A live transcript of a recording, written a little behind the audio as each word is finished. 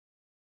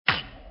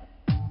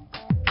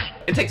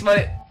It takes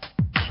money.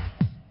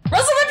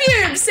 Rustle my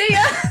pubes, see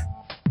ya!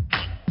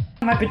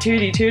 My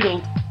patootie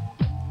toodled,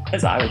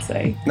 as I would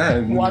say.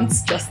 No.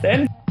 Once, just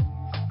then.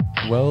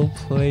 Well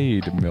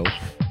played, MILF.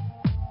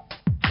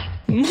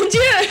 Mon Dieu,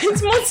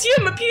 it's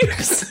Monsieur my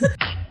pubes!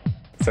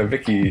 So,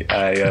 Vicky,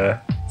 I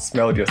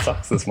smelled your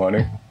socks this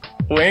morning.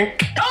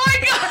 Wink. Oh my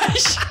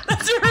gosh!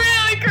 That's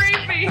really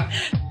creepy!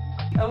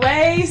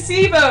 Away,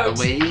 Seaboat!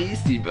 Away,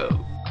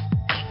 Steve-O.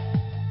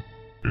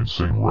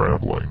 Insane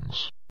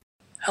ramblings.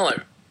 Hello.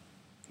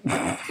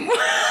 That's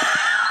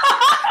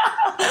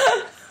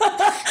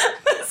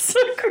so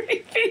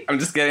creepy. I'm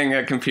just getting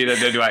a computer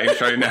to do our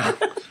intro now.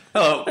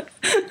 Hello.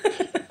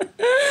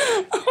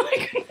 Oh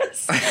my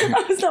goodness.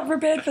 I was not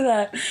prepared for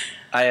that.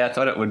 I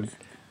thought it would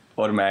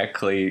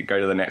automatically go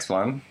to the next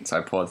one, so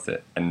I paused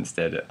it and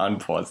instead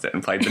unpaused it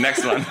and played the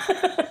next one.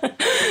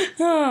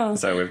 Oh.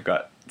 So we've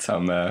got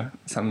some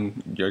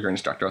yoga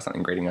instructor or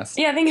something greeting us.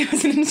 Yeah, I think it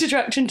was an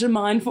introduction to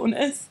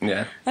mindfulness.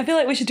 Yeah. I feel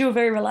like we should do a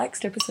very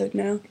relaxed episode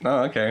now.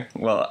 Oh, okay.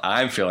 Well,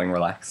 I'm feeling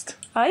relaxed.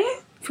 Are you?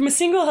 From a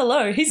single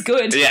hello. He's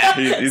good. Yeah,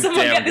 he's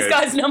Someone damn get this good.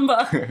 guy's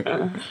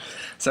number.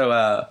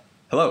 So,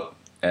 hello,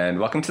 and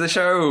welcome to the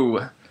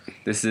show.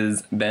 This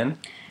is Ben.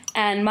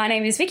 And my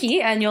name is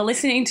Vicky, and you're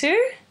listening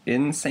to...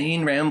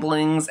 Insane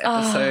Ramblings,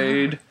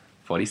 episode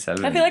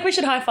 47. I feel like we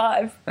should high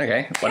five.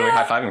 Okay, what are we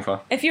high-fiving for?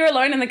 If you're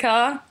alone in the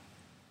car,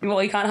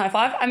 well, you can't high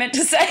five. I meant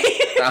to say,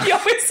 if you're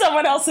with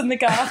someone else in the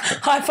car,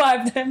 high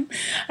five them.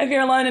 If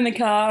you're alone in the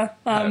car,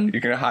 You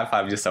can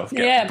high-five yourself,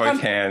 get yeah, both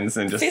pump- hands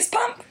and just... fist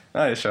pump.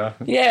 Oh, yeah, sure.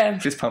 Yeah.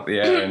 Fist pump the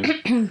air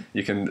and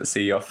you can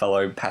see your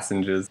fellow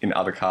passengers in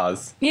other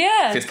cars.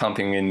 Yeah. Fist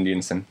pumping in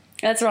unison.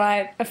 That's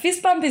right. A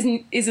fist bump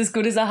is as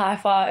good as a high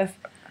five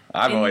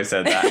I've always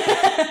said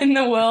that. in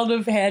the world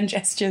of hand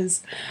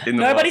gestures. In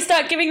the Nobody world.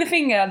 start giving the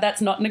finger.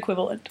 That's not an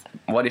equivalent.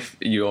 What if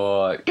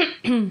you're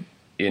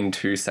in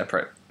two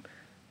separate...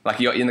 Like,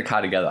 you're in the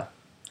car together.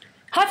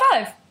 High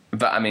five.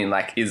 But, I mean,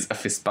 like, is a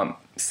fist bump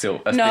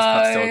still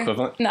No.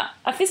 equivalent? No.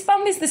 A fist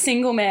bump is the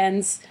single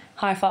man's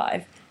high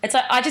five. It's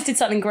like, I just did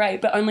something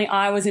great, but only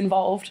I was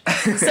involved.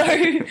 So,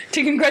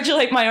 to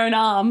congratulate my own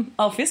arm,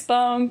 I'll fist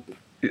bump.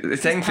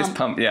 It's saying fist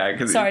pump, yeah.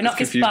 Cause Sorry, it's not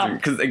fist confusing.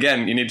 bump. Because,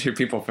 again, you need two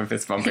people for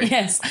fist bumping.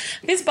 Yes.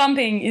 Fist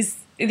bumping is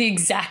the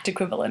exact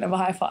equivalent of a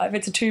high five.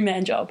 It's a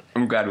two-man job.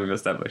 I'm glad we've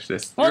established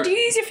this. Well, do you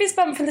use your fist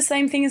bump for the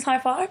same thing as high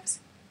fives?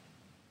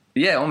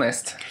 Yeah,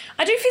 almost.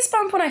 I do fist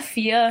bump when I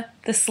fear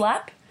the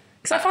slap.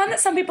 Because I find that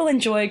some people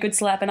enjoy a good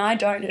slap and I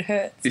don't. It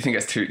hurts. Do you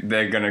think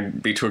they're going to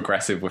be too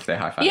aggressive with their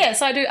high five?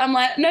 Yes, I do. I'm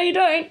like, no, you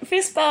don't.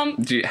 Fist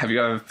bump. Have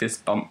you ever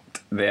fist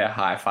bumped their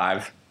high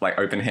five, like,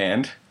 open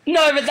hand?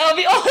 No, but that would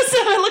be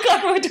awesome. It looked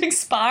like we were doing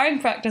sparring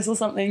practice or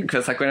something.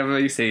 Because, like, whenever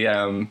you see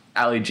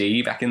Ali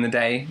G back in the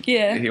day,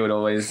 Yeah. he would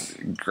always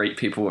greet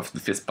people with the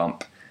fist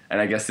bump. And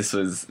I guess this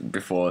was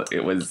before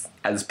it was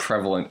as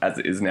prevalent as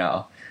it is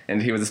now.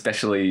 And he was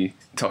especially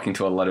talking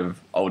to a lot of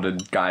older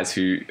guys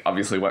who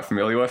obviously weren't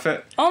familiar with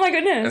it. Oh my And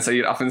goodness. so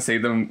you'd often see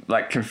them,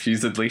 like,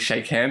 confusedly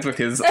shake hands with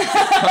his...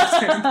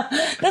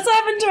 That's what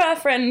happened to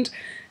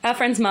our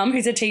friend's mum,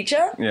 who's a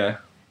teacher. Yeah.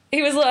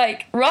 He was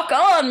like, rock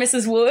on,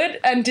 Mrs. Wood,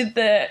 and did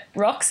the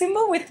rock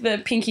symbol with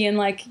the pinky and,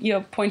 like,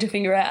 your pointer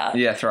finger out.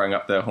 Yeah, throwing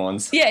up their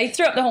horns. Yeah, he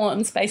threw up the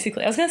horns,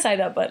 basically. I was going to say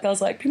that, but I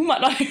was like, people might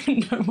not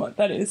even know what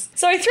that is.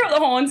 So he threw up the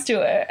horns to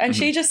her, and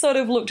she just sort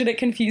of looked at it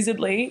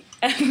confusedly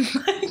and,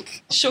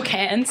 like, shook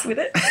hands with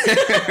it.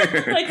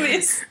 Like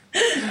this.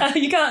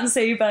 You can't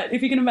see, but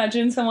if you can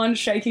imagine someone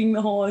shaking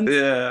the horns,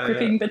 Yeah,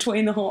 gripping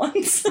between the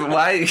horns.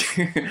 Why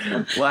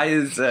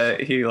is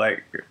he,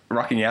 like,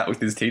 rocking out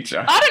with his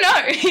teacher? I don't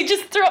know. He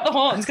just threw up the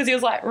horns because he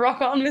was like, rock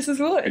on, Mrs.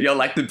 Wood. You're,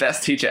 like, the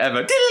best teacher ever.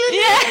 Yeah,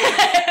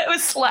 it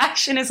was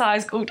Slash in his high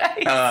school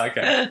days. Oh,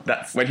 okay.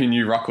 That's when he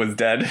knew rock was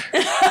dead.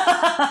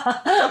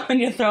 When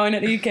you're throwing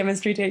it at your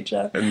chemistry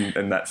teacher.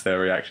 And that's their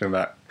reaction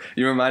back.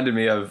 You reminded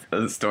me of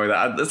a story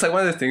that... It's like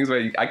one of the things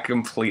where I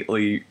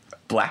completely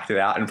blacked it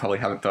out and probably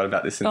haven't thought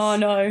about this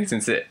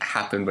since it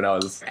happened when I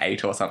was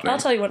 8 or something. I'll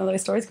tell you one of those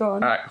stories. Go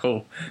on. All right,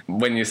 cool.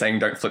 When you're saying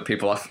don't flip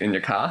people off in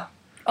your car,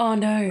 Oh,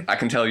 no. I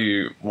can tell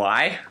you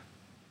why.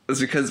 It's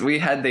because we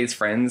had these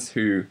friends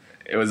who...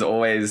 It was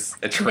always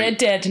a treat. They're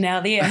dead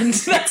now, the end.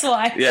 That's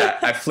why. Yeah,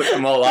 I flipped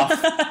them all off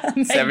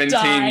 17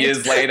 died.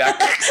 years later.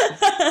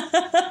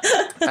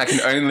 I can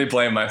only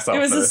blame myself.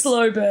 It was for a this.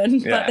 slow burn,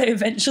 Yeah. but they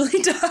eventually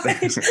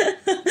died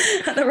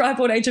at the ripe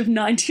old age of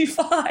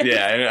 95.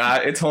 Yeah,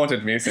 and it's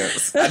haunted me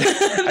since.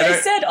 They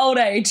said old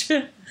age.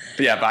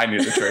 Yeah, but I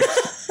knew the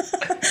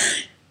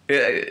truth.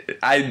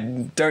 I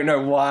don't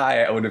know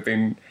why I would have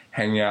been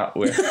hanging out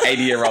with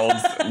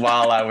 80-year-olds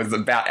while I was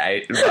about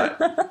 8, but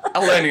a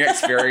learning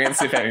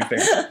experience, if anything.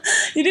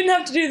 You didn't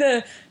have to do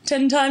the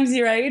 10 times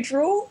your age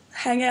rule?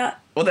 Hang out.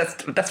 Well,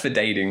 that's for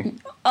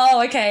dating.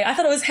 Oh, okay. I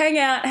thought it was hang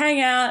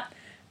out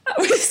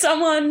with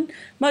someone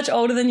much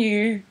older than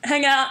you.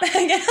 Hang out.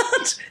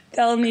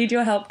 They'll need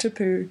your help to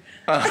poo.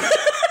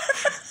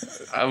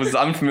 I was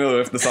unfamiliar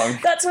with the song.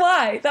 That's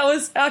why. That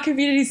was our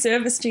community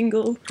service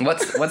jingle.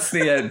 What's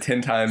the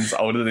 10 times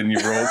older than you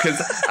rule?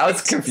 Because I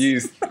was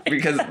confused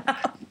because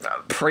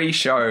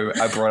pre-show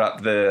I brought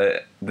up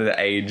the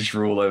age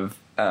rule of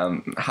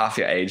half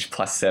your age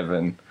plus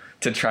 7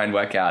 to try and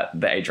work out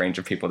the age range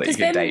of people that you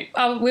could date.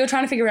 We were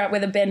trying to figure out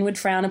whether Ben would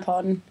frown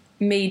upon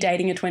me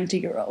dating a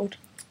 20-year-old.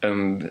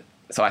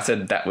 So I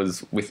said that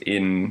was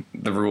within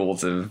the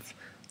rules of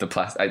the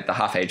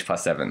half age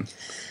plus 7.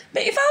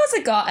 But if I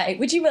was a guy,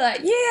 would you be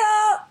like,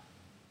 yeah?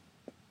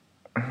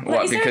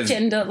 Like, is there a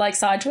gender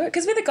side to it?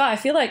 Because with a guy, I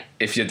feel like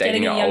if you're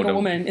dating dating a younger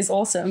woman is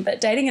awesome, but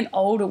dating an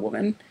older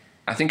woman,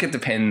 I think it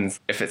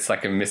depends if it's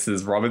like a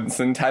Mrs.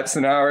 Robinson type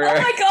scenario. oh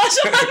my gosh,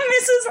 I'm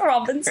Mrs.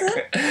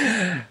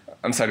 Robinson.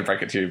 I'm sorry to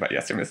break it to you, but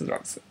yes, you're Mrs.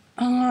 Robinson.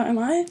 Oh, am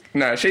I?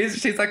 No,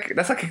 she's like,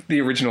 that's like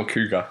the original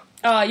cougar.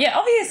 Oh, yeah,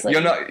 obviously.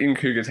 You're not in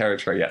cougar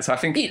territory yet, so I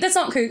think... That's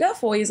not cougar,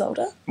 4 years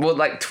older. Well,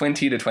 like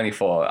 20 to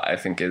 24, I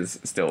think is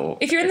still...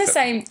 If you're in the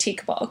same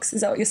tick box, is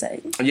that what you're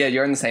saying? Yeah,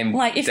 you're in the same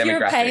like, if demographic.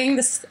 you're paying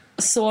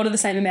sort of the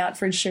same amount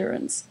for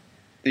insurance.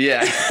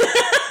 Yeah.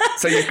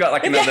 So you've got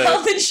like another... If your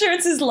health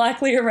insurance is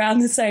likely around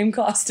the same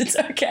cost, it's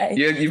okay.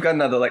 You've got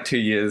another 2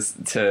 years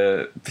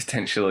to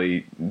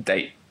potentially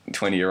date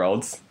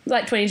 20-year-olds.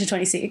 Like 20 to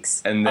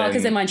 26. And then,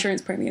 because then my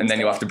insurance premium. And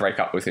then you'll have to break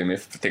up with him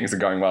if things are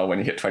going well when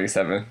you hit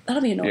 27.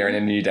 That'll be annoying. You're in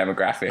a new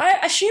demographic. I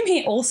assume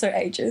he also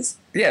ages.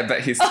 Yeah,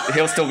 but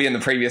he'll still be in the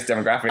previous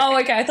demographic. Oh,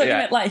 okay. I thought you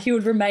meant he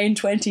would remain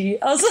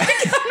 20. I was like,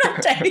 I'm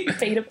not dating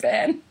Peter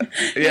Pan.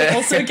 Yeah. He'll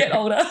also get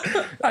older,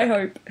 I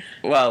hope.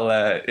 Well,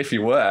 if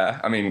you were,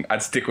 I mean,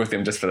 I'd stick with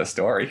him just for the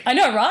story. I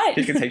know, right?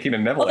 He could take you to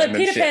Neverland. Although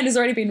Peter Pan has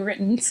already been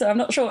written, so I'm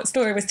not sure what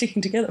story we're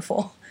sticking together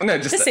for. No,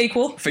 just the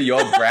sequel. For your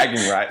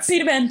bragging rights.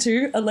 Peter Pan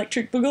 2,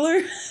 Electric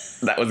Boogaloo.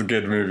 That was a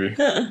good movie.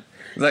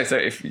 So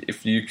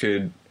if you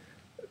could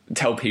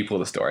tell people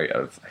the story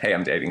of, hey,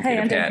 I'm dating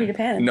Peter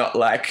Pan. Not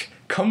like,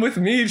 come with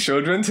me,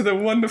 children, to the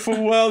wonderful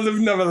world of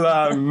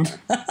Neverland.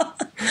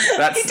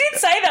 He did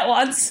say that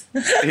once.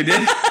 He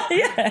did?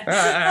 Yeah.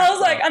 I was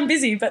like, I'm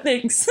busy, but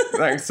thanks.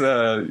 Thanks.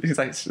 He's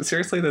like,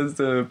 seriously, there's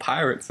the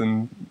pirates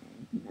and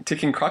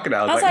ticking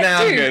crocodiles. I was like,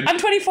 nah, dude, I'm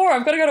 24.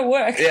 I've got to go to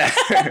work. Yeah.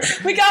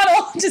 We can't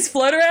all just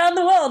float around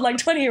the world like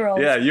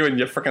 20-year-olds. Yeah, you and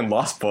your freaking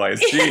Lost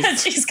Boys. Yeah,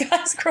 jeez,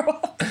 guys, grow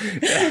up.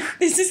 Yeah.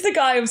 This is the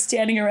guy of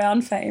standing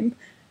around fame.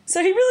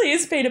 So he really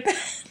is Peter Pan.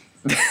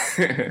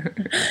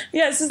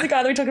 Yeah, this is the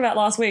guy that we talked about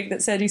last week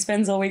that said he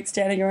spends all week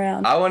standing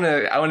around. I want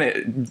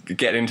to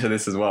get into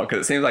this as well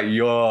because it seems like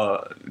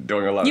you're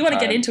doing a lot. You want to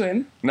get into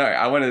him? No,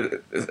 I want to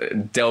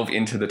delve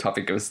into the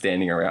topic of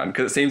standing around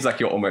because it seems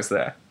like you're almost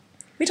there.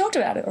 We talked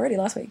about it already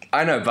last week.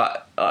 I know,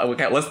 but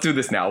okay, let's do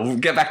this now. We'll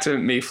get back to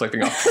me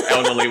flipping off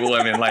elderly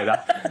women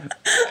later.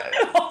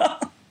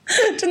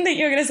 Didn't think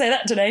you were going to say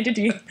that today, did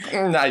you?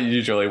 I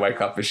usually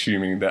wake up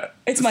assuming that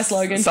it's my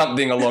slogan.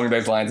 Something along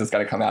those lines is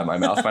going to come out of my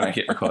mouth when I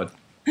hit record.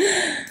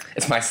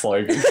 It's my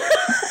slogan.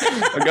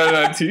 I've got it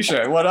on a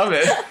t-shirt. What of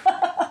it?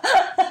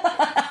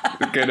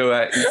 Go to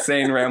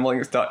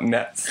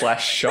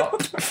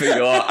insaneramblings.net/shop for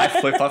your I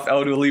flip off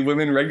elderly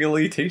women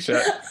regularly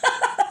t-shirt.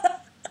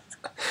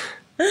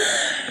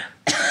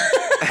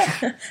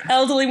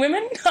 Elderly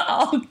women?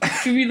 I'll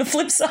give you the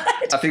flip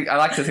side. I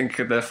like to think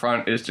the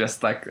front is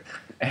just like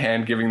a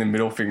hand giving the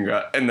middle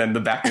finger and then the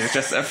back is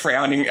just a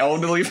frowning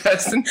elderly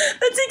person.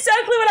 That's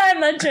exactly what I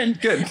imagined.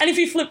 Good. And if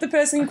you flip the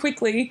person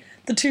quickly,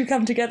 the two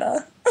come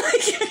together.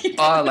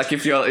 Like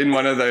if you're in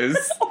one of those...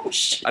 Oh,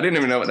 shit. I didn't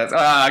even know what that's...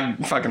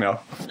 fucking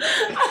hell.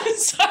 I'm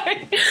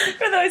sorry.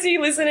 For those of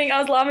you listening, I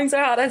was laughing so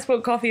hard I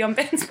spilled coffee on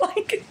Ben's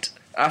blanket.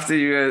 After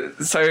you were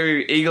so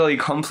eagerly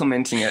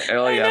complimenting it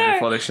earlier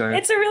before the show.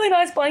 It's a really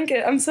nice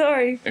blanket. I'm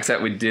sorry.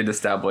 Except we did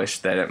establish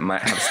that it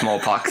might have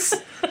smallpox.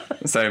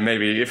 So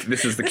maybe if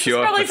this is the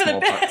cure probably for the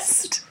smallpox.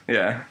 best.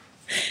 Yeah.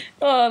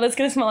 Oh, that's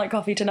going to smell like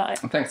coffee tonight.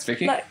 Thanks,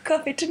 Vicki. Like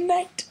coffee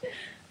tonight.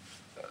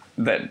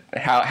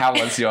 How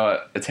was your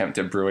attempt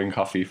at brewing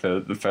coffee for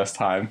the first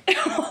time? It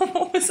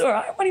was all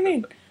right. What do you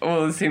mean?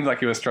 Well, it seems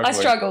like you were struggling. I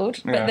struggled,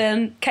 but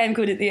then came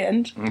good at the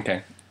end.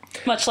 Okay.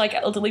 Much like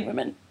elderly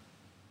women.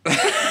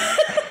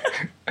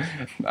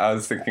 I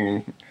was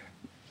thinking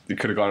you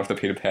could have gone with the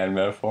Peter Pan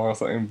metaphor or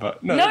something,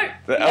 but no.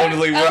 The no,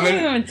 elderly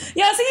women.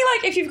 Yeah, I was thinking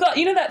like if you've got,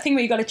 you know that thing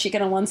where you got a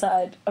chicken on one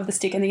side of the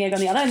stick and the egg on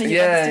the other and then you've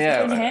got the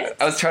stick between your hands?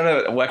 I was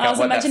trying to work out what that's called. I was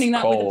imagining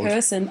that with a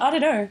person. I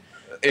don't know.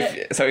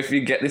 If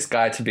you get this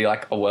guy to be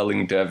like a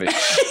whirling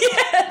dervish.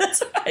 Yeah,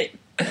 that's right.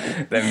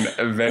 Then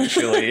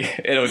eventually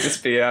it'll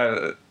just be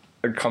a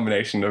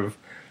combination of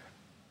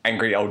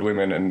angry old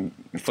women and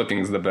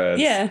flippings the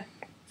birds. Yeah.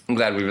 I'm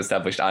glad we've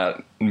established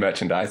our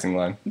merchandising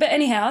line. But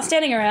anyhow,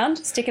 standing around,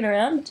 sticking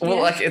around.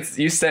 Well,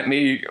 you sent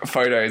me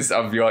photos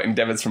of your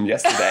endeavours from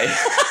yesterday.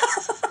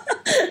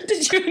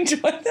 Did you enjoy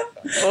them?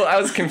 Well, I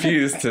was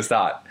confused to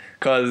start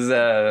because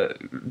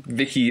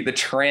Vicki, the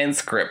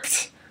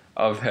transcript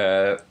of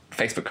her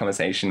Facebook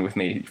conversation with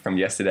me from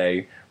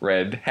yesterday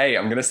read, "Hey,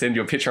 I'm going to send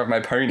you a picture of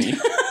my pony."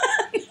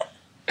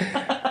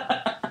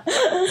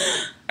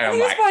 I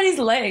think it's by his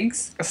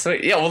legs.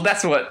 Sweet. Yeah, well,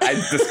 that's what I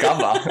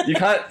discover. You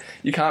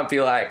can't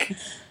be like,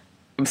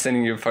 I'm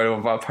sending you a photo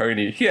of our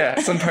pony. Yeah,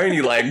 some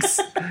pony legs.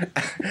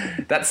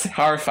 That's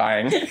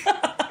horrifying.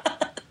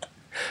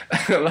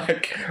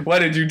 Like, what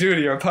did you do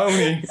to your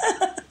pony?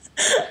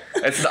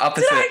 It's the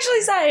opposite. Did I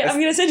actually say, I'm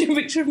going to send you a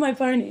picture of my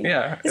pony?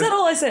 Yeah. Is that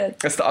all I said?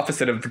 It's the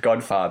opposite of The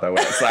Godfather,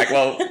 where it's like,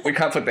 well, we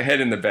can't put the head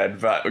in the bed,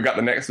 but we got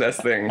the next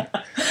best thing.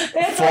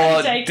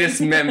 Four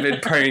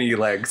dismembered pony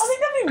legs. I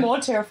think that'd be more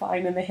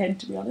terrifying than the head,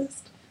 to be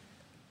honest.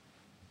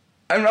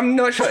 I'm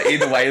not sure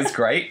either way is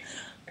great.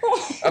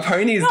 A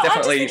pony is definitely...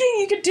 I'm just thinking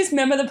you could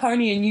dismember the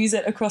pony and use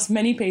it across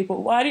many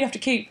people. Why do you have to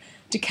keep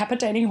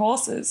decapitating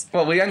horses?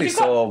 Well, we only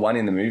saw one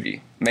in the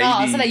movie. Maybe...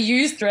 Oh, so they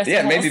used the rest of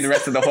the horse. Yeah, maybe the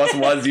rest of the horse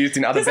was used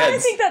in other beds. Because I don't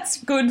think that's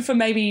good for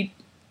maybe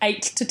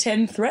 8 to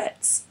 10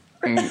 threats.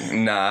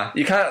 Nah,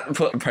 you can't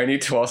put a pony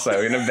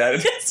torso in a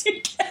bed. Yes,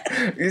 you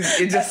can. You just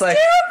That's like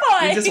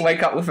terrifying. you just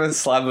wake up with a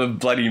slab of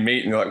bloody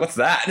meat and you're like, what's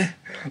that?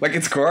 Like,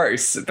 it's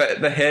gross,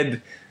 but the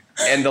head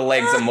and the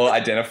legs are more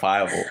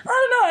identifiable.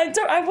 I don't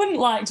know. I wouldn't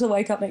like to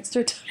wake up next to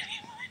a tiny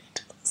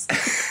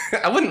torso.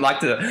 I wouldn't like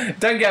to.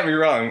 Don't get me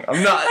wrong.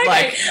 I'm not Okay,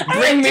 like I'm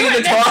bring gonna me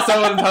do the it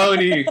torso of a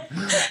pony.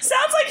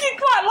 Sounds like you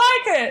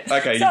quite like it.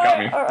 Okay, you got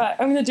me. All right,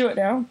 I'm going to do it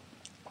now.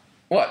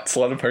 What?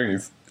 Slaughter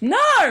ponies. No.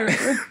 Anyway,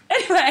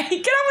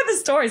 get on with the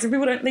story so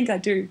people don't think I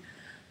do.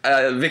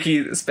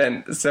 Vicki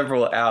spent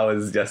several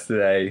hours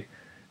yesterday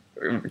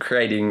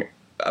creating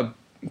a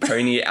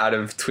pony out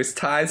of twist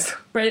ties.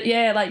 Bread,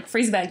 yeah, like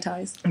freezer bag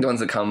ties. The ones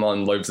that come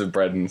on loaves of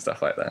bread and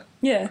stuff like that.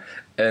 Yeah.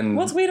 And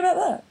What's weird about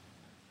that?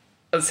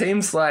 it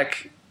seems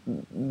like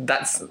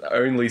that's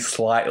only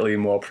slightly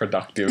more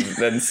productive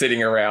than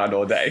sitting around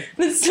all day.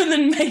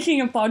 Than making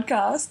a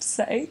podcast,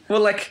 say.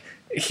 Well, like,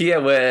 here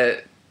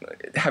we're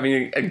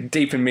having a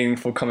deep and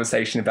meaningful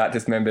conversation about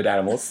dismembered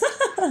animals.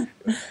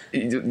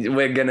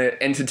 We're going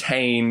to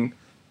entertain...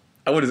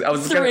 I was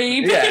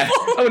Three gonna, yeah,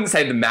 people. I wouldn't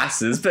say the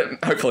masses, but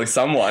hopefully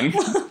someone.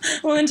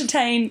 We'll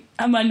entertain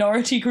a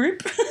minority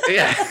group.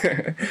 Yeah.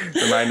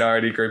 The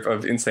minority group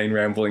of Insane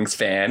Ramblings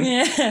fan.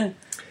 Yeah.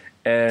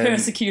 And,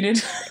 Persecuted.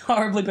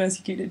 Horribly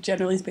persecuted,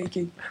 generally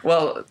speaking.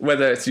 well,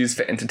 whether it's used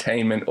for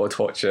entertainment or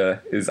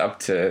torture is up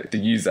to the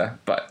user,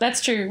 but...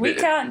 That's true. We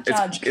can't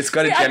judge. It's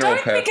got a general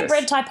purpose. I don't think a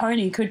bread tie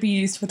pony could be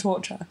used for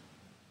torture.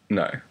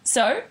 No.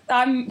 So,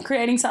 I'm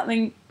creating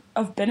something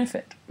of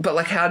benefit. But,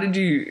 like, how did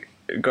you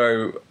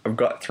go, I've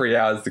got 3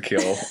 hours to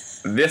kill.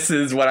 This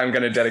is what I'm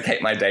going to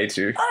dedicate my day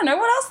to. I don't know.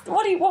 What else?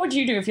 What would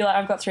you do if you're like,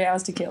 I've got 3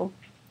 hours to kill?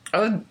 I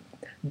would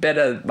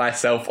better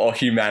myself or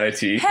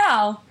humanity.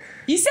 How?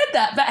 You said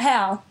that, but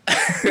how?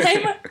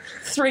 Name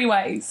 3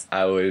 ways.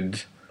 I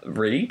would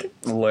read,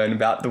 learn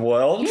about the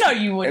world. No,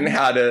 you wouldn't. And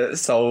how to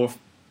solve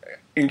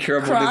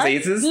incurable Crime?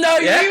 diseases. No,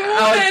 Yeah, you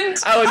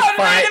wouldn't. I would I've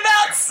fight. read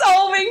about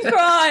solving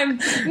crime.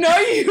 No,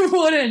 you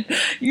wouldn't.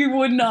 You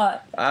would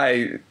not.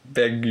 I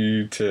beg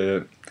you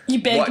to...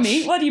 You begged Watch.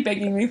 me? What are you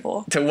begging me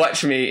for? To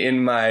watch me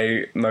in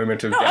my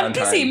moment of No, downtime. I'm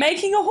busy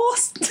making a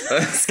horse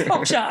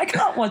sculpture. I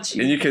can't watch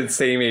And you. you could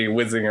see me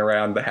whizzing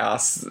around the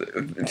house,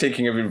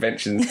 thinking of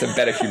inventions to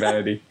better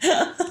humanity.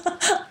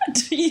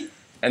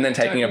 And then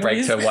taking a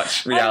break to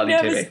watch reality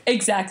TV.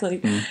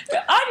 Exactly.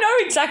 I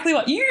know exactly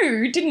what...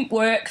 You didn't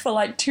work for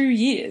like 2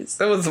 years.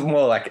 It was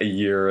more like a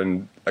year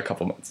and a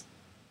couple months.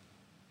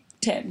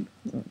 10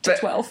 to But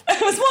 12.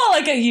 It was more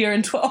like a year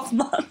and 12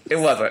 months. It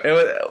wasn't.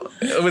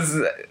 It was.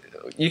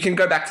 You can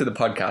go back to the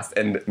podcast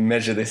and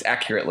measure this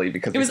accurately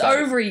because It was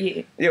over a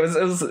year. Yeah, it was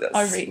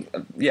Over a year.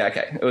 Yeah,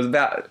 okay. It was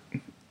about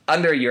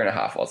under a year and a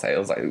half. I'll say it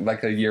was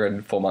like a year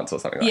and 4 months or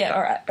something like that. Yeah,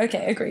 all right.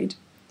 Okay, agreed.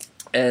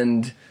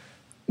 And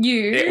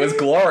You... it was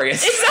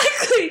glorious.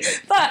 Exactly.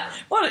 But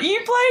what you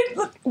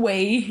played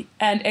Wii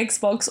and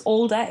Xbox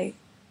all day.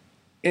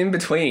 In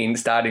between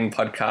starting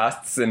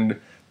podcasts and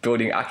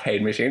building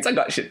arcade machines, I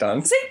got shit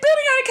done. See,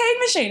 building an arcade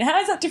machine, how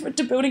is that different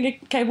to building a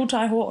cable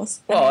tie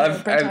horse?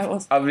 Well, Bread tie I've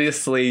horse.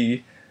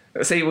 obviously...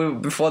 See,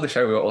 before the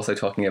show, we were also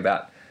talking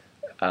about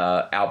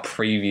our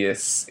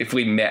previous... If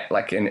we met,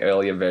 like, an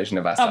earlier version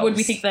of ourselves. Oh, would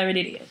we think they're an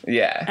idiot?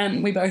 Yeah.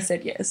 And we both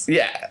said yes.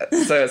 Yeah.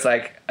 So it's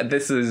like,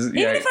 this is...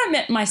 You Even know, if I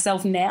met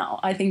myself now,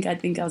 I'd think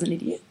I was an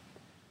idiot.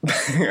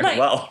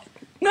 well...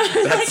 No,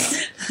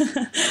 That's-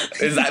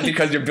 Is that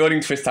because you're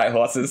building twist tie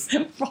horses?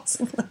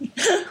 possibly.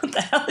 What the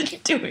hell are you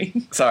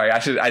doing? Sorry,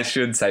 I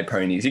should say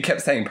ponies. You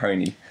kept saying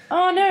pony.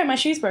 Oh no, my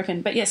shoe's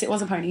broken. But yes, it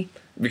was a pony.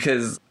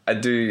 Because I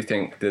do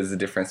think there's a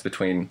difference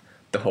between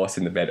the horse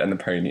in the bed and the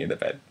pony in the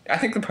bed. I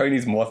think the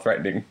pony's more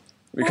threatening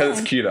because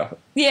it's Why? cuter.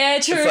 Yeah,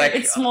 true. It's like-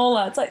 It's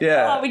smaller. It's like,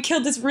 Yeah. oh, we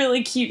killed this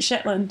really cute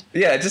Shetland.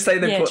 Yeah, just say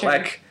they Yeah, put true.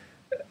 like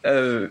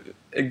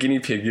a guinea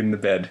pig in the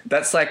bed.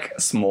 That's like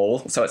small,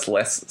 so it's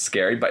less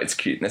scary, but its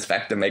cuteness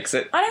factor makes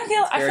it. I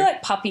scary. feel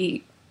like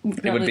puppy would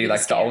It would probably be like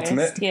the scariest.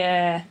 ultimate?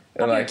 Yeah.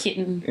 Puppy or Like,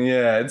 kitten.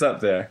 Yeah, it's up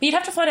there. You'd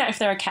have to find out if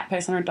they're a cat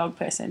person or a dog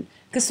person.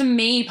 Because for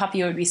me,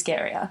 puppy would be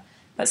scarier.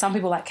 But some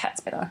people like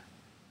cats better.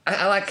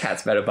 I like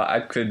cats better, but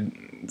I could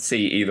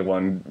see either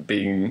one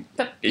being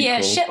But equal.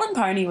 yeah, Shetland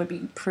pony would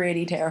be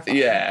pretty terrifying.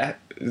 Yeah,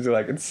 it's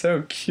like, it's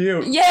so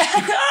cute. Yeah.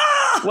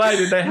 Ah! Why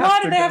did they have Why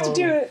to did they have to go?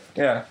 do it?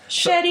 Yeah.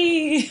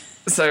 Shetty.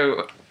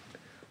 So,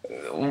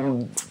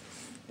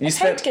 I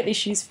hate to get these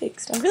shoes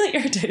fixed. I'm really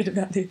irritated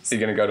about this. You're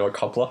going to go to a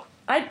cobbler?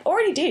 I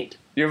already did.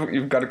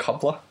 You've got a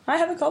cobbler? I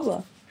have a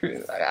cobbler.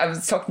 I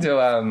was talking to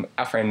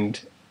our friend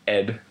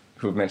Ed,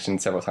 who we've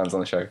mentioned several times on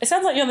the show. It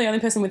sounds like you're the only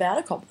person without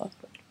a cobbler.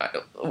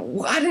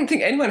 I didn't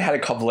think anyone had a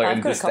cobbler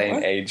in this day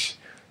and age.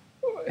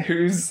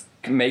 Who's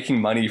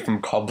making money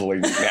from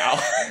cobbling now?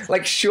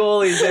 Like,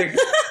 surely there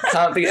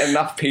can't be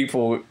enough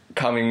people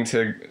coming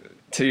to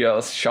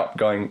your shop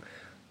going,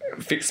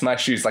 fix my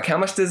shoes. Like, how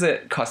much does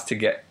it cost to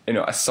get,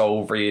 a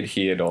sole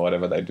re-adhered or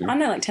whatever they do? I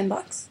know, like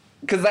 $10.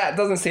 Because that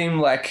doesn't seem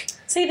like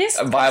this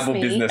a viable cost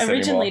me business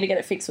originally anymore. to get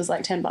it fixed was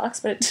like $10,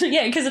 but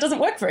because it doesn't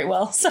work very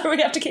well, so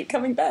we have to keep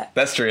coming back.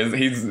 That's true.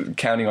 He's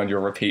counting on your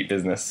repeat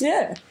business.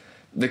 Yeah.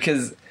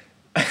 Because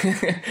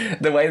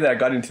the way that I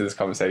got into this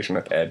conversation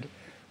with Ed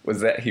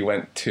was that he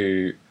went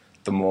to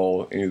the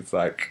mall and he's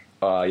like,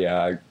 oh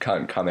yeah, I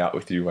can't come out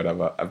with you,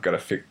 whatever. I've got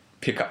to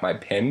pick up my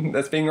pen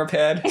that's being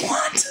repaired.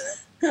 What?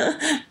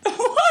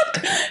 What?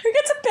 Who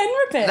gets a pen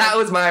repaired? That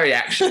was my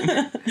reaction.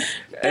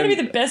 That'd be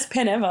the best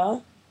pen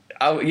ever.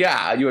 Oh,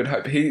 yeah, you would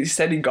hope. He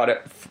said he got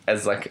it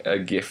as like a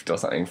gift or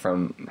something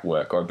from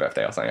work or a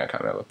birthday or something, I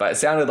can't remember. But it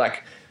sounded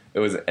like it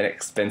was an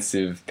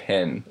expensive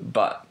pen.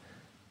 But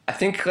I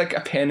think like a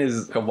pen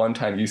is a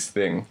one-time use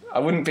thing. I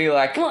wouldn't be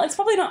like... Well, it's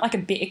probably not like a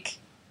Bic.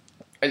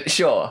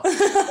 Sure.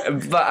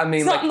 But I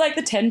mean... It's not like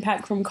the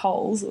 10-pack from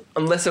Coles.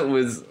 Unless it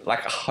was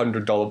like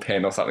 $100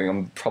 pen or something,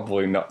 I'm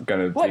probably not going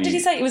to be... What, did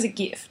you say it was a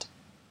gift?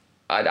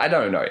 I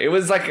don't know. It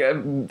was like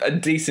a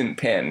decent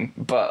pen,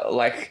 but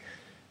like...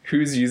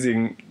 Who's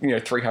using,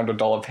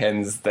 $300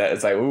 pens that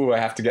is like, ooh, I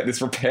have to get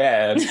this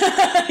repaired?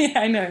 Yeah,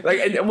 I know. Like,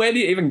 and where do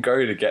you even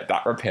go to get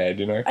that repaired,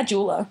 A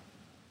jeweler.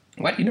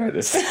 Why do you know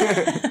this? I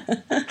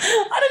don't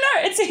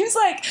know. It seems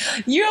like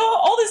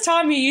all this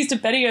time you used to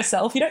better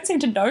yourself, you don't seem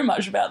to know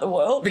much about the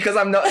world. Because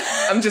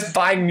I'm just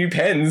buying new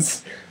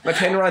pens. My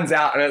pen runs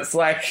out and it's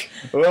like,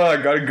 oh, I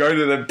got to go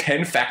to the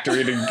pen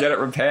factory to get it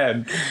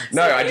repaired.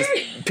 No, I just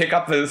pick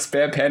up the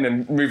spare pen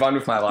and move on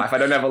with my life. I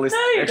don't have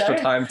extra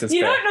time to spare.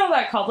 You don't know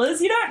about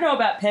cobblers. You don't know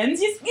about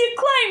pens. You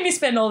claim you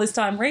spend all this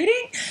time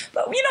reading,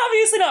 but you're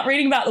obviously not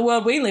reading about the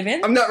world we live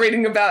in. I'm not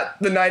reading about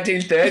the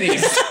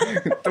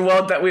 1930s, the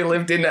world that we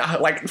lived in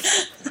like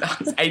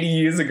 80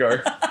 years ago.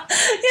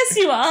 Yes,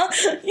 you are.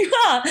 You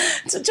are.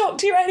 To talk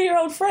to your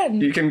 80-year-old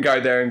friend. You can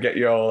go there and get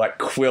your like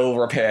quill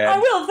repaired. I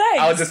will, thanks.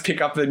 I'll just pick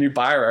up the new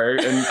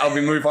biro and I'll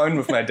be move on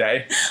with my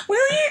day.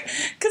 Will you?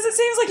 Because it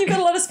seems like you've got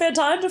a lot of spare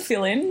time to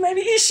fill in.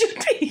 Maybe you should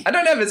be. I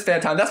don't have a spare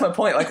time. That's my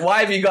point. Like,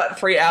 why have you got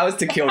 3 hours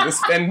to kill to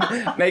spend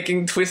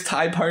making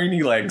twist-tie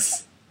pony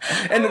legs?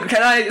 And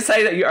can I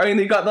say that you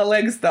only got the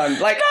legs done?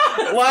 Like,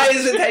 No. Why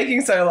is it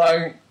taking so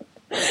long?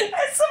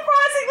 It's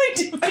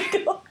surprisingly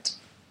difficult.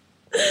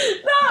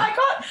 No, I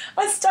can't.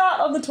 I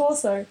start on the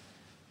torso.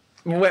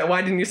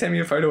 Why didn't you send me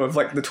a photo of,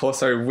 like, the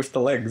torso with the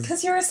legs?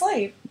 Because you're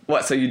asleep.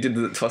 What, so you did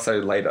the torso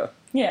later?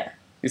 Yeah.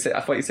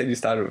 I thought you said you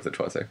started with the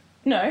torso.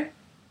 No.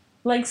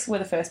 Legs were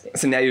the first bit.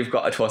 So now you've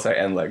got a torso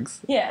and legs.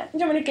 Yeah. Do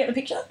you want me to get the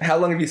picture? How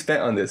long have you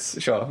spent on this?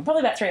 Sure.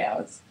 Probably about 3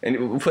 hours.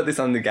 And we'll put this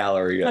on the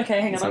gallery.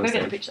 Okay, hang on. I'll go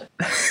get the picture.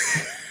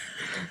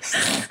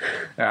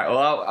 Alright,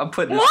 well, I'll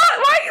put this... What?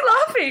 Why are you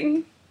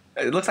laughing?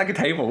 It looks like a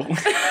table.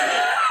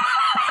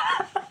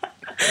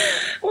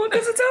 Well,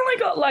 because it's only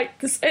got like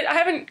this.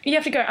 You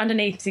have to go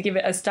underneath to give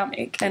it a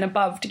stomach and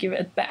above to give it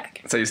a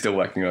back. So you're still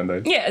working on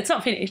those? Yeah, it's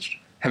not finished.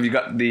 Have you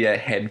got the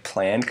head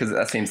planned? Because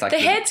that seems like... The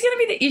head's going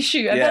to be the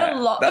issue. I've had a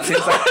lot that of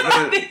seems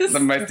thought like the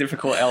most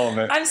difficult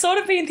element. I've sort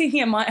of been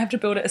thinking I might have to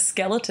build it a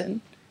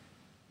skeleton.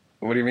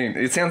 What do you mean?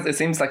 It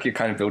seems like you're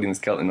kind of building the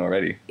skeleton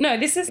already. No,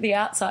 this is the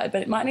outside,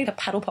 but it might need a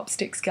paddle pop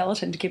stick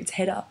skeleton to keep its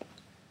head up.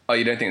 Oh,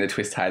 you don't think the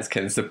twist ties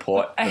can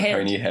support the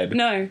pony head?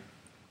 No.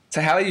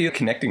 So how are you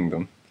connecting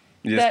them?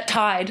 They're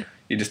tied.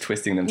 You're just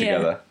twisting them Yeah.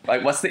 together.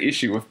 Like, what's the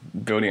issue with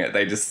building it?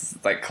 They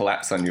just, like,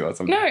 collapse on you or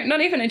something? No,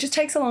 not even. It just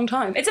takes a long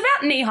time. It's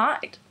about knee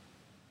height.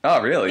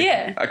 Oh, really?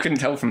 Yeah. I couldn't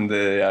tell from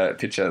the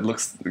picture. It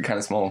looks kind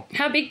of small.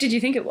 How big did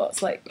you think it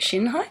was? Like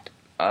shin height?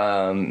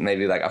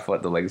 Maybe, like, I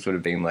thought the legs would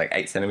have been, like,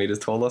 8 centimeters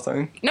tall or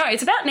something. No,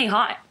 it's about knee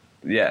height.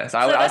 Yeah, so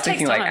I that was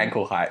thinking, takes like, time.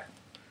 ankle height.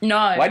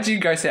 No. Why'd you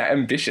go so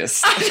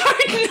ambitious? I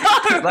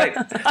don't know. Like,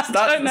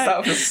 don't know.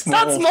 start with a small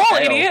Start small,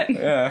 scale. idiot.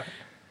 Yeah.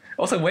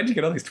 Also, where'd you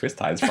get all these twist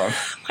ties from?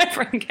 My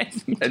friend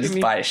gave them to And just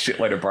me. buy a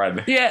shitload of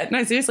bread. Yeah,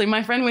 no, seriously.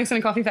 My friend works in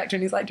a coffee factory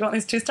and he's like, do you want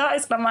these twist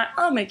ties? And I'm like,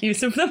 I'll make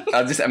use of them.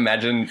 I just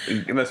imagine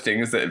the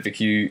things that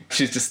Vicki,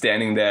 she's just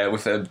standing there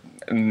with an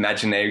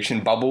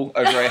imagination bubble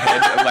over her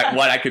head of like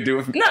what I could do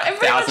with No, it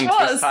pretty 1,000 much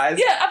was. twist ties.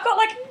 Yeah, I've got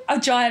like a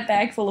giant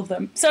bag full of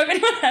them. So if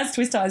anyone has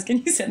twist ties, can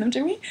you send them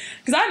to me?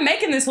 Because I'm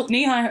making this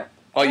knee-high...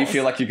 Oh, you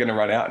feel like you're going to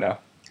run out now?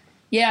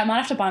 Yeah, I might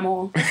have to buy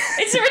more.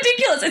 It's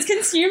ridiculous. It's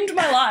consumed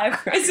my life.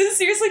 It's just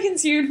seriously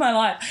consumed my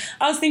life.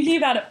 I was thinking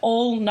about it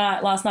all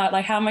night last night.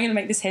 Like, how am I going to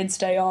make this head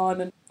stay on?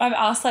 And I've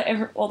asked like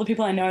all the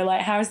people I know,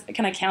 like,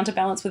 can I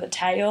counterbalance with a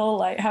tail?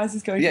 Like, how is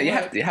this going? Yeah, to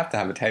work? you have to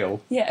have a tail.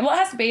 Yeah, well, it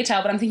has to be a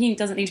tail, but I'm thinking it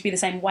doesn't need to be the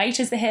same weight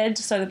as the head,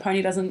 so the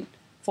pony doesn't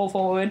fall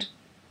forward.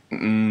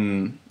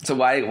 So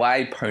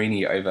why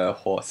pony over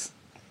horse?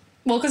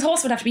 Well, because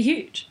horse would have to be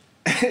huge.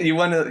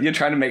 You're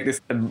trying to make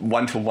this a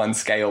 1-to-1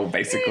 scale,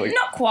 basically.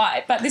 Not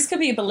quite, but this could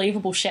be a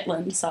believable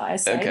Shetland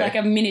size, say, Okay. like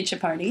a miniature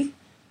pony.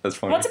 That's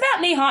funny. Well, it's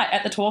about knee height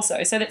at the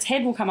torso, so its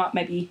head will come up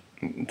maybe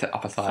To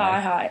upper thigh thigh.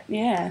 height.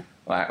 Yeah.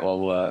 Right,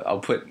 well, I'll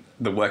put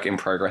the work in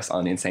progress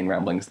on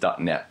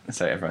insaneramblings.net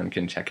so everyone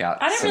can check out.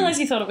 I didn't realise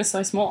you thought it was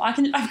so small.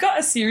 I've got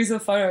a series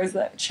of photos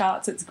that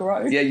charts its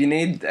growth. Yeah, you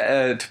need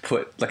to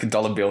put like a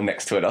dollar bill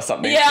next to it or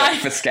something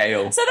for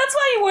scale. So that's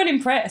why you weren't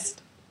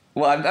impressed.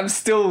 Well, I'm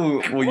still...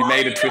 Well, you Why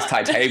made a not?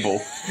 twist-tie table,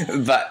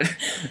 but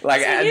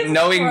like So here's the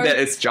knowing growth. that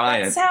it's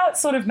giant. That's how it's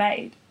sort of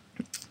made.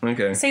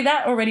 Okay. See,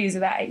 that already is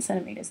about 8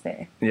 centimetres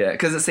there. Yeah,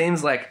 because it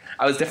seems like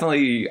I was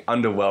definitely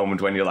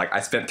underwhelmed when you're like,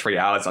 I spent 3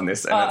 hours on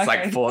this and it's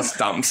okay. like 4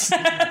 stumps.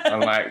 I'm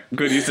like,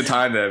 good use of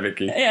time there,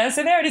 Vicky. Yeah,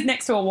 so there it is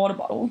next to a water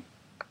bottle.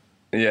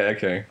 Yeah,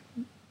 okay.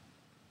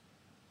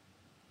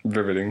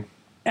 Riveting.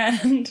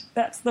 And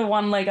that's the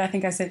one leg I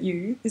think I sent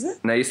you, is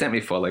it? No, you sent me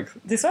 4 legs.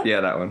 This one?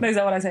 Yeah, that one. Is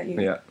that what I sent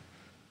you? Yeah.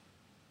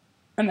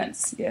 And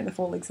that's, the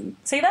 4 legs.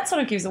 See, that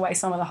sort of gives away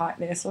some of the height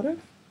there, sort of.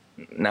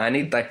 No, I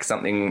need like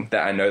something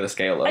that I know the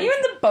scale of. Are you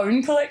in the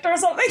Bone Collector or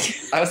something?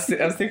 I was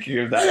thinking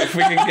of that. If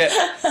we can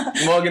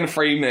get Morgan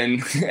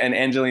Freeman and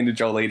Angelina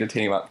Jolie to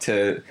team up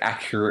to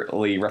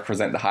accurately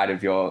represent the height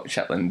of your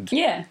Shetland,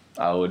 Yeah.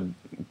 I would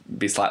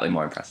be slightly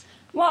more impressed.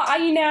 Well, are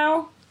you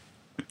now?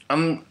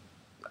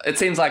 It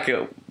seems like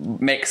it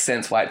makes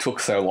sense why it took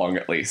so long,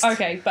 at least.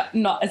 Okay, but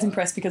not as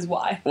impressed because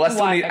why? Well,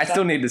 I Why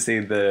still need to see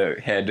the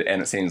head,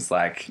 and it seems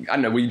like, I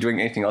don't know, were you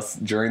doing anything else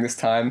during this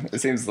time? It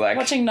seems like...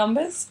 Watching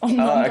Numbers on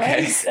Oh, Nombres,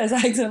 okay. as I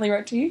accidentally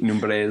wrote to you.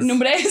 Nombres.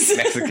 Nombres.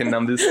 Mexican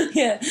numbers.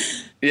 Yeah.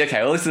 Yeah,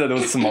 okay, well, there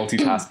was some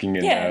multitasking in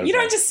there. Yeah, as you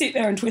well. don't just sit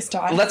there and twist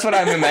tie. Well, that's what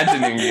I'm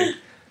imagining you.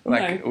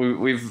 Like, No.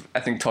 we've,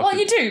 I think, talked... Well,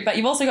 you do, but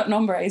you've also got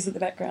Nombres in the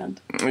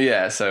background.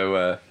 Yeah,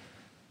 so,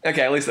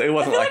 okay, at least it I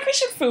wasn't feel like... like we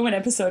should film an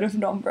episode of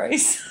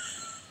Nombres.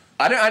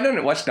 I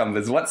don't watch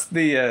Numbers. What's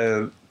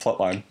the plot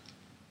line?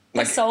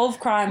 Like, solve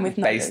crime with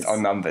numbers. Based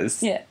on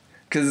numbers. Yeah.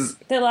 Because...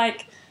 They're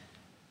like,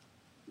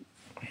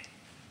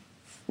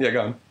 Yeah,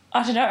 go on.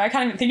 I don't know, I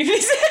can't even think of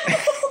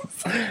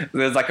examples.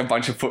 There's like a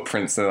bunch of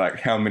footprints, and like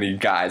how many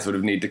guys would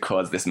have need to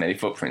cause this many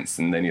footprints,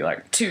 and then you're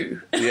like...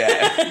 2.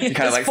 Yeah, you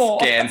kind of There's like 4.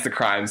 scans the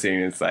crime scene.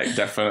 It's like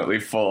definitely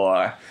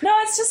 4 No,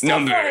 it's just stuff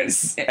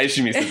numbers. like... I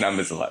assume he says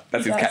numbers a lot.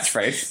 That's his Yes.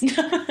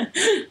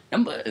 catchphrase.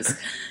 Numbers.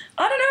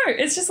 I don't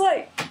know. It's just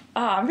like,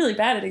 I'm really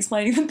bad at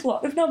explaining the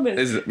plot of Numbers.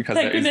 Is it because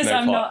Thank there is goodness no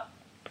I'm plot?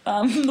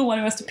 not the one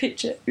who has to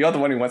pitch it. You're the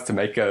one who wants to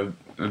make a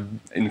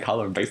in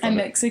color based A on it.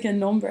 Mexican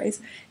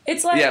Nombres.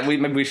 It's like, Yeah,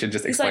 maybe we should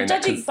just it's explain like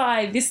that judging 'cause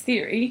by this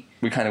theory,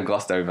 we kind of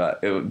glossed over.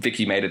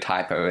 Vicky made a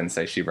typo, and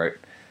so she wrote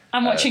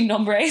I'm watching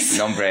Nombres.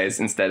 Nombres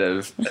instead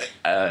of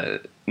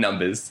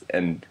numbers,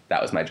 and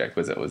that was my joke.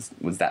 Was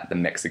that the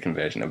Mexican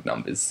version of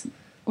numbers?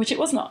 Which it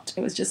was not.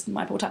 It was just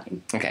my poor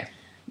typing. Okay.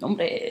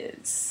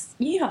 Nombres.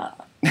 Yeah.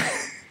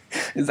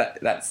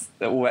 That's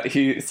what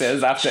he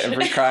says after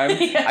every crime?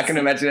 Yes. I can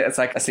imagine it's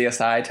like a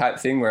CSI type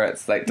thing where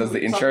it's like does the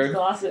Whips off intro. his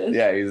glasses.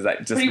 Yeah, he's like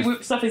just But he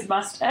whips off his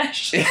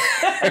mustache.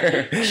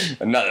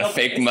 another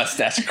fake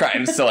mustache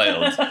crime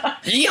soiled.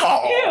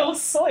 Yeehaw! Ew,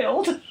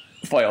 soiled.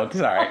 Foiled,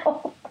 sorry.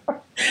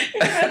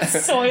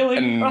 That's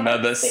soiling.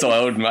 Another crimes.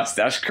 soiled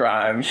mustache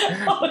crime.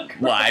 Oh, God.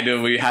 Why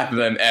do we have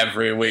them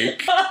every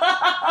week?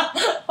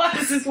 Why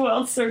is this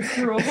world so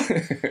cruel?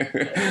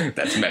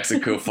 That's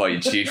Mexico for you,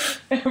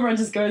 Chief. Everyone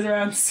just goes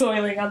around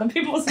soiling other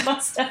people's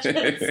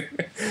mustaches.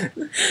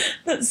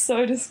 That's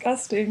so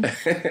disgusting.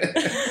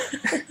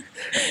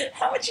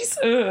 How would you...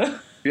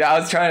 Yeah, I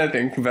was trying to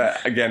think,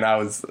 but again, I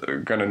was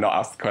going to not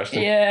ask the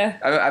question. Yeah.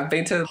 I've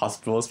been to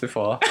hospitals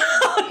before,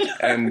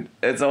 and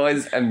it's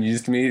always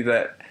amused me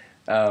that,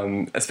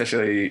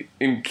 especially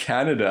in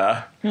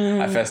Canada,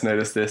 I first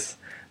noticed this,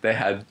 they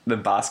had the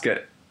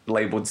basket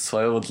labelled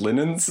soiled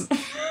linens.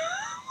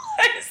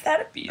 Why is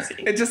that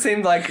abusing? It just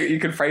seemed like you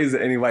could phrase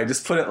it anyway.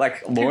 Just put it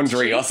like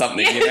laundry or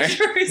something, Yeah, you know?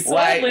 true. Soiled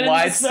Why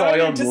linens is so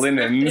soiled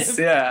linens? descriptive.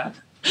 Yeah.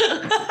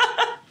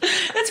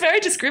 That's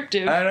very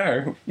descriptive. I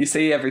don't know. You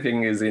see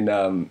everything is in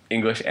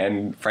English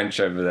and French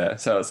over there.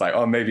 So it's like,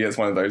 oh, maybe it's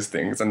one of those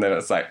things. And then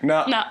it's like,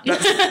 no, Nah.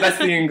 that's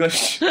the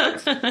English.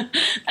 That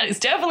is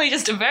definitely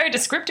just a very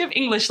descriptive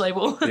English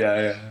label.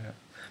 Yeah.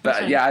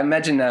 But yeah, I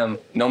imagine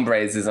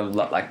Nombres is a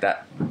lot like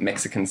that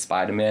Mexican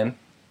Spider-Man. Have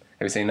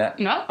you seen that?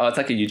 No. Oh, it's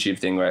like a YouTube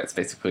thing where it's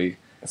basically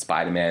a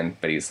Spider-Man,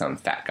 but he's some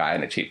fat guy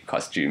in a cheap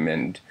costume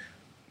and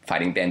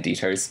fighting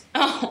banditos.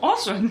 Oh,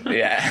 awesome.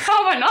 Yeah.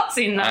 How have I not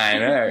seen that? I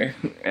know.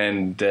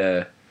 And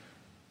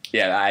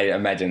yeah, I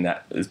imagine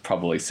that is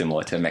probably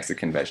similar to a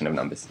Mexican version of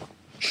Numbers.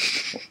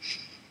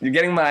 You're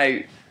getting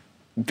my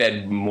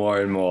bed more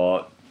and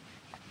more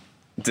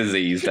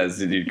diseased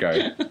as you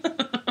go.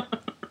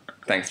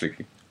 Thanks,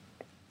 Vicky.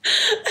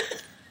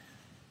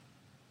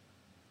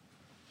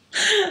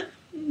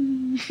 Do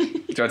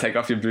you want to take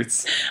off your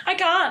boots? I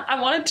can't.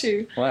 I wanted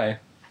to. Why?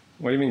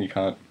 What do you mean you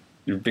can't?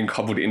 You've been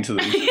cobbled into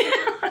them.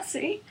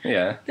 See?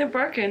 Yeah. They're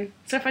broken.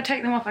 So if I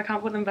take them off, I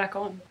can't put them back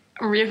on.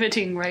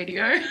 Riveting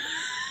radio.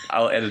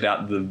 I'll edit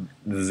out the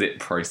zip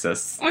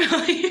process.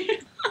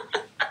 I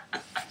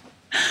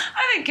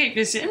think can keep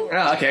this in.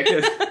 Oh, okay,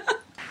 good.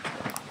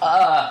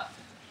 Are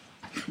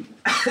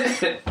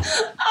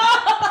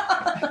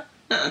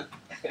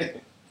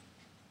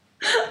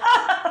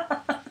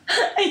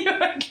you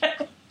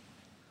okay?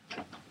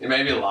 It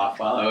made me laugh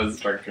while I was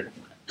drinking.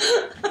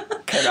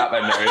 Came out my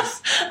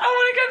nose. I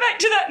want to go back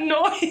to that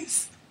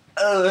noise.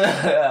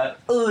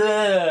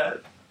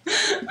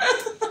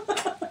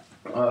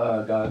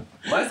 Oh, God.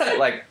 Why does that,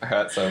 like,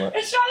 hurt so much?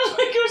 It sounded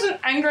like it was an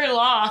angry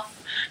laugh.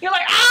 You're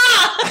like,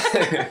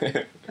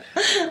 ah!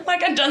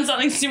 Like I'd done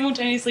something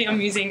simultaneously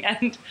amusing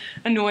and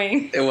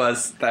annoying. It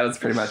was. That was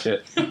pretty much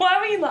it. Why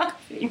were you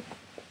laughing?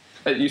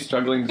 Are you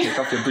struggling to take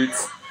off your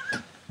boots?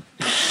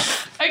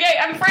 Okay,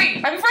 I'm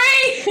free. I'm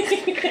free.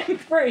 I'm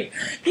free.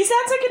 You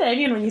sound so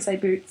Canadian when you say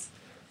boots.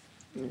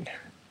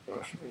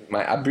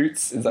 My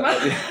boots? Is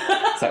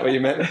that what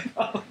you meant?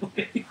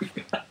 Probably.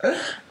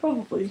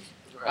 Probably.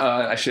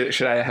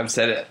 Should I have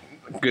said it?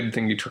 Good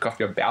thing you took off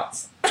your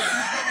bouts.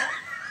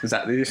 Is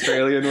that the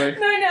Australian way?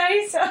 No, now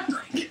you sound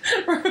like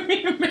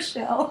Romeo and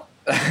Michelle.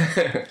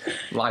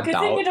 My Good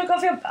belt. thing you took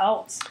off your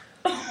belt.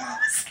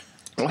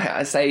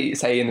 I say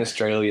an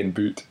Australian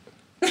boot.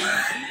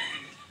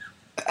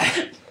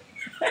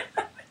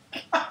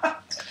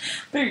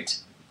 Boot.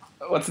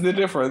 What's the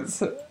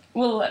difference?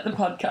 We'll let the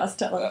podcast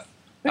tell us.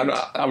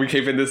 Are we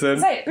keeping this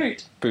in? Say it,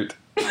 boot. Boot.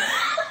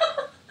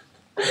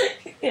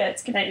 Yeah,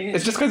 it's Canadian.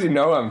 It's just because you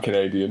know I'm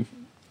Canadian.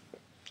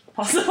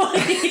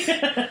 Possibly.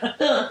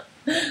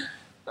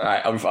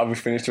 Alright, are we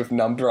finished with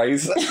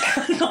Nombres?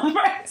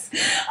 Nombres. I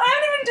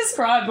haven't even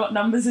described what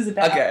Numbers is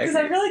about. Okay. Because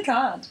I really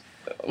can't.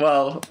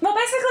 Well,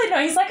 Basically, no,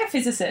 he's like a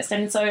physicist,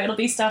 and so it'll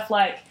be stuff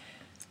like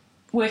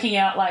working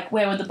out, like,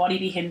 where would the body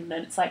be hidden,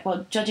 and it's like,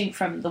 well, judging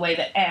from the way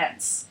that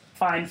ants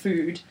find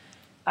food,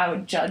 I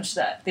would judge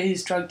that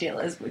these drug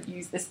dealers would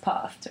use this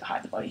path to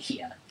hide the body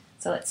here.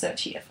 So let's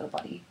search here for the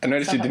body. I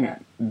noticed you Stuff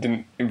like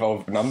didn't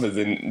involve numbers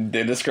in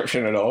the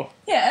description at all.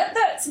 Yeah,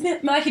 that's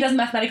like he does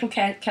mathematical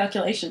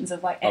calculations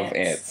of, like, ants. Of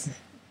ants.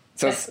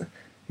 So,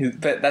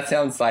 but that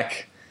sounds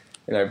like,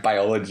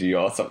 biology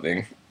or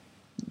something.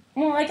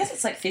 Well, I guess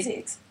it's like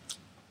physics.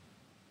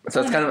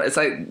 So it's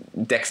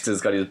like Dexter's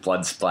got his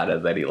blood splatter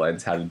that he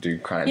learns how to do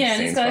crime Yeah, and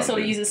scenes this guy from.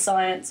 sort of uses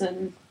science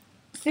and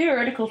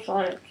theoretical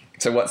science.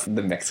 So what's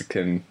the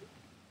Mexican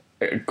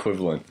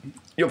equivalent?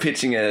 You're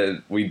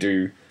pitching we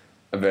do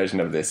a version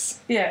of this.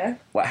 Yeah.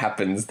 What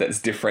happens that's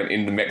different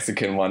in the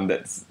Mexican one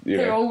that's,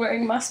 They're all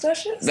wearing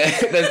mustaches?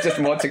 There's just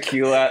more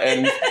tequila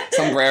and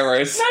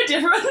sombreros. No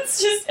difference,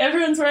 just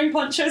everyone's wearing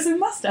ponchos and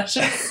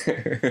mustaches.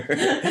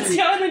 That's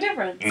the only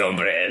difference.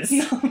 Nombres.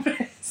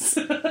 Nombres.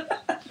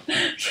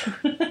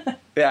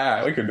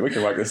 Yeah, we could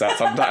work this out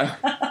sometime.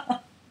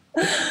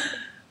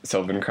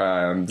 Solving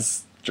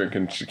crimes,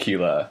 drinking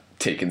tequila,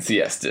 taking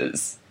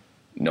siestas.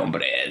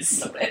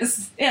 Nombres.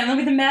 Nombres. Yeah, and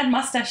there'll be the mad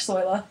mustache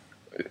soiler.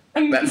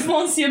 And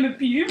Monsieur me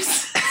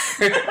pubes.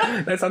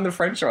 That's on the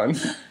French one.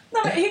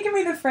 No, but he can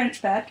be the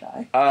French bad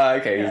guy.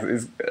 Okay, Yeah.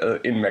 he's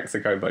in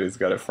Mexico, but he's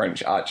got a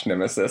French arch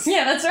nemesis.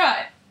 Yeah, that's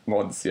right.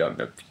 Monsieur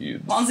me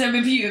pubes. Monsieur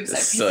me pubes.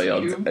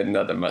 Soiled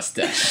another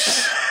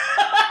mustache.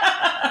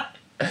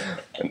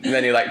 And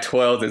then he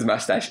twirls his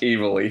mustache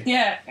evilly.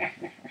 Yeah.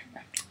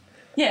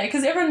 Yeah,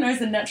 because everyone knows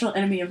the natural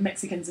enemy of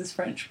Mexicans is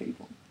French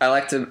people. I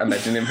like to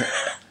imagine him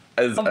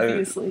as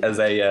Obviously.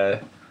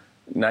 a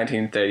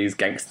 1930s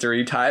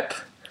gangstery type.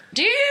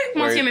 Do you,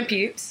 Monsieur me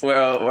pubes?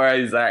 Well, where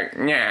he's like,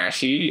 yeah,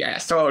 she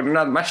soiled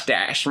another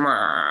mustache.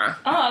 Meh.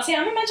 Oh, see,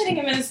 I'm imagining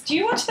him as... Do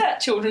you watch that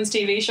children's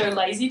TV show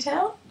Lazy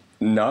Town?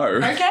 No.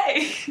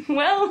 Okay.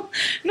 Well,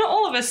 not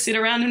all of us sit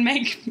around and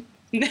make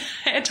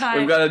hair tie...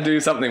 We've got to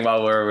do something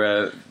while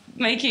we're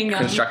making...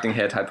 constructing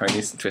hair tie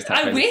ponies, twist tie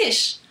I ponies.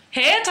 wish!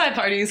 Hair tie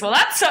ponies. Well,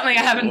 that's something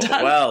I haven't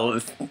done. Well,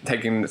 it's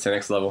taking it to the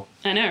next level.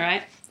 I know,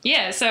 right?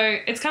 Yeah, so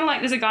it's kind of like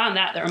there's a guy on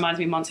that reminds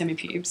me of Monsieur me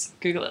pubes.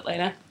 Google it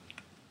later.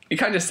 You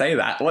can't just say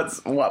that.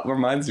 What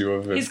reminds you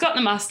of him? He's got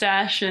the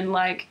mustache and,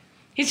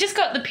 he's just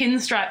got the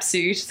pinstripe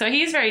suit, so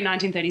he's very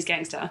 1930s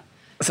gangster.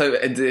 So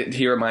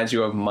he reminds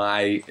you of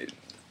my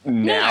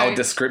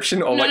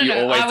description or what you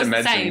always I was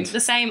imagined?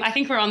 The same. I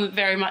think we're on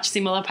very much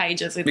similar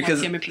pages with Because,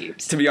 Monsieur me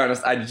pubes. to be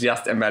honest, I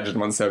just imagined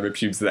Monsieur me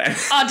pubes then.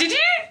 Oh, did you?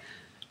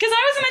 Because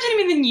I was imagining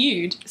him in the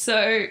nude,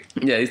 so...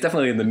 Yeah, he's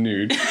definitely in the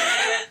nude.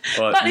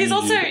 But he's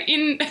also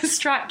in a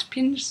striped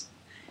pinch.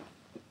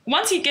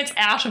 Once he gets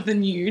out of the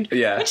nude,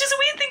 Yeah. which is a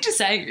weird thing to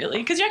say, really,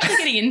 because you're actually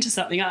getting into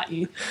something, aren't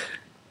you?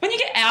 When you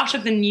get out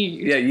of the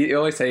nude... Yeah, you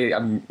always say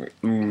I'm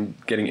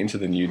getting into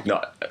the nude,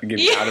 not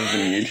getting out of the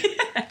nude.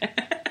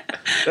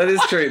 That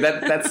is true.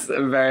 That's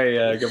a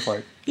very good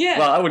point. Yeah.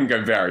 Well, I wouldn't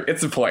go very.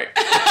 It's a point.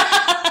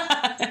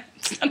 Yeah,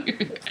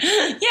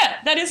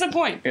 that is a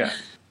point. Yeah.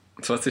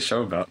 So what's this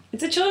show about?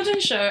 It's a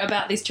children's show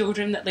about these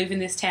children that live in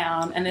this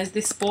town, and there's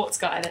this sports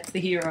guy that's the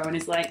hero and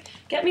is like,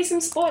 get me some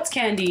sports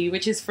candy,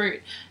 which is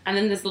fruit. And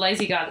then there's the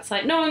lazy guy that's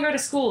like, no one go to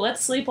school,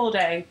 let's sleep all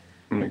day.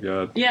 Oh my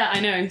god. Yeah, I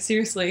know,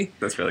 seriously.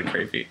 That's really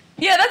creepy.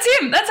 Yeah, that's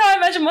him. That's how I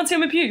imagine Monsieur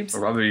me pubes.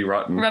 Robbie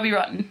Rotten. Robbie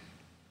Rotten.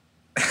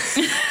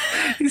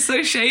 He's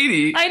so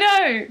shady. I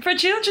know. For a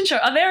children's show.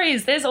 Oh, there he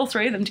is. There's all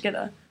three of them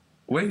together.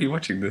 Where are you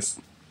watching this?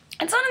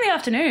 It's on in the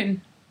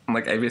afternoon. On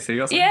like ABC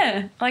or something?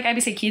 Yeah, like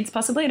ABC Kids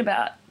possibly at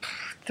about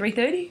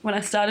 3:30 when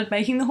I started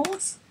making the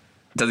horse.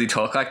 Does he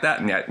talk like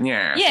that?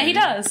 Yeah. Yeah, he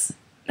does.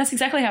 That's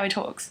exactly how he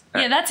talks.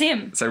 Yeah, that's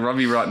him. So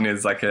Robbie Rotten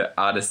is like an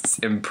artist's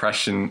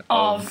impression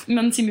Of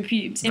Monsieur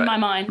Pubes, in my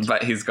mind.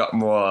 But he's got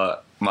more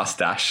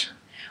moustache.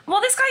 Well,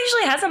 this guy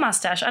usually has a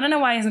mustache. I don't know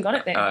why he hasn't got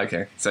it there. Oh,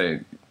 okay. So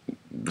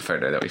the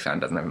photo that we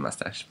found doesn't have a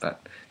mustache,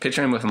 but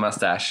picture him with a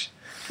mustache.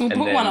 We'll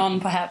put one on,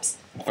 perhaps.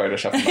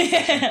 Photoshop a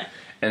mustache.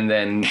 And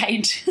then...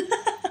 Paint.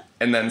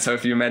 And then, so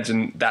if you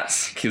imagine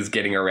that's his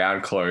getting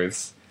around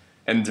clothes,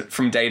 and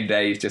from day to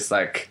day, he's just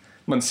like,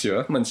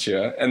 Monsieur,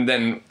 Monsieur, and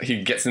then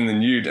he gets in the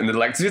nude, and they're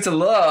like, Zut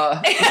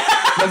alors!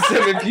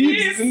 Monsieur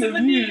Pubes is in the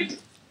nude.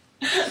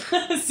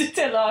 Zut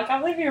alors. I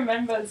can't believe you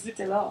remember Zut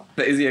alors.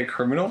 But is he a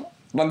criminal?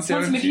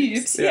 Monsieur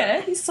Pubes?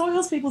 Yeah, he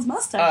soils people's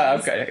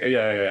mustaches. Ah, okay.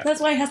 Yeah. That's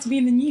why he has to be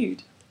in the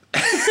nude.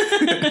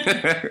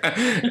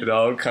 It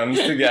all comes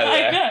together.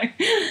 I know.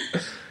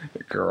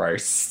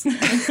 Gross.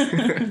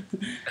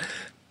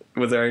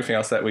 Was there anything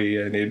else that we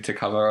needed to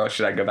cover, or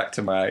should I go back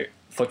to my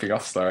flipping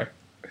off story?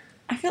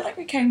 I feel like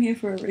we came here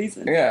for a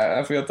reason. Yeah,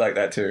 I feel like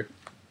that too.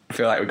 I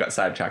feel like we got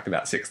sidetracked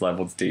about 6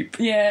 levels deep.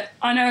 Yeah,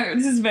 I know.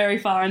 This is very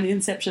far in the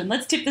inception.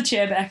 Let's tip the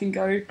chair back and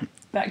go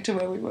back to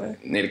where we were.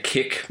 Need a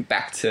kick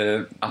back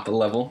to upper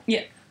level?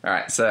 Yeah. All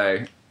right,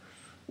 so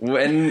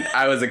when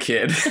I was a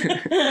kid,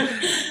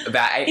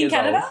 about 8 years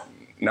Canada? old.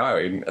 No,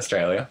 in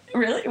Australia.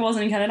 Really? It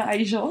wasn't in Canada, are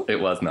you sure? It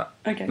was not.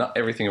 Okay. Not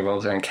everything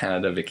revolves around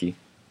Canada, Vicki.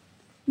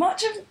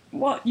 Much of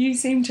what you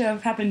seem to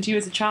have happened to you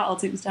as a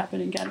child seems to happen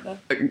in Canada.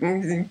 I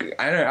don't know,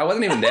 I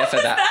wasn't even there for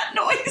What was that. that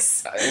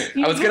noise?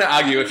 I was going to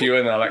argue with you,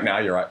 and I'm like, nah,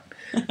 you're right.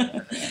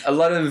 A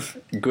lot of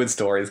good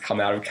stories come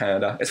out of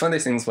Canada. It's one of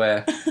those things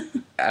where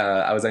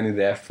I was only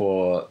there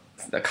for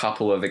a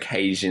couple of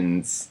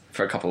occasions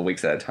for a couple of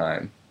weeks at a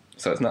time.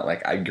 So it's not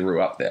like I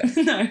grew up there.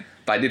 No.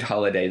 But I did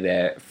holiday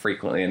there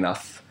frequently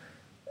enough.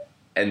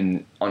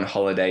 And on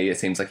holiday, it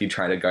seems like you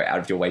try to go out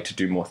of your way to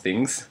do more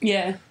things.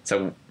 Yeah.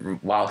 So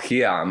while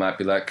here, I might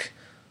be like,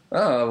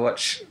 oh, I'll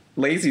watch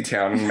Lazy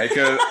Town and make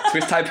a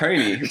twist tie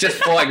pony. Just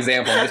for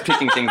example, I'm just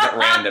picking things at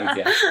random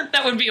here.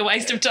 That would be a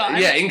waste of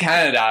time. Yeah, in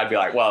Canada, I'd be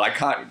like, well, I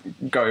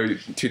can't go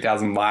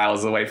 2,000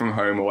 miles away from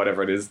home or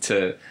whatever it is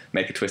to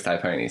make a twist tie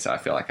pony. So I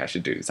feel like I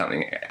should do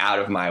something out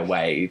of my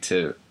way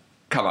to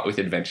come up with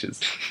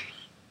adventures.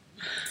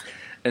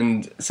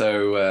 And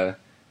so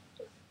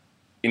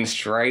in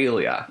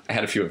Australia, I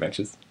had a few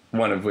adventures.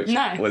 One of which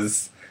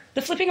was...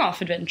 The flipping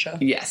off adventure.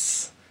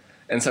 Yes.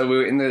 And so we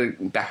were in the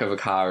back of a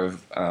car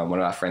of one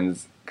of our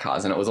friends'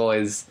 cars, and it was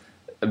always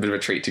a bit of a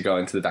treat to go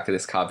into the back of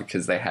this car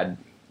because they had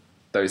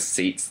those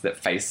seats that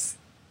face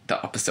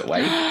the opposite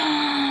way.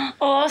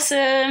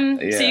 Awesome.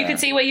 Yeah. So you could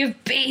see where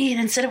you've been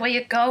instead of where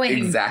you're going.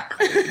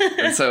 Exactly.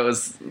 And so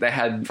they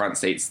had front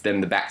seats, then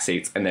the back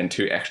seats, and then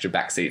 2 extra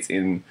back seats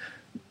in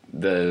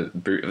the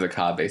boot of the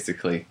car,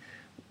 basically,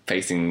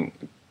 facing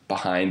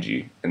behind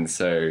you. And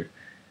so,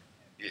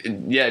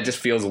 yeah, it just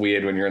feels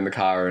weird when you're in the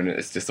car, and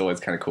it's just always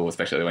kind of cool,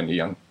 especially when you're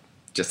young.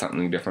 Just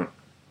something different.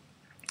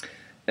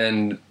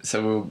 And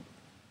so we were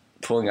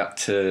pulling up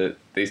to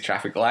these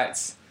traffic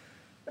lights,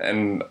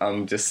 and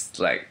I'm just,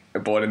 like,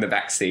 bored in the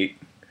back seat.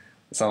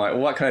 So I'm like,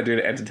 well, what can I do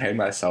to entertain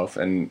myself?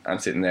 And I'm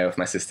sitting there with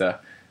my sister,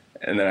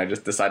 and then I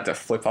just decide to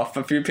flip off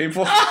a few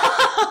people.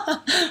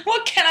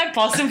 What can I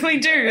possibly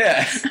do?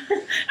 Yeah.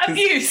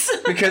 Abuse.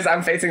 Because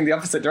I'm facing the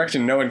opposite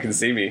direction. No one can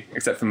see me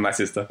except for my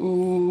sister.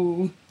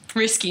 Ooh,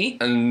 risky.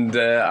 And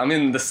I'm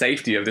in the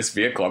safety of this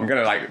vehicle. I'm going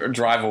to, like,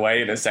 drive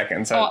away in a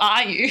second. So, or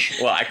are you?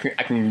 Well, I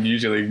can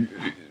usually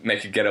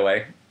make a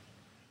getaway.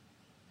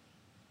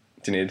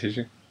 Do you need a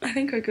tissue? I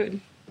think I could.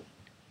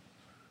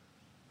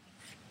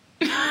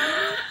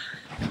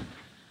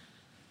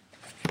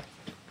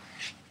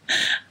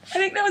 I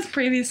think that was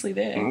previously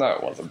there. No,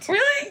 it wasn't.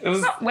 Really?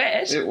 It's not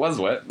wet. It was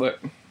wet. Look.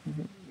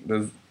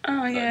 There's...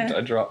 Oh, yeah.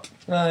 I dropped.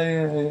 Oh,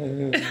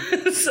 yeah.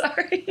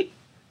 Sorry.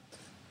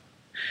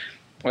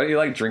 Why don't you,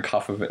 like, drink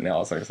half of it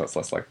now so it's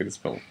less likely to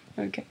spill?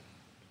 Okay.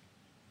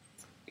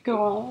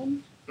 Go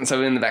on. So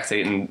we're in the back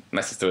seat, and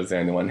my sister was the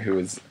only one who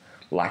was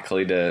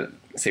likely to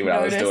see what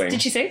I was doing.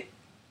 Did she see?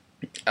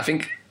 I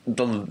think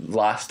the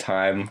last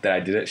time that I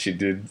did it, she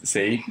did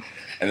see.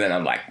 And then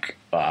I'm like,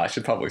 I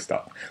should probably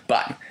stop.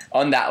 But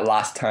on that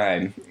last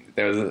time,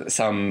 there was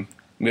some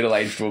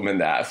middle-aged woman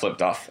that I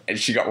flipped off, and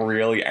she got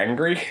really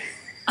angry.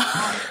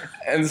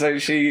 And so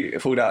she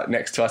pulled out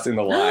next to us in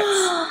the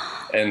lights.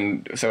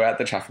 And so we're at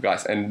the traffic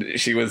lights, and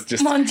she was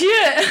just Mon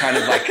Dieu. kind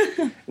of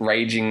like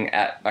raging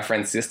at my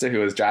friend's sister who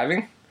was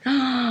driving.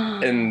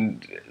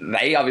 And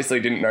they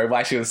obviously didn't know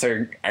why she was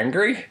so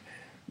angry.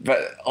 But,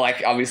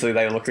 like, obviously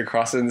they looked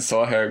across and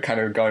saw her kind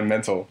of going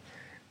mental.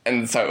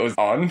 And so it was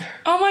on.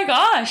 Oh my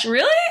gosh,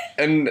 really?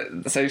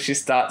 And so she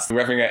starts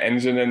revving her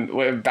engine, and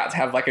we're about to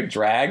have, like, a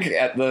drag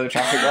at the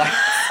traffic light.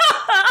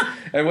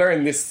 And we're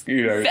in this,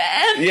 van?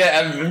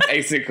 Yeah,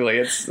 basically.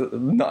 It's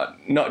not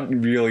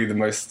really the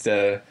most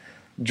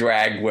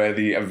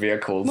drag-worthy of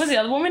vehicles. Was the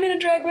other woman in a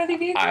drag-worthy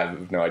vehicle? I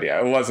have no idea.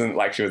 It wasn't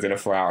like she was in a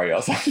Ferrari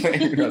or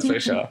something, that's for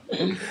sure.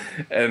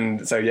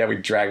 And so, yeah, we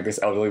dragged this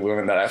elderly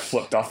woman that I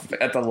flipped off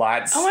at the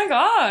lights. Oh my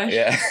gosh.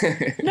 Yeah.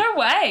 No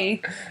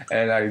way.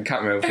 And I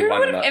can't remember if we Who won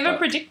would or have not. ever but-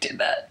 predicted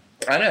that?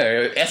 I know,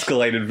 it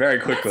escalated very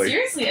That quickly.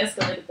 seriously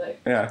escalated though.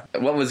 Yeah.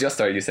 What was your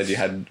story you said you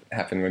had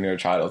happened when you were a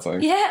child or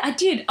something? Yeah, I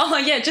did. Oh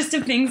yeah, just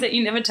of things that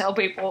you never tell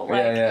people. Like,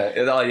 yeah.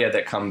 Oh, yeah,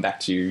 that come back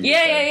to you.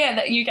 Yeah,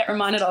 that you get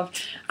reminded of.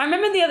 I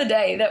remember the other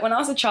day that when I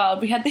was a child,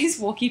 we had these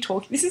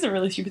walkie-talkies. This is a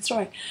really stupid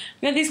story.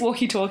 We had these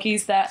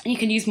walkie-talkies that you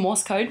can use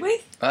Morse code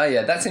with. Oh,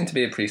 yeah, that seemed to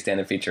be a pretty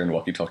standard feature in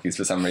walkie-talkies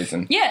for some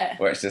reason. Yeah.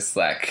 Where it's just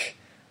like,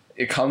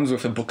 it comes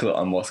with a booklet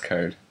on Morse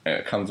code, and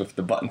it comes with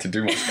the button to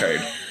do Morse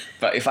code.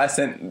 But if I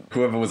sent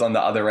whoever was on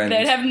the other end...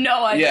 They'd have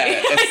no idea.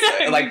 Yeah,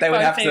 it's, like they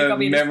would have to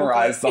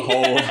memorize the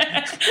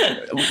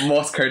whole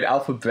Morse code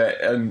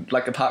alphabet, and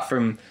like apart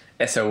from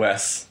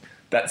SOS,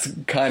 that's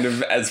kind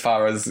of as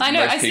far as I know,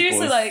 most I seriously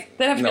people's like,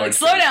 they'd have to be like, knowledge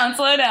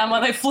slow goes. down,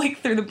 while they flick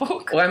through the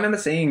book. Well, I remember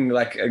seeing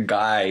like a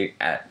guy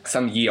at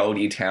some ye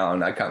olde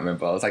town, I can't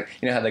remember, I was like,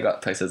 you know how they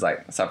got places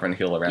like Suffern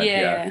Hill around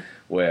here,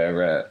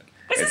 where...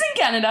 This is in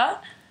Canada.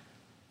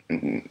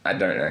 I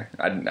don't know.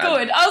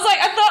 Good.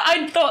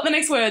 I thought the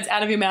next words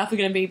out of your mouth were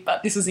going to be,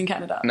 but this was in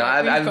Canada. No, Like,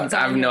 I we've got have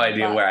something no here,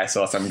 idea but- where I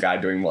saw some guy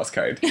doing Morse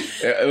code.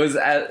 It was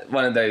at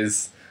one of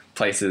those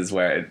places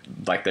where,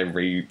 like, they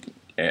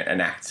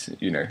reenact,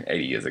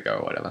 80 years ago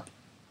or whatever.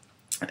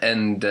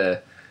 And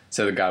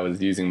so the guy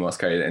was using Morse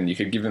code, and you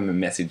could give him a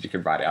message, you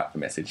could write out the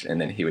message, and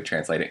then he would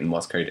translate it in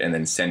Morse code and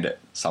then send it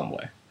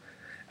somewhere.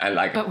 And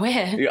like, But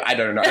where? I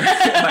don't know.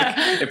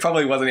 Like, it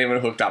probably wasn't even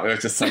hooked up. It was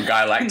just some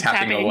guy like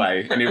tapping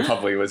away, and he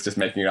probably was just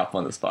making it up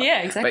on the spot. Yeah,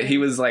 exactly. But he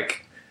was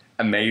like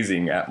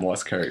amazing at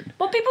Morse code.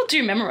 Well, people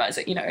do memorize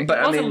it, But,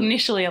 it I wasn't mean-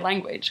 initially a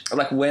language.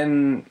 Like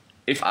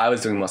if I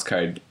was doing Morse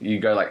code, you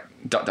go like ...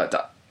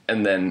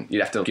 and then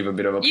you'd have to give a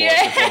bit of a pause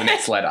before the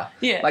next letter.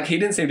 Yeah. Like he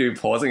didn't seem to be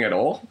pausing at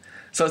all.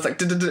 So it's like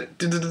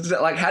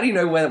like how do you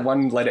know where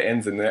one letter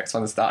ends and the next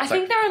one starts? I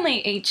think they're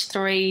only each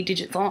 3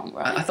 digits long,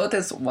 right? I thought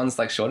there's ones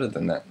like shorter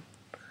than that.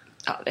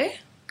 Are they?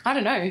 I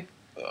don't know.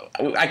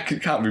 I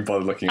can't be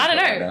bothered looking at I it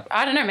don't right know. now.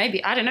 I don't know,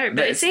 maybe. I don't know.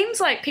 But it it's-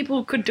 seems like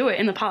people could do it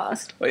in the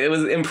past. It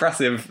was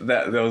impressive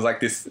that there was like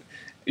this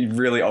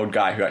really old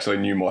guy who actually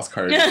knew Morse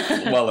code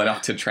well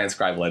enough to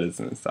transcribe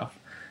letters and stuff.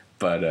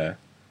 But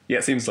yeah,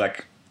 it seems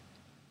like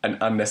an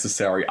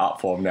unnecessary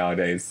art form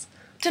nowadays.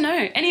 Don't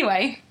know.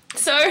 Anyway,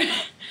 so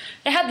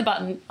they had the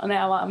button on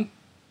our On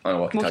a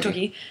walkie-talkie.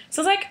 walkie-talkie.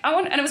 So I was like,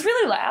 and it was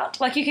really loud.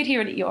 Like you could hear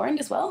it at your end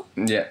as well.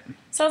 Yeah.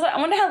 So I was like, I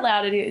wonder how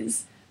loud it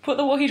is. Put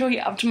the walkie-talkie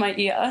up to my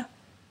ear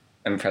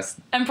And press...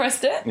 and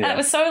pressed it. And Yeah. it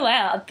was so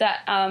loud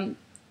that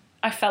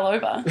I fell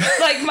over.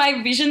 Like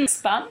my vision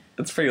spun.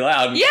 It's pretty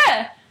loud.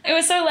 Yeah. It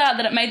was so loud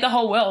that it made the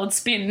whole world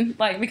spin,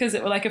 like because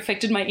it like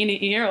affected my inner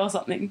ear or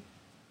something.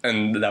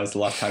 And that was the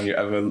last time you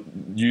ever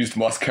used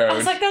Morse code. I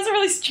was like, that was a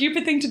really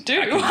stupid thing to do.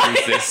 I could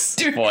use this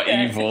Do for it.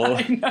 evil.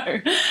 I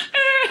know.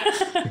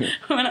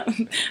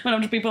 went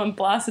up to people and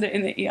blasted it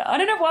in their ear. I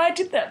don't know why I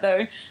did that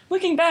though.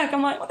 Looking back,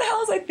 I'm like, what the hell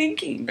was I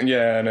thinking?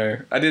 Yeah, I know.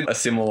 I did a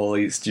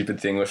similarly stupid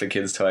thing with a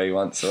kid's toy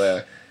once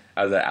where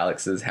I was at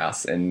Alex's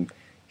house and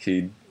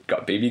he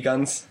got BB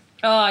guns.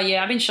 Oh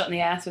yeah, I've been shot in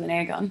the ass with an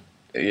air gun.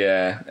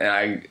 Yeah, and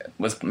I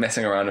was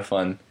messing around with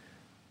one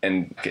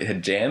and it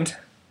had jammed.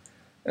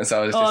 And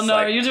so I was Oh just no,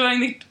 like... you're doing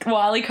the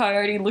Wile E.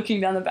 Coyote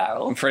looking down the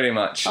barrel. Pretty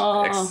much.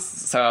 Oh.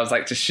 So I was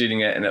like just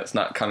shooting it and it's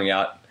not coming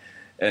out.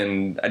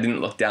 And I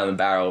didn't look down the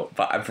barrel,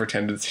 but I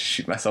pretended to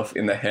shoot myself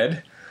in the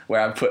head,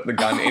 where I put the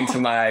gun into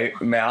my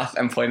mouth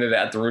and pointed it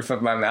at the roof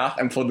of my mouth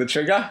and pulled the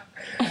trigger.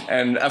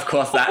 And of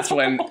course that's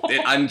when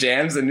it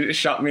unjams and it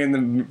shot me in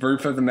the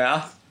roof of the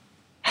mouth.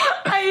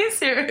 Are you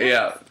serious?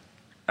 Yeah.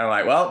 I'm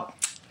like, well,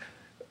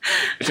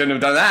 I shouldn't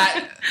have done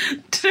that.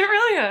 Did it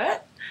really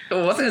hurt?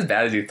 It wasn't as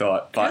bad as you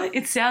thought, but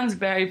It sounds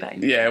very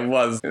painful. yeah, it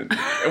was.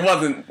 It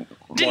wasn't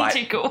Didn't like...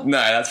 tickle. No,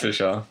 that's for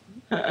sure.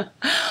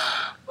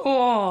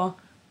 Oh.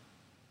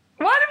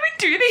 Why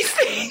did we do these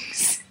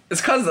things?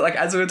 It's because, like,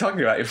 as we were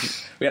talking about,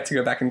 if we had to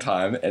go back in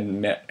time and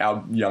met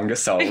our younger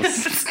selves,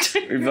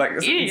 we'd be like,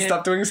 Idiot.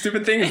 stop doing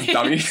stupid things,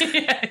 dummy.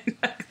 Yeah,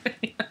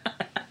 exactly.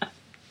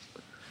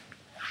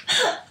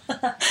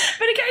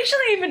 But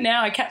occasionally, even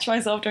now, I catch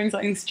myself doing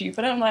something stupid.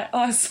 And I'm like, oh,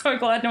 I'm so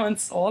glad no one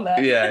saw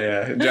that.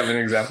 Yeah. Do you have an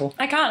example?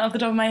 I can't off the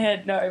top of my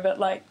head, no, but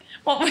like,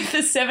 what with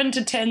the 7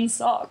 to 10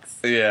 socks?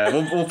 Yeah,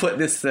 we'll put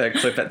this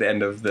clip at the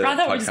end of the I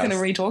thought podcast. we were just going to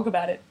re-talk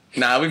about it.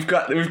 Nah, we've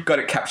got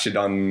it captured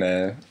on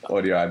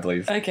audio, I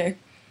believe. Okay.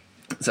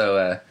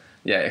 So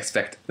yeah,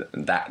 expect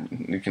that.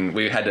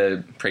 We had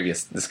a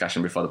previous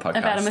discussion before the podcast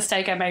About a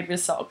mistake I made with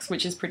socks,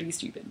 which is pretty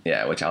stupid.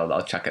 Yeah, which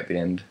I'll chuck at the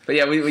end. But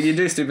yeah, you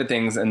do stupid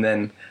things, and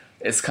then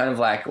it's kind of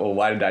like, well,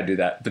 why did I do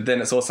that? But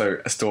then it's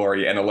also a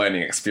story and a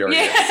learning experience.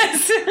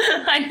 Yes!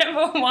 I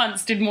never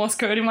once did Morse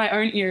code in my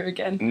own ear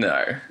again.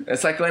 No,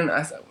 it's like when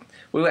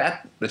we were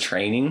at the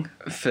training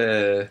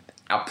for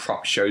our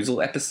prop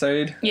Shozel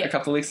episode Yeah. a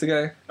couple of weeks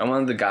ago, and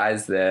one of the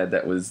guys there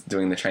that was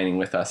doing the training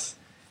with us,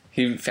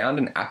 he found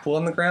an apple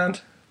on the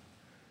ground,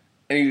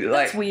 And he,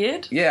 like, That's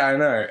weird. Yeah, I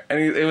know. And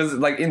it was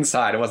like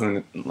inside. It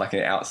wasn't like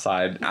an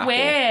outside apple.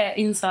 Where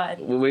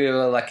inside? We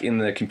were like in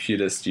the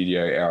computer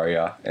studio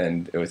area,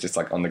 and it was just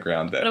like on the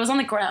ground there. But it was on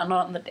the ground,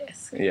 not on the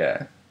desk.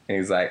 Yeah. And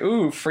he's like,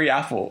 ooh, free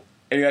apple.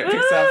 And he like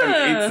picks it up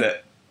and eats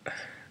it.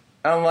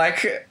 I'm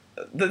like,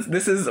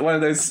 this is one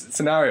of those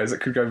scenarios that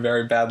could go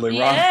very badly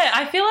wrong. Yeah,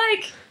 I feel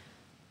like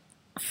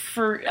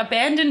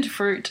abandoned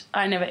fruit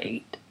I never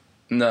eat.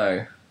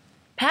 No.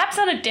 Perhaps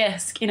on a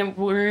desk, in a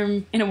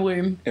womb.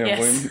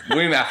 Yes.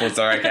 Womb apples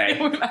are okay.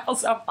 Womb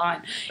apples are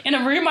fine. In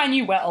a room I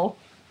knew well.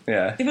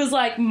 Yeah. If it was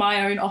like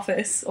my own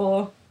office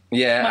or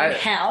Yeah. my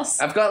house.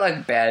 I've got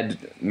like bad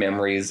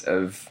memories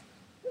of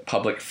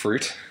public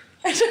fruit.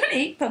 I don't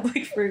eat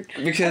public fruit.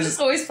 Because I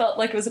just always felt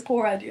like it was a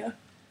poor idea.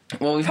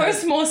 Well, we've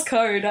Post Morse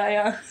code,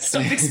 I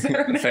stopped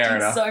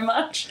experimenting so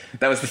much.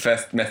 That was the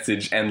first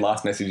message and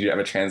last message you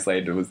ever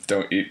translated was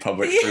don't eat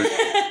public fruit.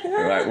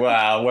 You're like,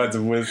 wow, words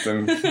of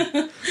wisdom.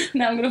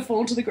 Now I'm going to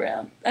fall to the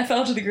ground. I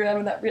fell to the ground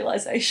with that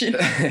realisation.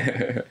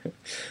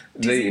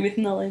 Dizzy with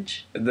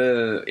knowledge.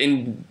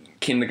 In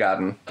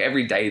kindergarten,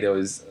 every day there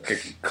was a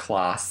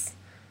class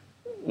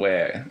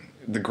where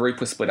the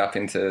group was split up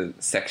into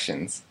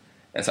sections.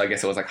 And so I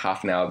guess it was like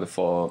half an hour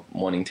before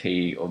morning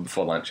tea or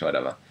before lunch or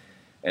whatever.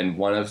 And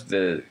one of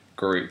the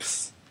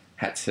groups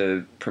had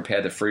to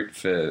prepare the fruit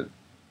for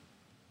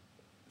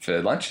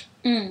lunch.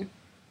 Mm.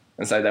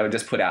 And so they would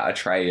just put out a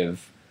tray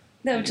of...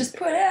 They would just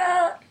put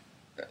out...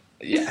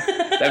 Yeah.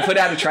 They put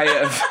out a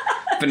tray of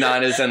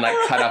bananas and like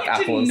cut up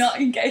apples. Did not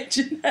engage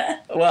in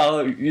that.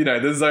 Well, you know,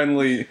 there's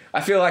only...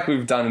 I feel like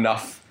we've done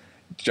enough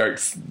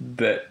jokes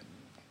that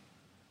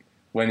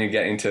when you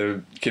get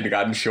into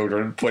kindergarten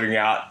children putting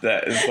out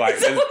that it's like...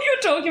 Is that what you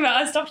were talking about?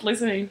 I stopped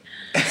listening.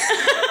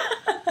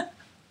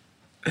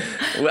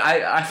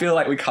 I feel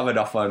like we covered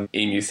off on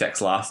emu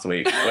sex last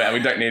week. We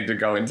don't need to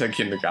go into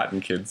kindergarten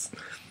kids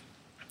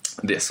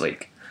this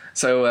week.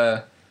 So,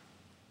 are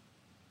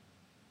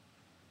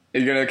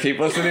you going to keep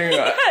listening?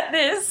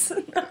 This.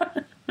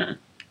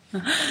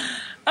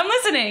 I'm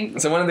listening.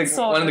 So one of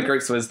the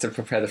groups was to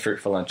prepare the fruit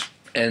for lunch.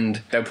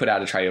 And they would put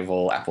out a tray of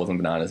all apples and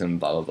bananas and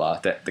blah, blah, blah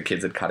that the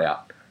kids had cut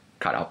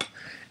up.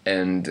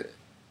 And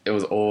it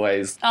was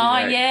always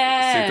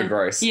super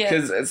gross.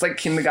 Because it's like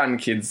kindergarten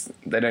kids,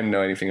 they don't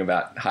know anything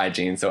about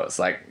hygiene. So it's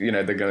like, you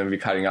know, they're going to be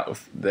cutting up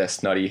with their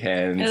snotty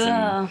hands.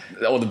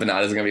 And all the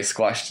bananas are going to be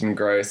squashed and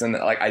gross. And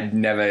like, I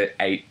never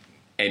ate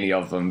any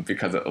of them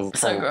because it was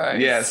so gross.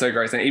 Yeah, so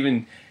gross. And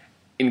even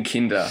in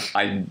kinder,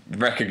 I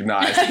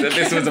recognised that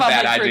this was a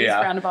bad idea.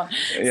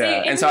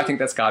 Yeah, and so I think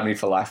that scarred me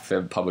for life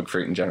for public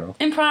fruit in general.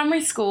 In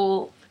primary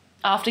school,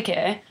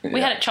 aftercare, we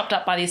had it chopped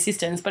up by the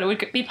assistants, but it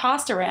would be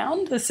passed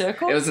around the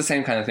circle. It was the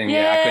same kind of thing.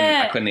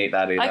 Yeah, I couldn't eat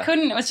that either. I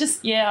couldn't. It was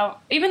just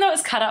even though it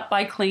was cut up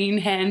by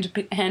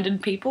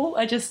clean-handed people,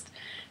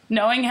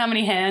 knowing how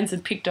many hands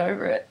had picked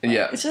over it.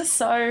 It's just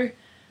so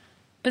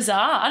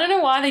bizarre. I don't know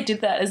why they did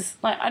that.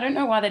 I don't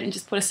know why they didn't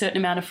just put a certain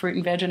amount of fruit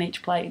and veg on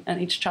each plate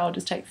and each child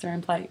just takes their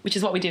own plate, which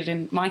is what we did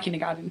in my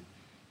kindergarten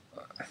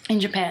in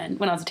Japan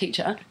when I was a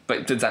teacher.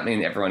 But does that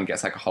mean everyone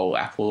gets like a whole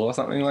apple or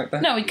something like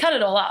that? No, we cut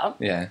it all up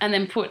and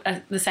then put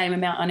the same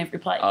amount on every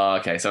plate. Oh,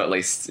 okay. So at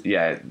least,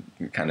 it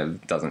kind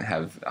of doesn't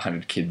have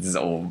 100 kids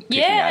all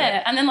picking at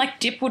it. And then like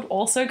dip would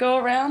also go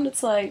around.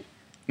 It's like...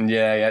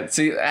 Yeah.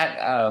 See, at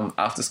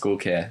after school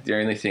care, the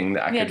only thing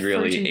that I could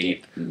really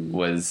eat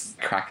was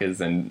crackers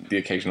and the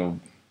occasional,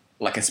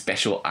 like a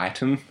special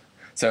item.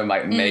 So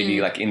like maybe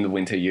like in the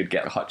winter you'd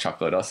get hot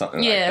chocolate or something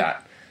like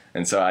that.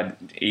 And so I'd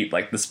eat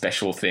like the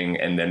special thing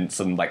and then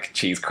some like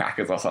cheese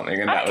crackers or something.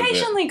 And I'd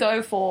occasionally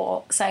go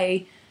for,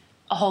 say,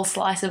 a whole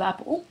slice of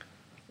apple.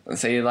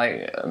 See,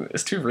 like,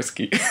 it's too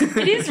risky.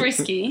 It is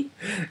risky.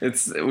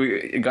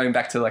 Going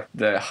back to, like,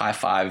 the high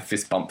five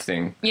fist bump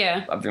thing.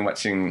 Yeah. I've been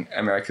watching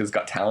America's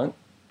Got Talent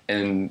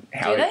and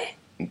how... Do they?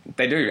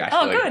 They do,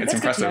 actually. Oh, good. It's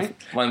impressive.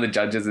 One of the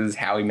judges is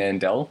Howie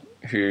Mandel,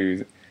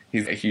 he's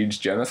a huge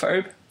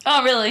germaphobe.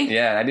 Oh, really?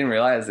 Yeah, and I didn't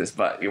realise this,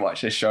 but you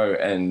watch the show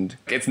and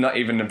it's not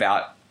even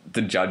about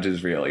the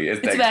judges, really.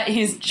 It's about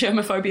his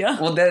germophobia.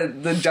 Well,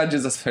 the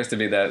judges are supposed to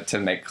be there to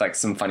make, like,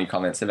 some funny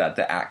comments about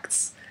the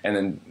acts. And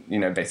then, you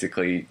know,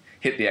 basically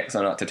hit the X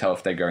or not to tell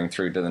if they're going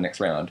through to the next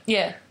round.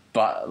 Yeah.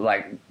 But,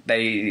 like,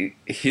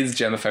 his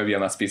germophobia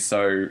must be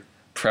so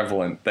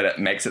prevalent that it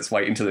makes its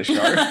way into the show.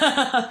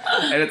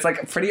 And it's,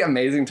 like, pretty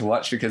amazing to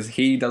watch because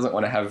he doesn't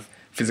want to have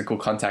physical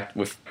contact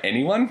with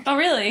anyone. Oh,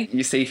 really?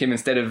 You see him,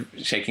 instead of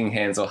shaking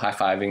hands or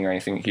high-fiving or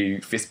anything, he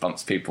fist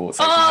bumps people.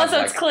 So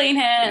it's clean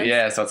hands.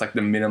 Yeah, so it's, like,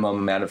 the minimum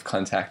amount of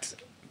contact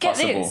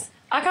possible. Get this.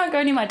 I can't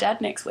go near my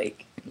dad next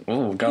week.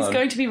 Oh, go on. He's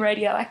going to be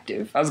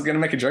radioactive. I was going to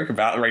make a joke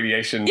about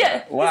radiation.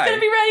 Yeah, why? He's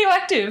going to be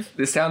radioactive.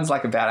 This sounds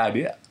like a bad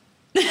idea.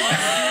 Can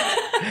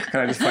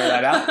I just point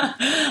that out?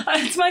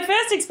 It's my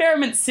first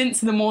experiment since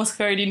the Morse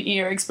code in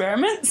ear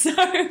experiment, so...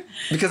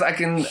 Because I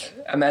can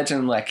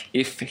imagine, like,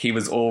 if he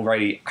was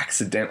already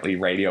accidentally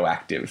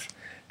radioactive,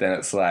 then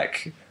it's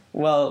like,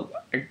 well,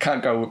 I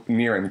can't go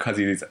near him because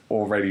he's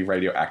already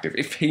radioactive.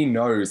 If he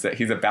knows that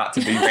he's about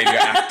to be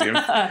radioactive,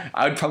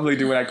 I would probably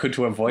do what I could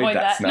to avoid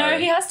that scenario. No,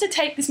 he has to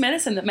take this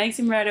medicine that makes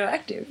him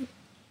radioactive.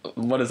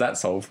 What does that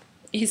solve?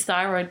 His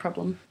thyroid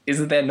problem.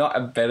 Is there not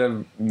a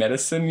better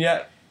medicine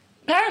yet?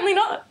 Apparently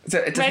not. So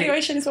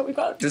Radiation is what we've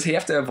got. Does he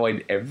have to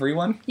avoid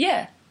everyone?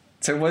 Yeah.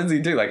 So what does he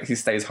do? Like, he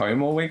stays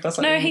home all week or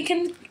something? No, he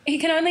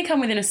can only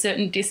come within a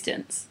certain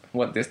distance.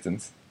 What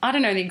distance? I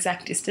don't know the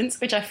exact distance,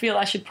 which I feel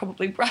I should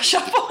probably brush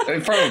up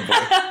on. Probably.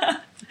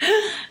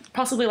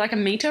 Possibly like a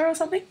meter or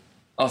something.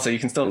 Oh, so you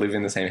can still live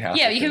in the same house?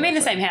 Yeah, you can be in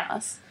the same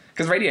house.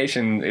 Because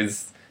radiation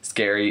is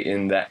scary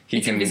in that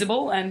It's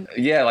invisible and...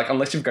 Yeah, like,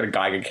 unless you've got a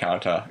Geiger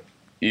counter,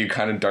 you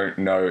kind of don't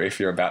know if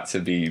you're about to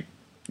be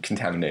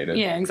contaminated.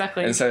 Yeah,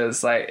 exactly. And so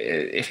it's like,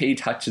 if he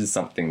touches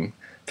something,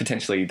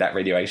 potentially that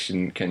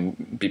radiation can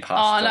be passed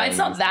on. Oh, no, it's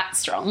not that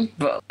strong.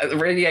 But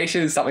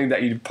radiation is something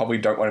that you probably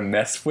don't want to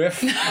mess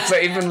with. So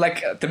even,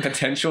 like, the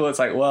potential, it's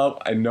like,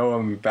 well, I know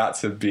I'm about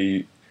to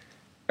be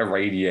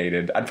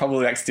irradiated. I'd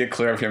probably, like, steer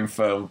clear of him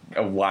for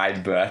a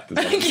wide berth. Is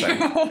what I'm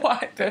saying. A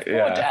wide berth,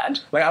 poor dad.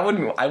 Like, I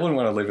wouldn't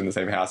want to live in the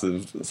same house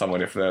as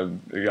someone if you're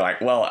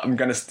like, well, you're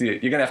going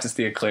to have to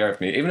steer clear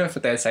of me. Even if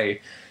they say,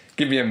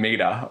 give me a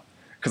meter,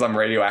 because I'm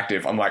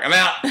radioactive, I'm like, I'm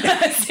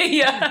out. See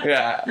ya.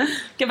 Yeah.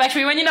 Get back to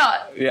me when you're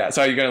not. Yeah,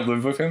 so are you going to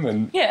live with him?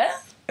 And yeah.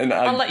 And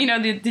I'll let you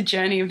know the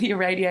journey of the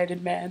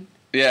irradiated man.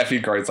 Yeah, if he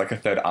grows like a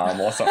third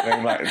arm or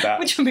something like that.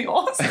 Which would be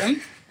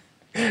awesome.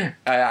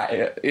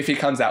 If he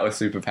comes out with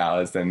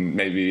superpowers, then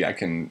maybe I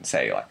can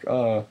say, like,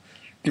 oh,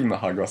 give him a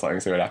hug or something,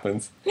 see what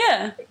happens.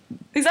 Yeah,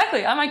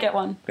 exactly. I might get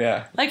one.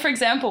 Yeah. Like, for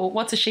example,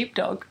 what's a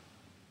sheepdog?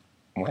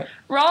 What?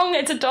 Wrong,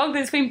 it's a dog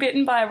that's been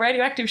bitten by a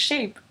radioactive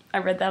sheep. I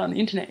read that on the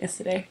internet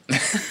yesterday.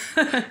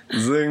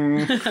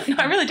 Zing. No,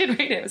 I really did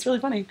read it. It was really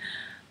funny.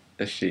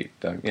 A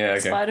sheepdog. Yeah,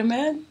 okay.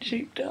 Spider-Man,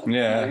 sheepdog.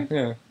 Yeah, no.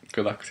 yeah.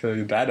 Good luck to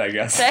your dad, I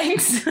guess.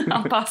 Thanks.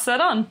 I'll pass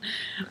that on.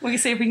 We can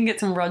see if we can get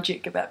some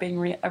logic about being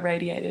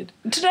irradiated.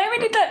 Today we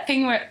did that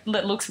thing where it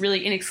looks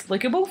really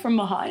inexplicable from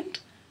behind.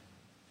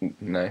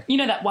 No. You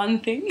know that one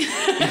thing?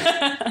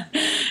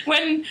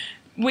 When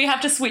we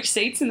have to switch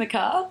seats in the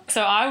car.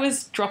 So I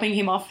was dropping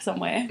him off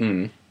somewhere,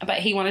 but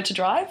he wanted to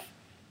drive.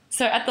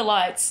 So at the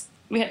lights,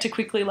 we had to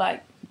quickly,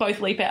 like, both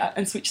leap out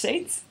and switch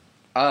seats.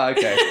 Oh,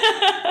 okay.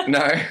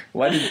 No.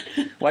 Why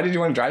did you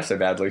want to drive so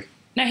badly?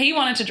 No, he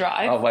wanted to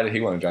drive. Oh, why did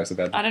he want to drive so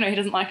badly? I don't know. He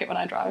doesn't like it when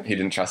I drive. He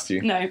didn't trust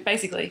you? No,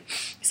 basically.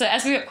 So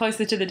as we got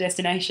closer to the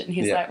destination,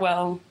 he's like,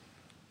 well,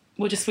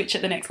 we'll just switch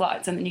at the next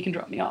lights and then you can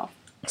drop me off.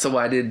 So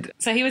why did...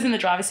 So he was in the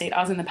driver's seat.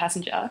 I was in the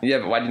passenger. Yeah,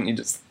 but why didn't you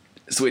just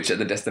switch at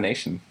the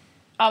destination?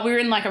 Oh, we were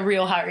in, like, a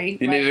real hurry.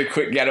 You needed a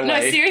quick getaway. No,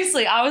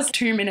 seriously. I was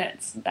 2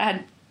 minutes. I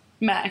had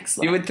max.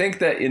 Like. You would think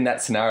that in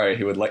that scenario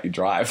he would let you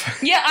drive.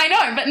 Yeah, I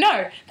know. But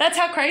no, that's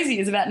how crazy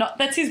he is about not...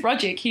 That's his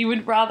logic. He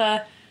would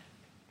rather...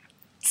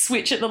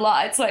 switch at the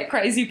lights like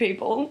crazy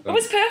people. It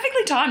was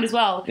perfectly timed as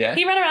well. Yeah?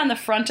 He ran around the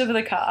front of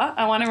the car.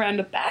 I went around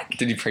the back.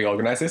 Did you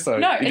pre-organise this? So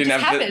No, you it didn't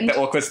just have happened. the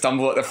awkward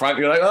stumble at the front.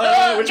 You're like,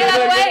 oh, which get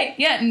way out of do the I way.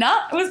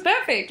 Yeah, it was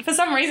perfect. For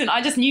some reason,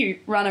 I just knew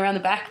run around the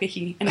back,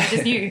 Vicki, and he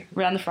just knew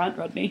around the front,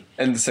 Rodney.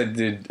 And so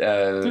did...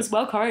 it was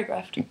well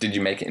choreographed. Did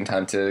you make it in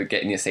time to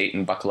get in your seat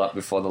and buckle up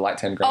before the light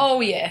turned green? Oh,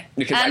 yeah.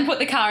 Because and put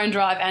the car in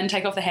drive and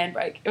take off the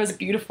handbrake. It was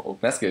beautiful.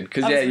 That's good.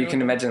 Because, That was you really can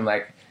good. imagine,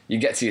 like, you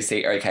get to your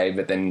seat okay,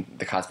 but then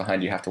the cars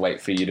behind you have to wait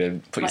for you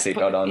to put your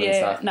seatbelt on and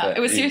stuff. No, but it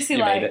was seriously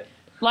you made like, it.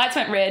 lights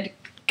went red,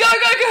 go,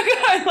 go, go,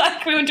 go!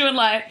 Like, we were doing,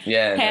 like,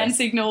 hand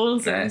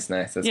signals. Nice.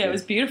 That's yeah, good. it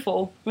was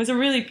beautiful. It was a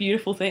really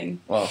beautiful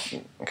thing. Well,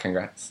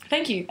 congrats.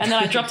 Thank you. And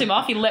then I dropped him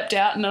off, he leapt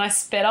out, and then I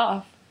sped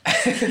off.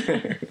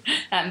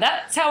 And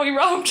that's how we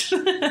rolled.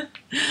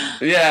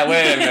 Yeah,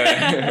 wait a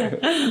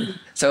minute.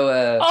 So,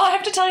 Oh, I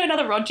have to tell you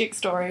another Rodgick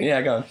story.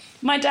 yeah, go on.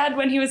 My dad,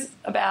 when he was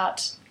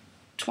about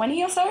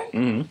 20 or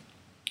so,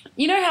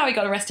 you know how he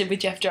got arrested with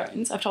Jeff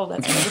Jones? I've told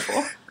that story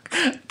before.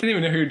 Didn't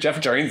even know who Jeff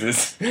Jones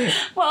is.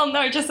 Well,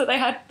 no, just that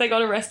they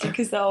got arrested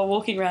because they were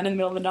walking around in the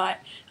middle of the night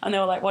and they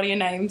were like, what are your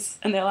names?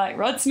 And they're like,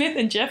 Rod Smith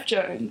and Jeff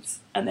Jones.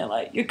 And they're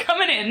like, you're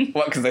coming in.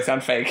 What, because they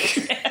sound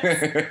fake?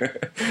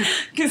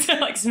 Because they're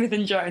like Smith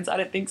and Jones. I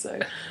don't think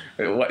so.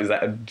 What, is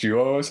that a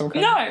duo or some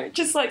kind? No,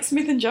 just like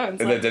Smith and Jones.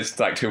 They're Like,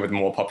 just like two with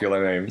more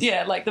popular names.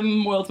 yeah, like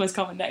the world's most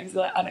common names.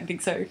 Like, I don't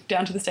think so.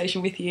 Down to the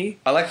station with you.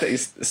 I like that you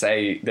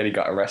say that he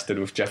got arrested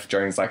with Jeff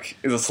Jones, like,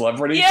 is a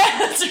celebrity. Yeah,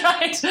 that's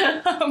right.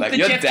 Like, The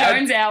your Jeff dad-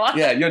 Jones hour.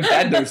 Yeah, your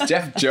dad knows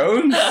Jeff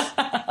Jones?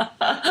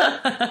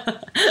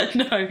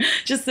 No,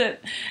 just that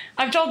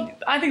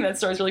I think that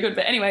story's really good.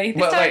 But anyway, this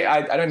Well, time- wait,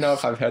 I don't know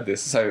if I've heard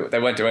this. So they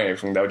weren't doing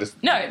anything, they were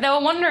just... No, they were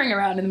wandering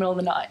around in the middle of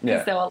the night because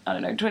Yeah. they were, I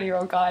don't know,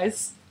 20-year-old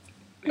guys.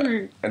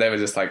 Who, And they were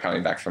just, like,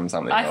 coming back from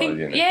something. I or, think,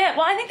 you know. yeah,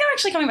 well, I think they were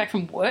actually coming back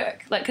from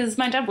work. Like, because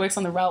my dad works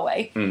on the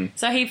railway.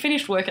 So he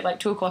finished work at like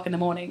 2 o'clock in the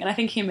morning. And I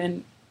think him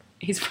and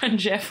his friend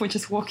Jeff were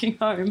just walking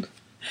home.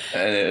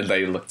 And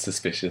they looked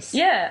suspicious.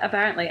 Yeah,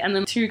 apparently. And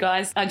then two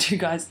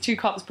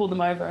cops pulled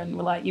them over and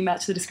were like, you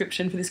match the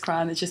description for this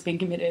crime that's just been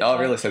committed. Oh, Like,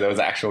 really? So there was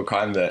an actual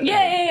crime that...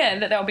 Yeah,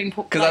 that they were being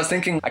put... Because I was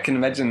thinking, I can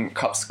imagine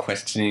cops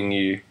questioning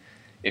you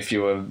if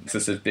you were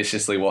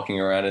suspiciously walking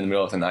around in the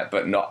middle of the night,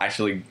 but not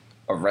actually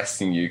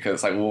arresting you, because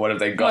it's like, well, what have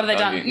they got? What have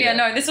they done? You? Yeah,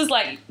 no, this was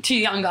like two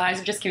young guys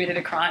who just committed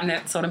a crime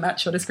that sort of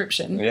matched your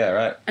description. Yeah,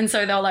 right. And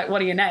so they were like,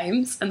 what are your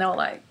names? And they were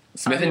like,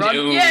 Smith I'm and Rod.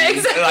 Jones. Yeah,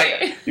 exactly.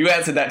 Like, you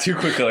answered that too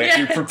quickly. Yeah.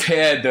 You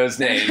prepared those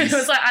names. It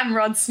was like, I'm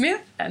Rod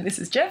Smith and this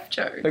is Jeff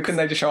Jones. But couldn't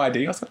they just show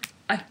ID or something?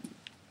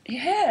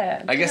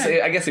 Yeah. I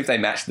guess if they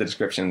matched the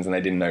descriptions and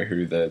they didn't know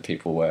who the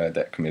people were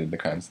that committed the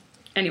crimes.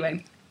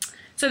 Anyway,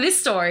 so this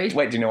story...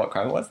 Wait, do you know what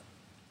crime it was?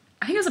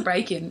 I think it was a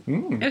break-in.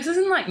 It was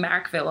in like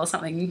Marrickville or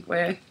something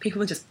where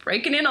people are just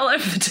breaking in all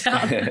over the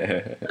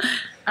town.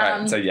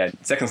 Alright, so yeah,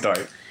 second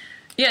story.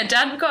 Yeah,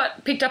 Dad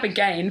got picked up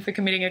again for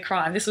committing a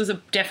crime. This was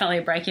definitely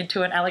a break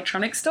into an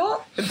electronics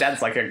store.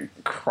 Dad's like a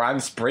crime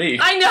spree.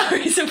 I know,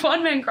 he's a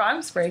one-man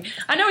crime spree.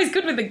 I know he's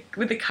good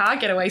with the car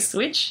getaway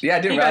switch. Yeah, I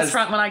didn't He realise... goes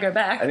front when I go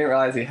back. I didn't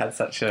realise he had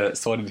such a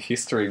sordid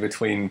history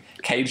between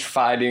cage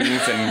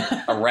fightings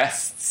and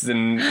arrests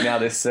and now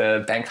this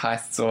bank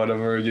heists or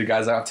whatever you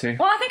guys are up to.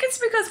 Well, I think it's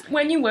because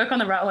when you work on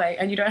the railway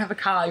and you don't have a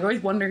car, you're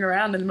always wandering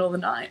around in the middle of the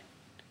night.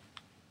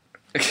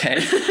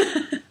 Okay.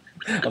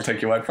 I'll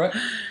take your word for it.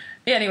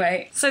 Yeah,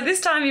 anyway, so this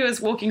time he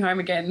was walking home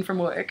again from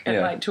work at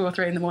Yeah. like 2 or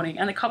 3 in the morning,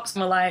 and the cops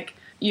were like,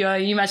 yo,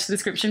 you match the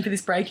description for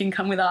this break-in,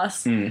 come with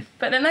us.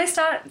 But then they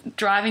start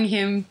driving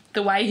him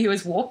the way he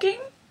was walking,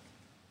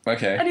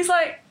 Okay. and he's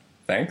like,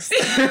 Thanks.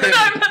 no,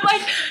 but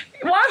like,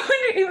 why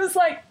would he was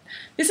like,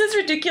 this is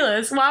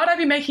ridiculous. Why would I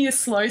be making a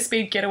slow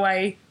speed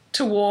getaway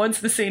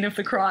towards the scene of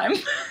the crime?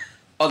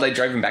 Oh, they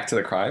drove him back to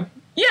the crime?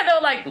 Yeah, they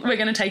were like, we're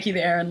going to take you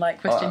there and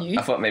like question you.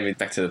 I thought maybe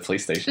back to the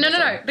police station. No. or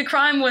something. The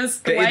crime was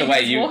the But way either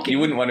way, he was walking. you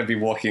wouldn't want to be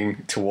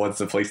walking towards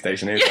the police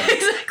station either. Yeah,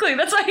 exactly.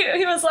 That's why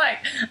he was like,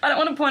 I don't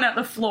want to point out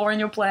the flaw in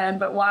your plan,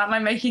 but why am I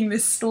making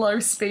this slow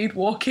speed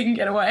walking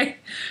getaway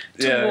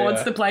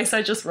towards the place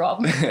I just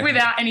robbed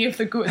without any of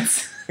the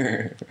goods?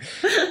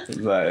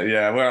 But,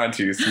 yeah, we're on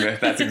to you, Smith.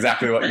 That's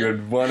exactly what you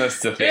would want us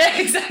to think. Yeah,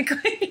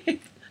 exactly.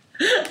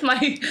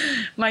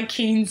 my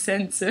keen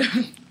sense of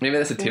Maybe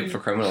that's a tip for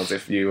criminals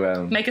if you...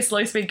 make a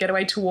slow speed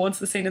getaway towards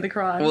the scene of the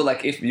crime. Well,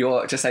 like, if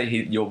you're... Just say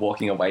you're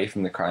walking away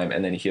from the crime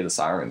and then you hear the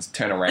sirens,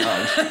 turn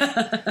around.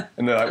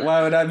 And they're like,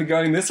 why would I be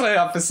going this way,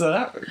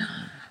 officer?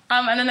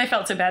 And then they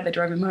felt so bad they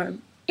drove him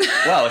home.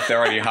 Well, if they're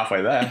already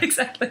halfway there.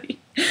 Exactly.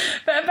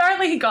 But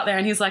apparently he got there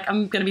and he's like,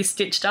 I'm going to be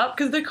stitched up,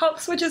 because the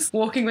cops were just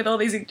walking with all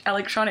these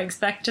electronics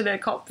back to their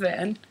cop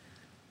van.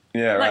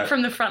 Yeah, right. Like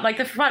from the front, like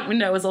the front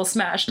window was all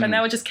smashed, and they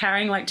were just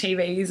carrying like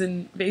TVs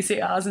and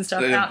VCRs and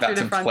stuff They're out through about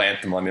the to front.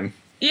 plant them on him.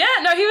 Yeah,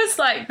 no, he was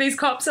like, these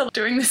cops are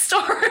doing this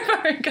store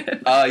over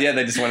again. Oh, yeah,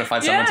 they just want to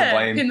find someone to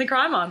blame. Pin the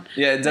crime on.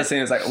 Yeah, it does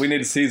seem it's like, we need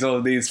to seize all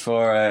of these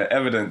for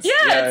evidence.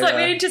 Yeah, it's like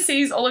we need to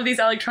seize all of these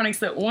electronics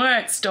that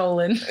weren't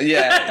stolen.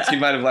 Yeah, she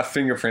might have left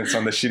fingerprints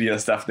on the shittier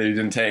stuff that you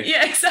didn't take.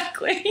 Yeah,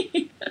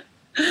 exactly.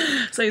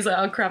 So he's like,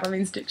 oh crap, I'm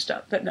being stitched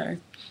up, but no.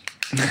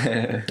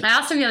 I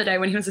asked him the other day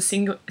when he was a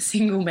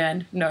single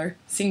man. No,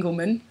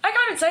 singleman. I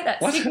can't even say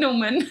that. What?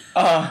 Signalman.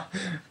 Oh,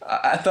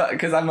 I thought,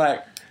 because I'm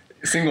like,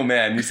 single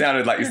man, you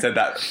sounded like you said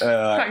that. Quite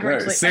no,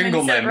 correctly.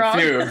 single And then man,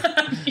 you phew.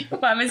 said wrong.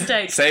 My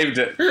mistake. Saved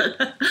it.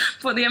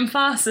 Put the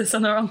emphasis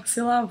on the wrong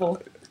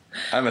syllable.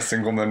 I'm a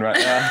single man right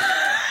now.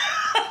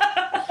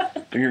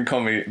 You can call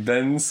me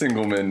Ben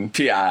Singleman,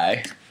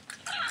 P.I.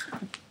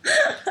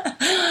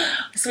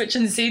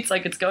 Switching seats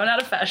like it's going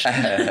out of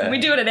fashion. We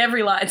do it at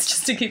every lights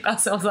just to keep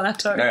ourselves on our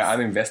toes. No,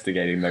 I'm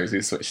investigating those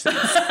who switch seats.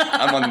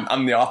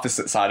 I'm the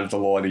opposite side of the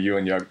law to you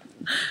and your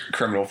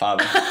criminal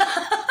father.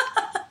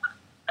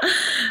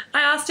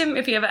 I asked him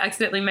if he ever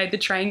accidentally made the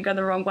train go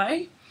the wrong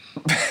way.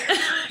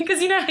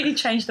 Because you know how you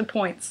change the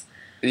points.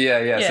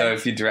 Yeah. So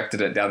if you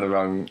directed it down the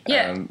wrong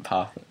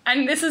path.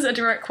 And this is a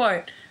direct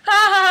quote. Ha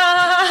ha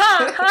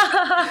ha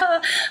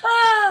ha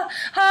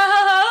ha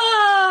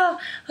ha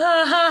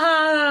ha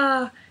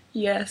ha.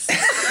 Yes.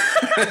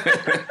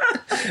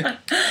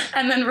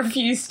 And then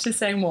refused to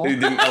say more. You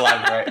didn't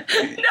elaborate.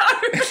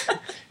 No.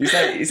 You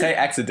say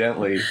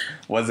accidentally.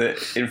 Was it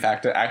in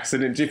fact an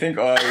accident, do you think?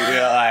 Or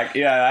you're like,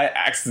 yeah, I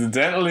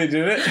accidentally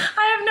did it?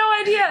 I have no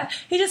idea.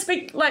 He just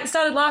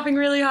started laughing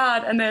really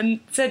hard and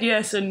then said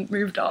yes and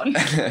moved on.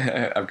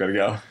 I've got to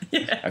go.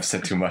 Yeah. I've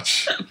said too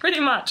much. Pretty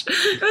much.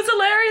 It was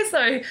hilarious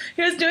though.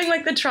 He was doing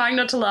like the trying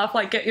not to laugh,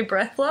 like get your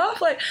breath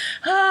laugh. Like,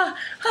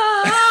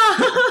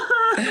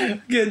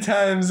 Good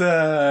times,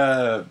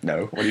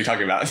 no. What are you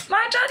talking about?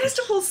 My dad used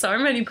to pull so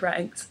many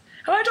pranks.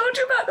 Have I told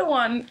you about the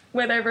one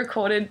where they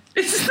recorded...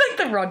 This is like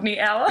the Rodney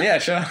hour. Yeah,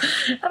 sure.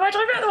 Have I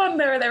told you about the one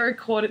where they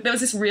recorded... There was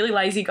this really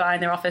lazy guy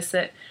in their office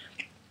that...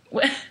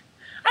 I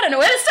don't know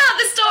where to start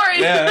this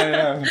story.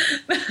 Yeah.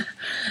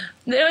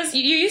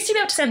 You used to be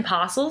able to send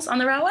parcels on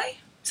the railway.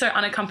 So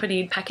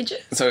unaccompanied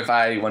packages? So if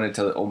I wanted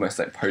to almost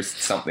like post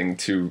something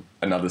to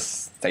another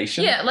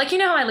station. Yeah, like you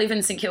know how I live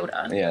in St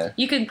Kilda? Yeah.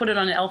 You could put it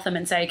on an Eltham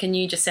and say, can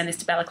you just send this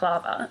to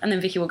Balaclava? And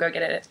then Vicki will go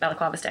get it at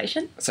Balaclava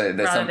station. So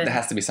there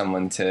has to be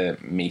someone to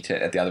meet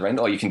it at the other end,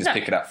 or you can just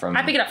pick it up from...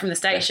 I pick it up from the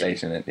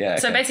station. Yeah,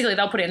 So okay. basically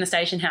they'll put it in the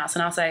station house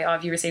and I'll say,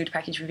 have you received a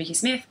package from Vicki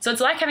Smith? So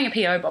it's like having a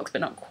PO box,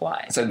 but not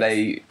quite. So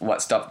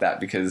what stopped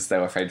that? Because they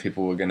were afraid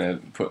people were going to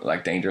put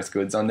like dangerous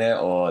goods on there,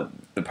 or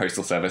the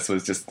postal service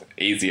was just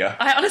easier?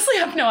 I honestly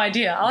have no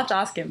idea. I'll have to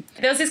ask him.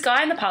 There was this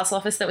guy in the parcel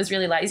office that was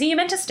really lazy. You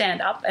meant to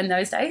stand up in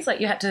those days. Like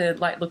you had to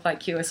like look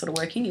like you were sort of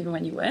working even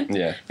when you weren't.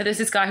 Yeah. But there's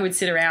this guy who would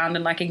sit around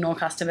and like ignore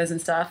customers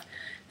and stuff.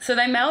 So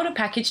they mailed a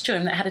package to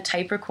him that had a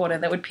tape recorder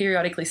that would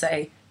periodically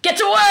say, "Get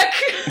to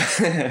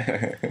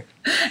work!"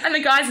 And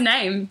the guy's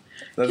name.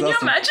 That's Can you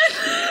awesome.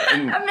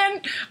 imagine? And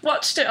then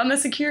watched it on the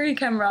security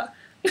camera.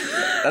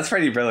 That's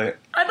pretty brilliant.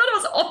 I thought it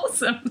was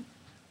awesome.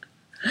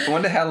 I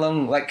wonder how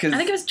long, like, because... I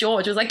think it was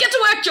George. It was like, "Get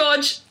to work,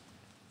 George!"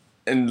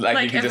 And like,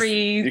 Like you could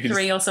every just,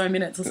 three or so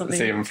minutes or something.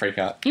 see them freak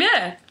out.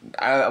 Yeah.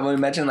 I would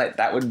imagine like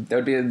there would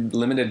be a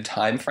limited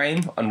time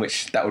frame on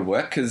which that would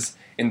work, because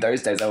in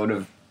those days I would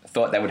have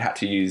thought they would have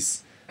to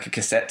use a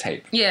cassette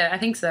tape, Yeah, I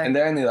think so. and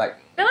they're only like...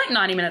 They're like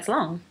 90 minutes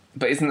long.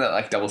 But isn't that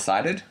like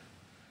double-sided?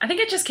 I think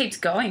it just keeps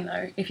going,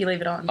 though, if you leave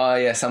it on. Oh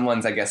yeah, some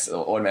ones I guess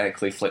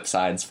automatically flip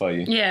sides for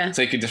you. Yeah.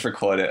 So you could just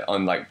record it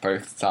on like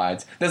both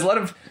sides. There's a lot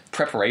of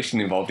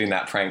preparation involved in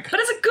that prank. But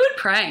it's a good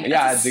prank.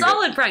 Yeah, it's a it's a good-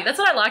 solid prank. That's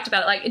what I liked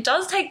about it. Like, it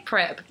does take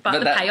prep, but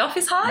the payoff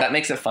is high. That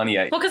makes it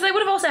funnier. Well, because they would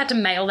have also had to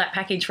mail that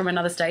package from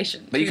another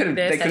station. But they could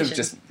have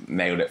just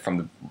mailed it from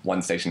the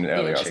one station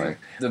earlier or true. something.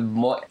 The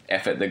more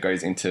effort that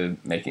goes into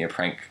making a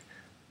prank,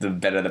 the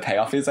better the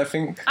payoff is, I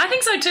think. I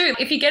think so too.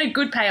 If you get a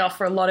good payoff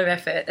for a lot of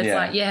effort, it's Yeah.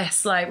 like,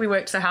 yes, like we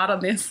worked so hard on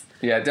this.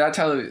 Yeah, did I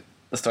tell you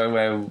the story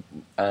where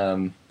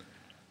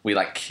we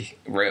like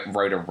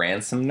wrote a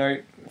ransom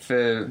note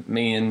for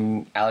me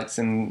and Alex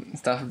and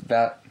stuff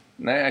about...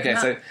 No? Okay, No.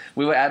 so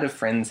we were at a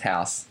friend's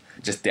house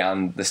just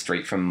down the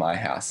street from my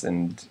house,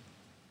 and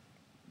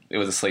it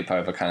was a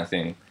sleepover kind of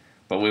thing.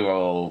 But we were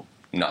all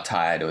not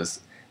tired. It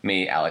was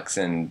me, Alex,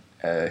 and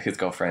his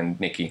girlfriend,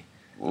 Nikki.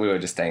 We were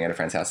just staying at a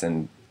friend's house,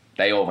 and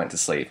they all went to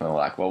sleep. And we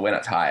were like, well, we're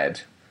not tired.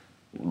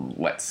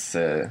 Let's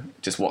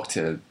just walk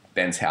to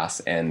Ben's house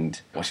and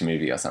watch a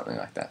movie or something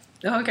like that.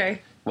 Oh,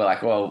 okay. We're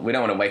like, well, we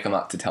don't want to wake them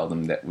up to tell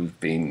them that we've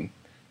been...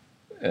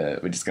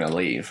 we're just going to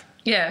leave.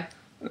 Yeah.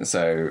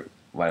 So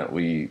why don't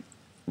we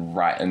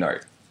write a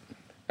note?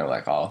 And we're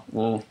like, oh,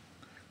 well,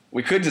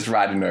 we could just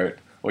write a note.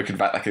 Or we could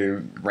write like a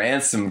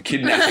ransom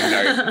kidnapping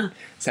note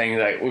saying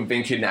like we've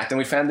been kidnapped. And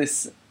we found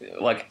this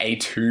like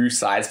A2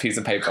 size piece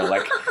of paper,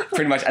 like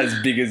pretty much as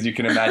big as you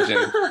can imagine.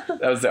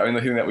 That was the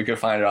only thing that we could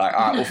find. We're like, all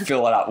right, we'll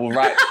fill it up. We'll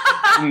write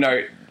a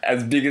note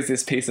as big as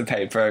this piece of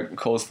paper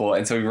calls for.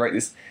 And so we wrote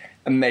this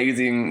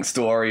amazing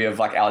story of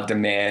like our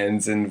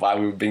demands and why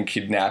we were being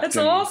kidnapped. That's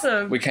and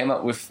awesome. We came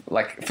up with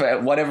like, for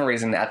whatever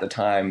reason at the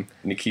time,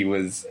 Nikki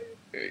was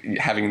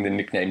having the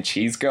nickname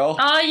Cheese Girl.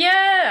 Oh,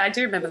 yeah. I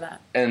do remember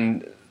that.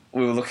 And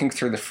we were looking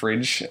through the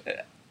fridge,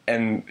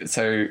 and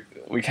so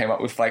we came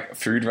up with like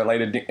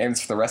food-related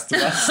nicknames for the rest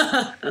of us.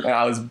 And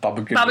I was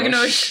Baba Ganoush. Baba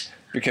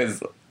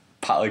Ganoush.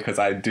 Partly because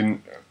I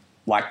didn't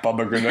like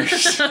Baba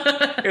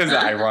Ganoush. It was an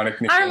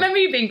ironic nickname. I remember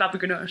you being Baba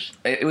Ganoush.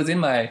 It was in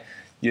my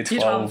year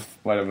 12, 12.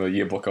 whatever,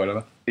 yearbook or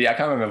whatever. Yeah, I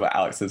can't remember what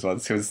Alex's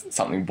was. He was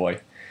something boy.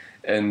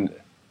 And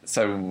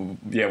so,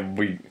 yeah,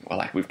 we were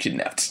like, we've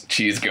kidnapped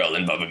Cheese Girl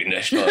and Baba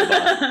Ganoush, blah,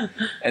 blah,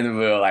 blah. And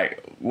we were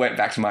like, went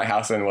back to my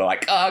house and we're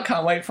like, oh, I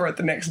can't wait for it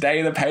the next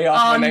day, the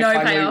payoff, when they no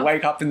finally payoff.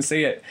 wake up and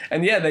see it.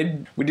 And yeah,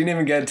 we didn't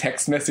even get a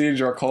text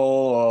message or a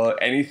call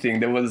or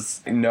anything. There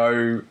was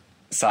no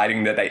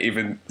citing that they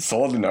even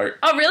saw the note.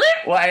 Oh, really?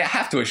 Well, I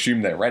have to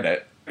assume they read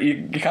it.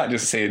 You can't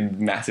just see a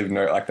massive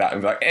note like that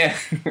and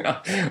be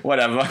like,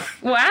 whatever.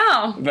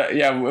 Wow. But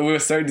yeah, we were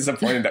so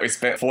disappointed that we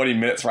spent 40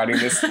 minutes writing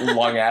this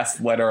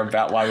long-ass letter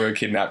about why we were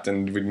kidnapped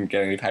and we didn't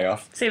get any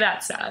payoff. See,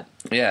 that's sad.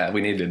 Yeah,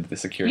 we needed the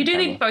security You do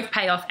camera. need both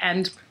payoff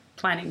and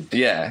planning.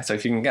 Yeah, so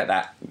if you can get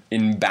that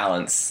in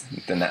balance,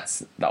 then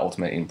that's the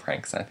ultimate in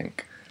pranks, I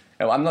think.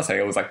 Well, I'm not saying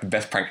it was like the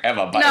best prank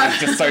ever, but No. it was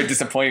just so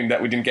disappointing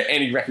that we didn't get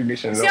any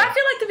recognition at See, all. I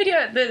feel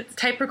like the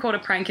tape recorder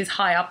prank is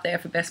high up there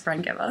for best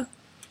prank ever.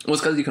 Well,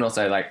 it's because you can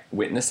also like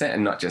witness it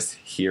and not just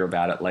hear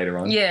about it later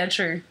on. Yeah,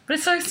 true. But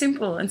it's so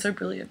simple and so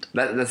brilliant.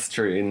 That's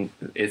true, and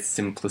its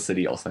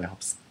simplicity also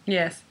helps.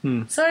 Yes.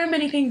 So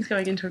many things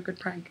going into a good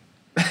prank.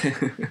 Have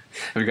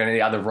you got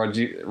any other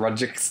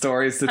Rodgick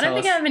stories to I tell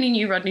don't think us? I have any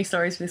new Rodney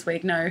stories for this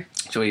week, no.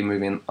 Shall we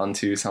move on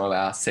to some of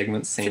our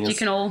segments? If you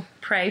can all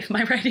pray for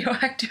my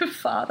radioactive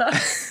father.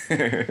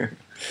 Shall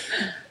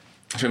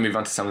we move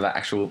on to some of our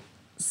actual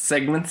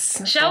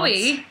segments? Shall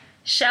we?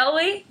 Shall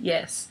we?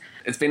 Yes.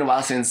 It's been a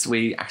while since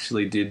we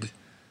actually did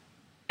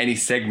any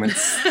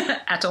segments.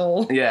 At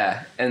all.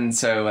 Yeah, and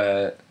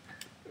so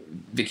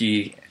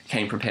Vicki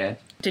came prepared.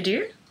 Did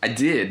you? I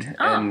did,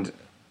 Oh. and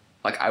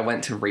like I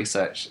went to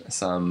research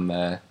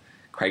some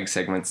Craig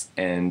segments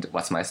and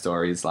What's My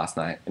Stories last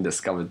night and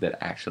discovered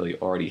that I actually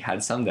already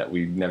had some that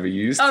we've never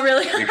used. Oh,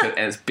 really? And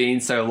it's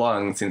been so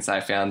long since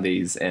I found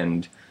these,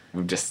 and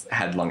we've just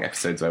had long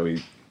episodes where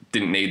we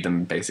didn't need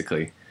them,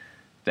 basically,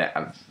 that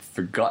I've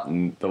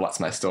forgotten the What's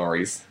My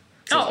Stories.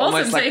 So oh, it's awesome.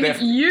 almost So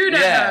like you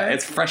don't know.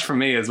 it's fresh for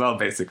me as well,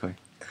 basically.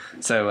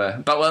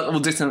 So, but we'll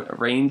do some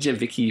Ranger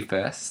Vicki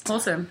first.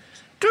 Awesome.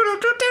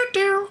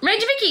 Do-do-do-do-do.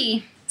 Ranger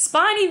Vicki.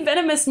 Spiny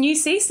venomous new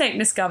sea snake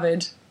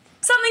discovered.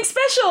 Something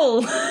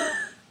special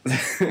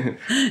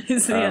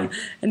is the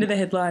end of the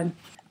headline.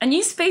 A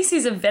new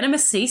species of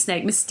venomous sea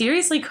snake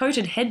mysteriously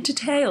coated head to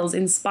tails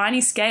in spiny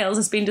scales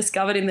has been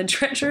discovered in the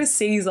treacherous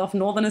seas off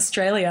northern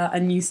Australia, a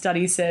new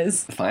study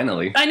says.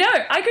 Finally. I know.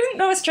 I didn't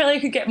know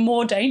Australia could get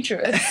more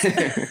dangerous.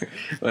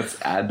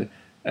 Let's add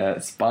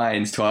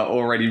spines to our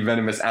already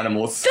venomous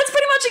animals. That's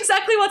pretty much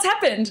exactly what's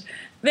happened.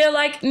 They're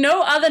like,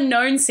 no other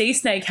known sea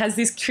snake has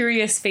this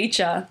curious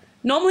feature.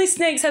 Normally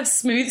snakes have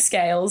smooth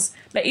scales,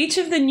 but each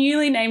of the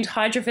newly named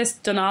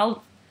Hydrophis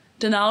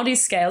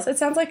Donaldi's scales, it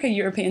sounds like a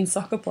European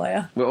soccer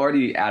player. We're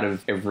already out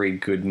of every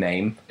good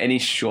name. Any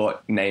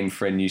short name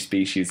for a new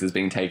species has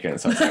been taken.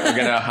 So it's like, we're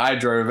going to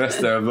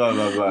Hydrovista, blah,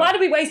 blah, blah. Why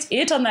did we waste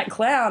it on that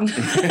clown?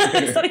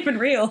 It's not even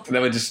real. They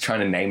were just trying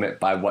to name it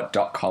by what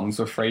 .coms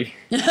were free.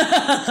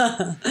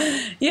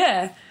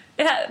 Yeah.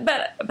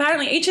 But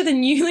apparently each of the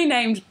newly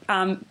named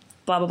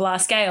blah, blah, blah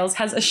scales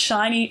has a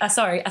spiny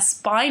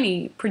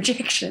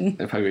projection.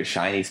 They're probably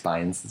shiny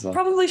spines as well.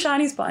 Probably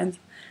shiny spines.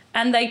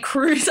 And they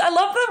cruise. I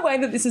love the way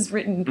that this is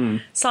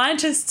written.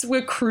 Scientists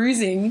were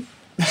cruising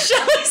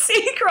shallow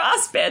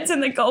seagrass beds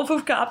in the Gulf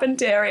of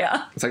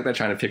Carpentaria. It's like they're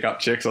trying to pick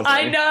up chicks or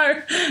something. I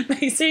know.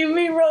 They see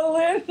me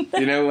rolling.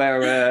 You know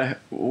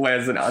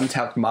where's an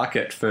untapped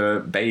market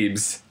for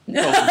babes?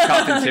 Gulf of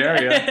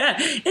Carpentaria.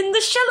 In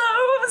the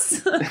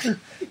shallows.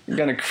 You're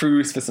going to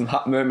cruise for some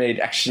hot mermaid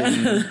action.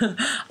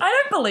 I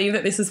don't believe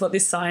that this is what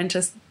this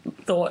scientist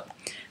thought.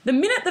 The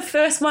minute the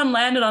first one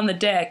landed on the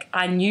deck,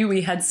 I knew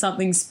we had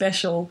something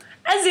special.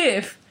 As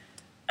if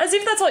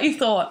that's what you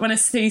thought when a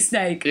sea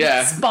snake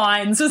with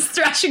spines was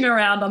thrashing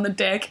around on the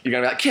deck. You're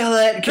going to be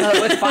like, kill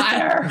it with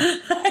fire.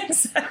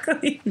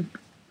 Exactly.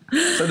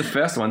 So the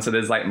first one, so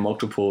there's like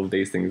multiple of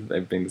these things that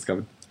have been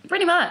discovered.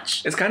 Pretty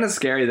much. It's kind of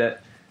scary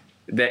that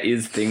there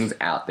is things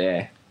out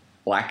there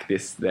like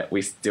this that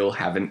we still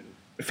haven't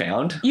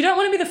found. You don't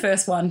want to be the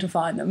first one to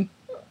find them.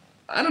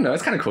 I don't know,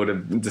 it's kind of cool to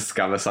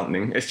discover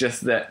something. It's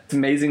just that it's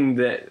amazing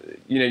that,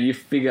 you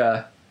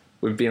figure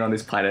we've been on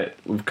this planet,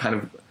 we've kind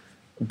of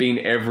been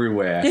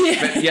everywhere,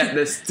 but yet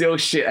there's still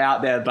shit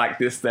out there like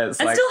this that's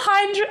and like... still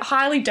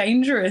highly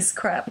dangerous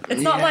crap.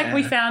 It's not like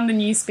we found a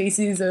new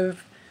species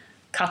of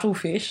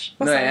cuttlefish.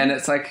 No, and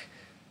it's like,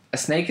 a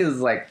snake is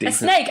like... A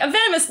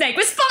venomous snake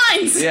with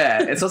spines!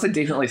 Yeah, it's also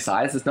decently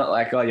sized. It's not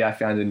like, oh yeah, I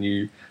found a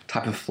new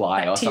type of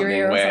fly or something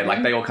where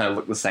like they all kind of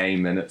look the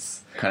same and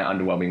it's kind of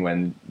underwhelming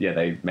when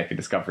they make a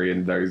discovery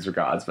in those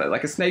regards. But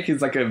like a snake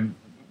is like a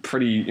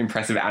pretty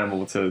impressive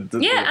animal to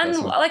and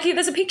like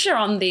there's a picture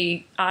on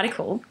the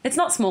article. It's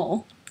not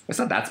small. It's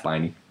not that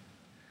spiny.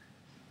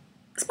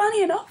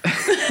 Spiny enough.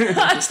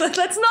 Let's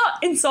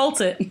not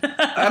insult it.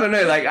 I don't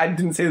know, like I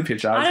didn't see the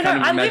picture.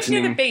 I live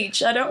near the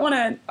beach. I don't want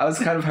to... I was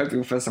kind of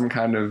hoping for some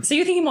kind of... So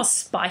you're thinking more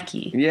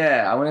spiky?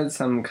 Yeah, I wanted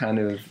some kind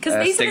of... Because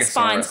these are the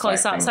spines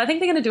close up, so I think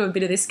they're going to do a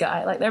bit of this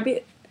guy. Like they're a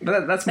bit...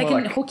 But that's more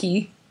like...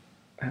 hooky.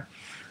 See?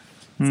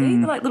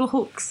 They're like little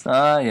hooks.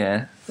 Oh,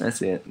 yeah.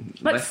 That's it.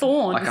 Like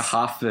thorns. Like a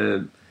half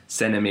a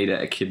centimetre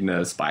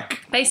echidna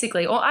spike.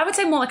 Basically. Or I would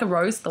say more like a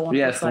rose thorn.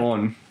 Yeah,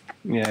 thorn.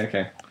 Like. Yeah,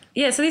 okay.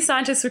 Yeah, so these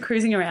scientists were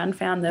cruising around,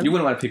 found them. You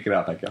wouldn't want to pick it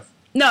up, I guess.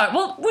 No,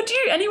 well, would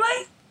you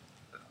anyway?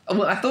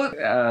 Well, I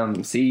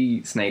thought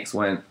sea snakes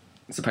weren't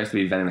supposed to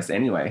be venomous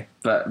anyway,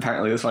 but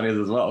apparently this one is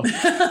as well.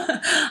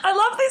 I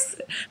love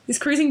this. This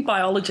cruising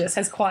biologist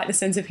has quite a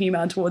sense of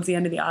humour towards the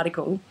end of the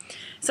article.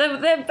 So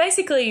they're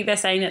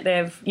saying that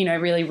they're,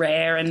 really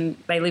rare and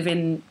they live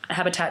in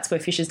habitats where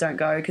fishes don't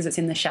go because it's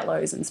in the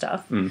shallows and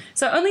stuff.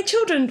 So only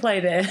children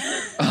play there.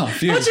 Oh,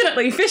 phew.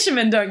 Fortunately,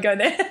 fishermen don't go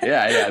there.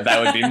 Yeah,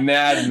 that would be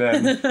mad,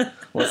 man.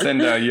 We'll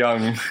send our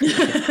young.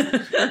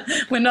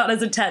 We're not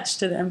as attached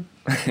to them.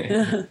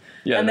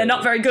 Yeah, and they're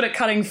not very good at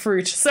cutting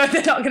fruit, so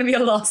they're not going to be a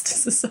loss to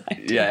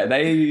society. Yeah,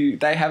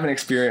 they haven't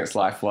experienced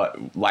life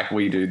like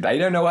we do. They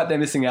don't know what they're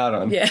missing out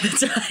on. Yeah,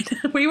 that's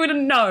right. We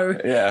wouldn't know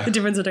the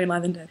difference between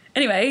life and death.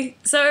 Anyway,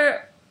 so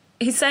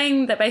he's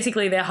saying that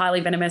basically they're highly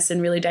venomous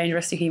and really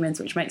dangerous to humans,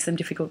 which makes them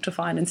difficult to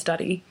find and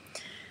study.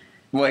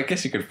 Well, I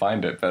guess you could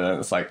find it, but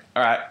it's like,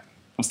 all right,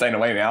 I'm staying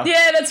away now.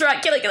 Yeah, that's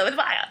right. Kill it with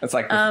fire. It's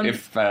like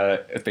if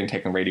it's been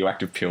taking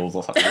radioactive pills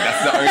or something.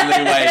 That's the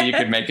only way you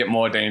could make it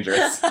more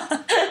dangerous.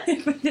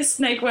 If this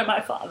snake were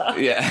my father.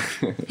 Yeah.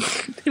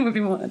 It would be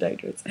more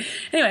dangerous.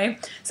 Anyway,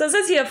 so it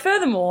says here,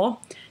 furthermore,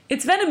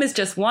 its venom is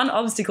just one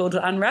obstacle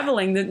to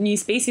unravelling the new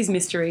species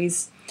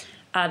mysteries,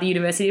 the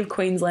University of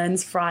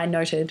Queensland's Fry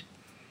noted.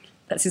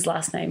 That's his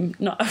last name,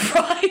 not a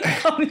Fry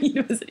from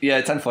university. Yeah,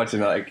 it's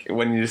unfortunate. Like,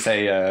 when you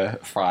say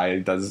Fry,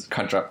 it does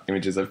conjure up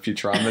images of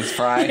Futurama's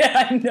Fry.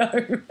 Yeah, I know.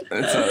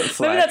 It's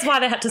Maybe like, that's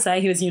why they had to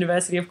say he was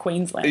University of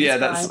Queensland. yeah,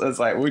 that's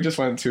like, we just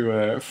went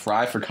to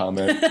Fry for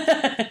comment.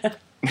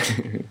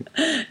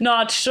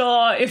 Not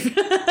sure if...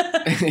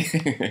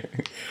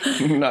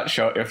 Not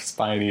sure if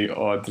spiny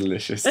or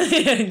delicious.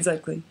 Yeah,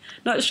 exactly.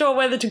 Not sure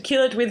whether to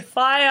kill it with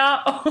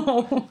fire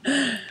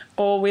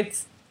or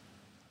with...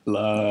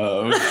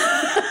 Love.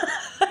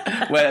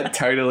 We're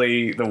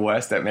totally the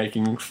worst at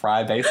making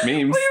Fry-based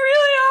memes. We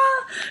really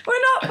are.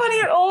 We're not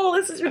funny at all.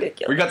 This is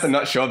ridiculous. We got the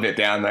not sure bit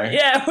down, though.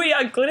 Yeah, we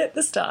are good at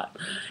the start.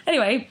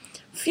 Anyway,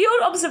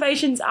 field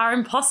observations are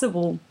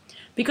impossible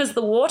because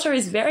the water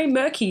is very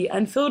murky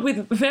and filled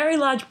with very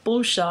large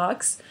bull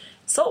sharks,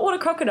 saltwater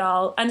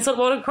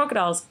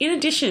crocodiles, in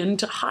addition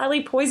to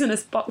highly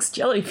poisonous box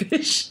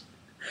jellyfish.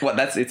 What,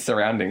 that's its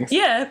surroundings?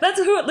 Yeah, that's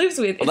who it lives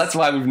with. Well, that's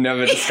why we've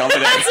never discovered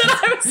it. That's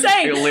what I was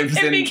saying. It lives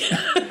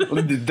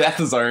in the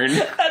death zone.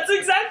 That's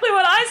exactly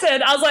what I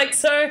said. I was like,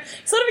 so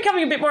sort of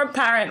becoming a bit more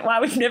apparent why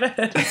we've never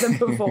heard of them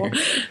before.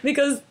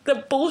 Because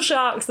the bull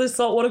sharks, the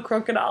saltwater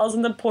crocodiles,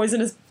 and the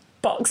poisonous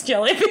box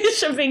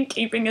jellyfish have been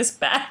keeping us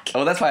back.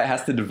 Well, that's why it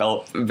has to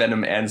develop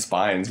venom and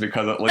spines,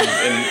 because it lives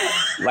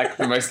in, like,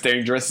 the most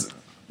dangerous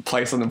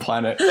place on the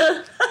planet.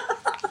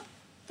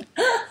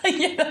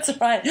 Yeah, that's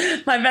right.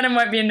 My venom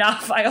won't be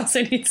enough. I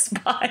also need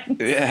spines.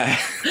 Yeah.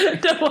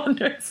 No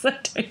wonder it's so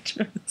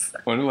dangerous. I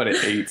wonder what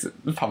it eats.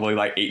 It probably,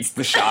 like, eats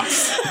the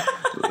sharks.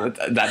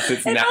 That's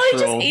its It natural...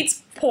 probably just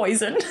eats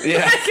poison.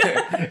 Yeah.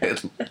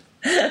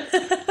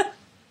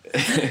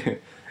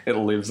 It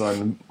lives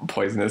on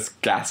poisonous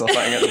gas or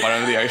something at the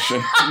bottom of the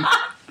ocean.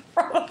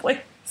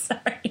 Probably.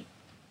 Sorry.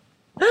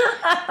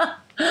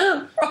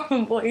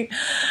 Probably.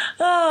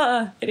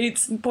 It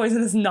eats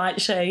poisonous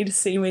nightshade,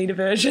 seaweed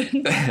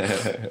version.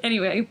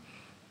 Anyway.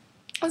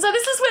 So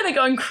this is where they're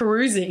going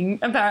cruising,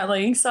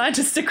 apparently.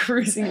 Scientists are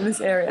cruising in this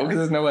area. Well, because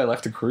there's nowhere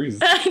left to cruise.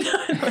 I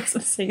know, most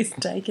of the sea's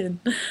taken.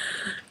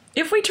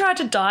 If we tried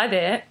to die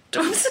there...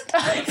 Die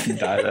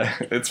there.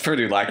 It's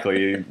pretty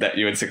likely that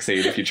you would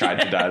succeed if you tried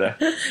to die there.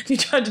 If you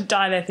tried to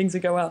die there, things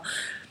would go well.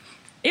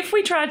 If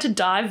we tried to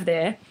dive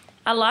there,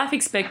 our life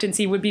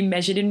expectancy would be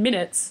measured in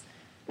minutes.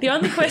 The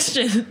only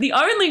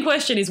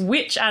question is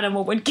which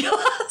animal would kill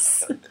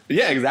us.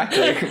 Yeah,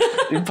 exactly.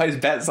 You place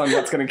bets on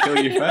what's going to kill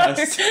you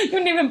first. You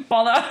wouldn't even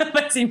bother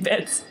placing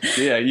bets.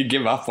 Yeah, you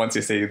give up once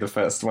you see the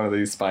first one of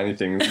these spiny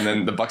things, and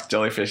then the box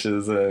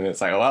jellyfishes, and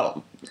it's like,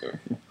 well,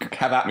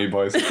 have at me,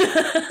 boys. I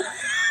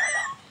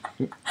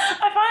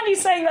find you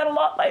saying that a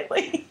lot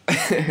lately.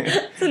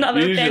 It's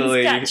another of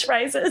Ben's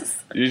catchphrases.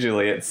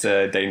 Usually it's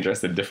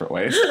dangerous in different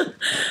ways.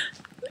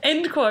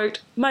 End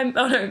quote.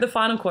 The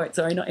final quote.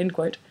 Sorry, not end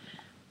quote.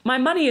 My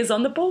money is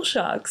on the bull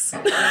sharks. See,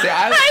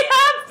 I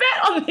have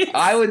bet on this.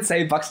 I would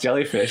say box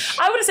jellyfish.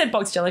 I would have said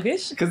box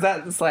jellyfish. Because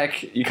that's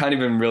like, you can't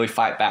even really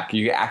fight back.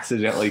 You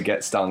accidentally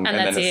get stung, and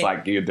then it's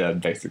like, you're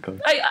dead, basically.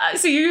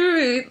 So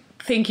you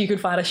think you could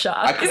fight a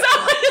shark? Is that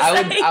what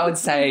you're saying? I would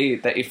say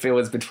that if it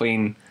was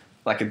between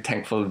like a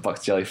tank full of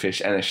box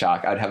jellyfish and a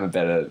shark, I'd have a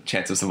better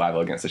chance of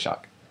survival against a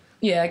shark.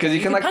 Yeah, because you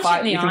can like punch fight, it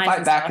in the you can eyes fight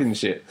and back stuff. and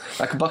shit.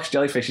 Like a box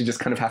jellyfish, you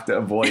just kind of have to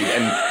avoid,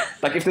 and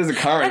like if there's a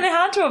current, And they're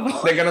hard to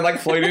avoid. they're gonna like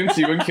float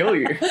into you and kill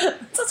you.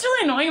 That's what's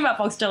really annoying about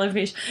box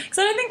jellyfish, because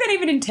I don't think they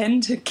even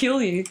intend to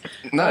kill you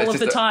all of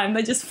the time.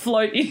 They just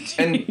float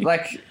into you. And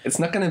like, it's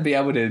not gonna be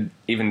able to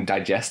even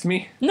digest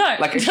me. No,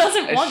 like it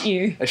doesn't want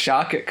you. A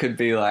shark, it could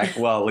be like,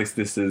 well, at least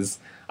this is.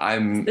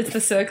 It's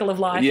the circle of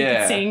life you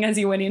Yeah. could sing as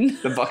you went in.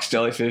 The box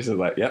jellyfish is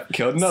like, yep,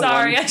 killed another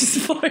Sorry, one. I just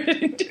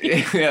floated into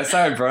you. Yeah,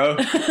 sorry, bro.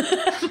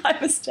 My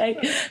mistake.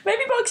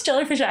 Maybe box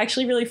jellyfish are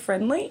actually really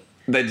friendly.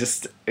 They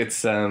just,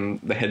 it's the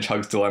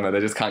hedgehog's dilemma. They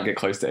just can't get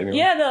close to anyone.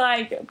 Yeah, they're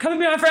like, come and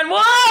be my friend.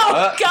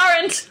 Whoa!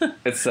 Current!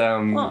 It's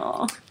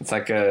Aw. it's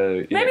like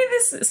a... Yeah. Maybe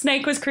this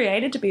snake was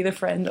created to be the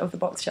friend of the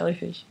box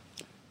jellyfish.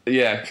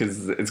 Yeah,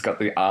 because it's got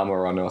the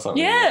armor on or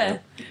something. Yeah,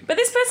 but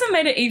this person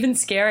made it even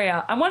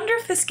scarier. I wonder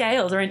if the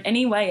scales are in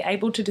any way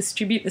able to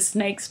distribute the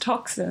snake's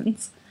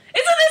toxins.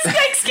 Isn't this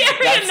snake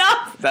scary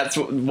enough? That's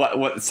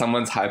what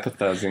someone's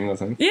hypothesizing,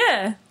 wasn't it?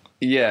 Yeah.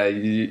 Yeah,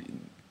 you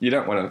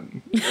don't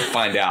want to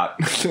find out.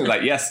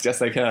 Like, yes,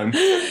 they can.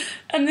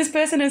 And this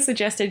person has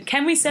suggested,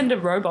 can we send a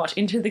robot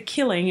into the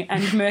killing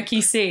and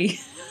murky sea?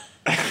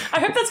 I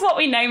hope that's what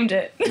we named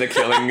it. The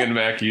killing and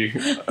murky.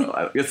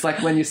 It's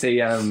like when you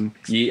see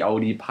ye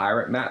olde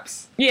pirate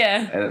maps.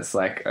 Yeah. And it's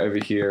like, over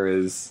here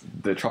is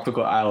the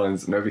tropical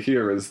islands, and over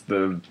here is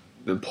the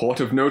port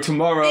of no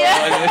tomorrow.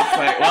 Yeah. And it's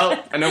like,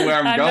 well, I know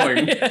where I'm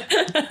going.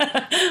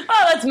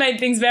 Well, that's made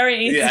things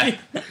very easy. Yeah.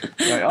 Like,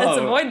 Let's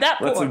avoid that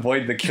port. Let's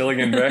avoid the killing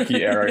and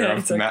murky area Yeah,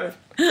 of the exactly.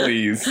 map,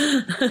 please.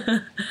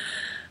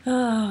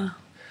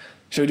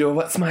 Should we do a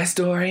What's My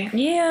Story?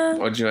 Yeah.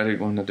 Or do you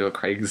want to do a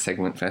Craig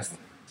segment first?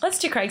 Let's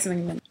do Craig's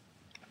segment.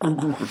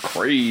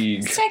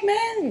 Craig.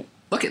 Segment!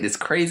 Look at this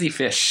crazy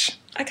fish.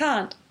 I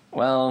can't.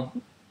 Well,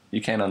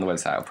 you can on the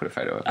website. I'll put a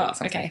photo of it. Oh, or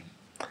something. okay.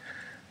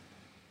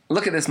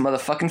 Look at this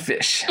motherfucking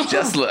fish.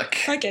 Just look.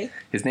 Okay.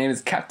 His name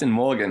is Captain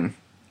Morgan.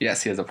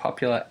 Yes, he has a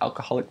popular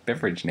alcoholic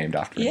beverage named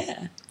after him.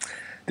 Yeah.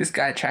 This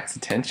guy attracts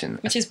attention.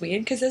 Which is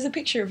weird because there's a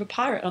picture of a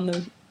pirate on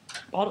the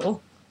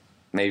bottle.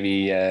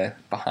 Maybe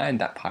behind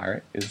that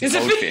pirate is a There's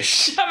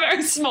goldfish. a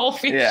very small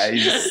fish. Yeah,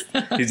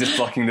 he's just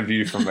blocking the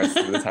view for most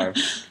of the time.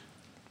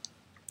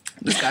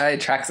 This guy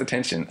attracts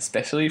attention,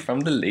 especially from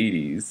the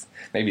ladies.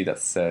 Maybe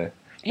that's...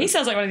 He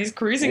sounds like one of these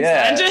cruising the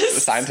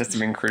scientists. scientists have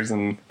been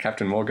cruising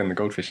Captain Morgan, the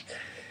goldfish.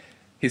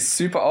 He's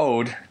super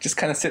old, just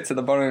kind of sits at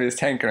the bottom of his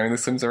tank and only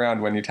swims around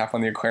when you tap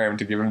on the aquarium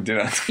to give him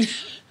dinner.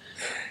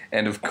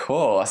 And of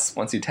course,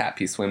 once you tap,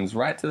 he swims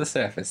right to the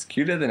surface,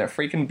 cuter than a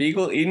freaking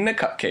beagle eating a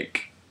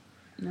cupcake.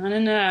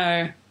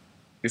 No.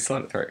 You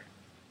slid it through.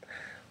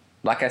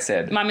 Like I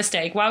said... My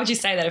mistake. Why would you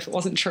say that if it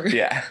wasn't true?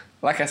 Yeah.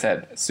 Like I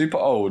said, super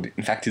old.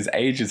 In fact, his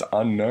age is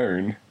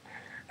unknown.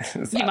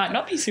 He might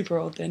not be super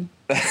old then.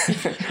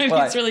 Maybe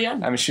Well, he's really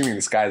young. I'm assuming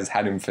this guy's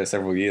had him for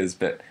several years,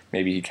 but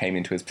maybe he came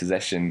into his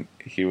possession.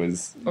 He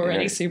was...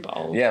 Already super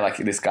old. Yeah, like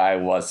this guy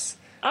was...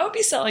 I would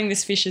be selling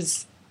this fish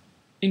as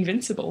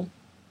invincible.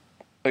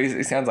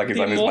 He sounds like he's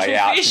The on his way immortal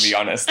out, fish. to be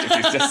honest, if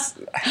he's just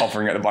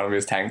hovering at the bottom of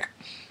his tank.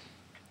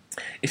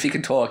 If he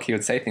could talk, he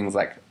would say things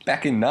like,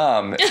 back in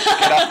Nam,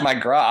 get off my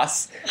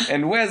grass,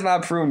 and where's my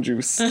prune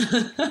juice?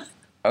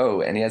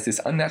 Oh, and he has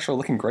this unnatural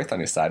looking growth on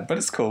his side, but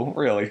it's cool,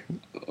 really.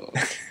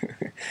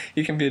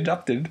 He can be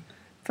adopted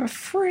for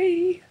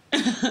free.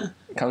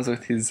 Comes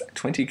with his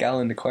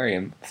 20-gallon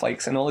aquarium,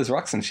 flakes, and all his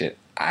rocks and shit.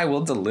 I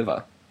will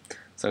deliver.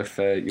 So if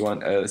you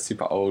want a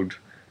super old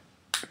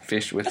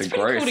fish with That's a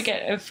pretty growth... cool to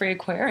get a free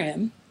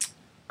aquarium.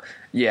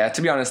 Yeah,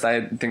 to be honest,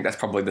 I think that's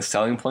probably the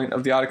selling point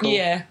of the article.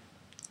 Yeah.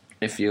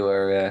 If you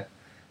were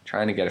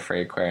trying to get a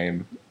free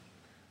aquarium,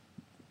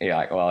 you're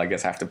like, well, I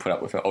guess I have to put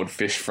up with an old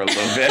fish for a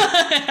little bit.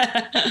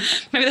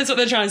 Maybe that's what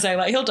they're trying to say.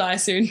 Like, he'll die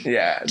soon.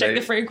 Yeah. Check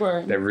the free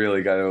aquarium. They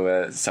really got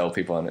to sell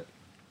people on it.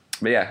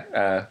 But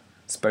yeah,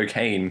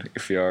 Spokane,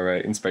 if you're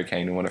in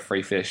Spokane and want a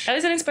free fish. Oh,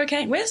 is it in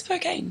Spokane? Where's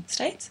Spokane?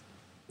 States?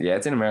 Yeah,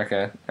 it's in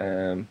America.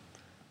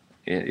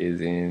 It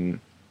is in,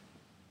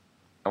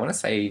 I want to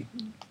say,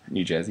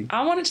 New Jersey.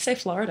 I wanted to say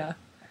Florida.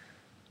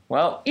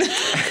 Well,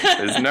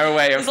 there's no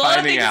way of There's a lot of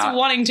finding things out.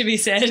 wanting to be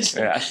said.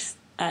 Yes.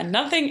 And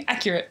nothing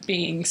accurate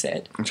being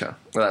said. Sure.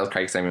 Well, that was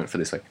Craig's segment for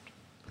this week.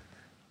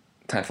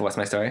 Time for What's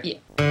My Story? Yeah.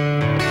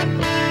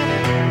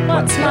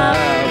 What's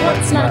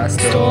my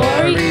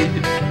story?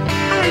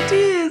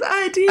 Ideas.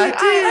 I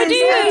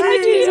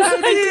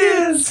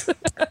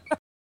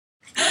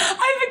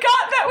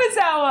forgot that was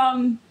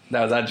our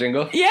That was our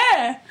jingle?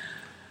 yeah.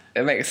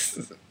 It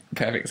makes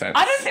perfect sense.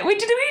 I don't think we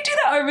did we do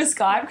that over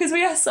Skype because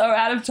we are so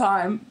out of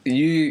time.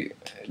 You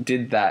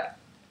did that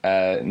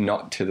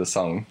not to the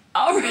song.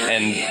 Oh really?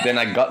 And then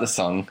I got the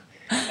song,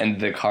 and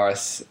the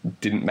chorus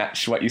didn't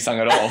match what you sung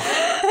at all.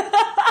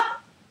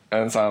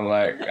 And so I'm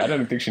like, I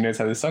don't think she knows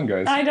how this song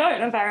goes. I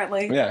don't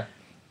apparently. Yeah.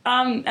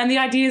 And the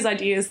ideas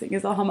thing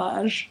is a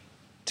homage.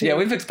 To Yeah,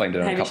 we've explained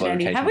it on a Hamish couple of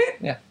and Andy. occasions. Have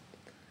we? Yeah.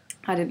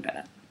 I didn't know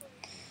that.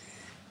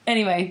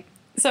 Anyway,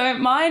 so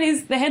mine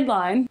is the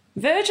headline: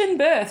 Virgin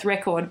birth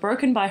record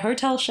broken by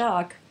hotel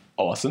shark.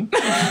 Awesome. Do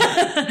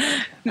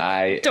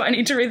I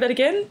need to read that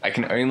again? I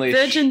can only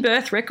Virgin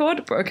birth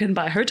record broken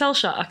by hotel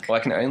shark. Well,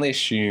 I can only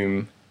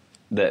assume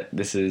that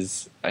this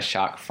is a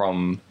shark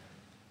from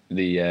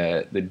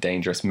the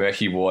dangerous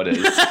murky waters,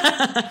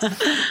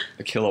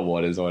 the killer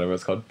waters, or whatever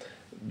it's called.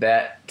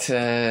 That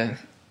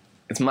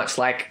it's much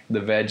like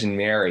the Virgin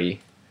Mary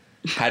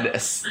had a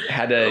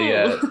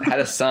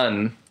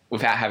son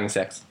without having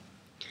sex.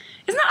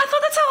 Isn't that? I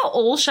thought that's how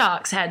all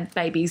sharks had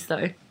babies,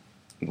 though.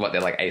 What,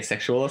 they're like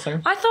asexual or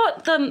something? I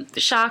thought the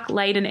shark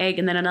laid an egg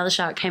and then another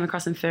shark came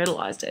across and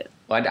fertilized it.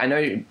 Well, I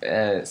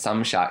know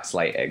some sharks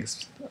lay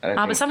eggs.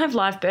 But some have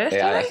live birth.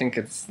 Yeah, do I they? think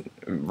it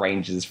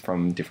ranges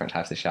from different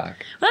types of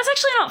shark. Well, that's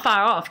actually not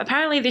far off.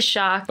 Apparently, this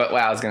shark. But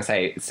wow, I was going to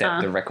say it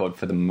set the record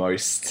for the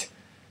most.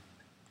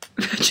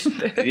 Virgin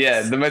births.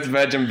 Yeah, the most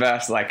virgin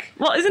births. Like,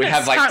 Well, isn't we it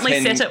have, like, currently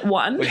 10 set at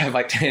 1? we have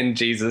like 10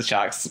 Jesus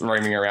sharks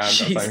roaming around. or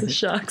something. Jesus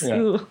sharks. Yeah.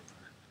 Ooh.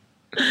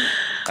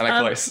 Am I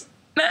close?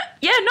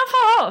 Yeah, not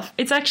far off.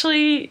 It's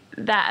actually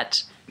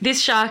that. This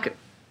shark,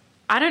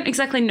 I don't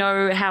exactly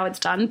know how it's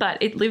done,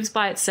 but it lives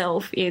by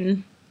itself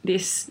in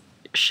this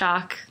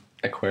shark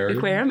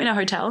aquarium in a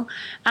hotel.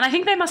 And I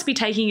think they must be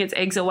taking its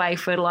eggs away,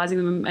 fertilizing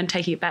them and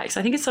taking it back. So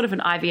I think it's sort of an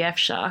IVF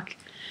shark.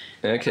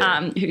 Okay.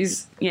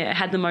 Who's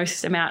had the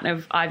most amount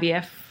of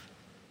IVF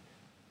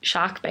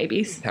shark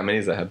babies. How many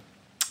has that had?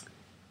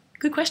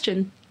 Good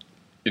question.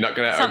 You're not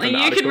going to Something open the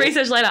you article? can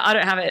research later. I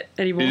don't have it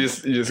anymore. You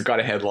just got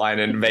a headline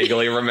and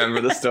vaguely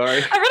remember the story.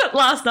 I read it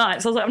last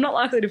night, so I was like, I'm not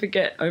likely to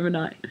forget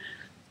overnight.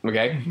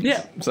 Okay.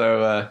 Yeah.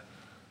 So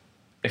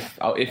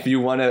if you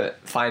want to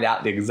find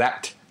out the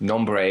exact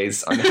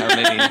nombres on how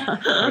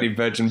many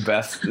virgin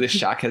births this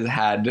shark has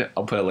had,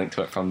 I'll put a link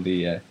to it from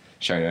the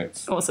show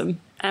notes.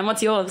 Awesome. And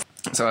what's yours?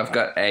 So I've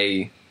got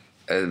a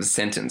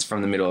sentence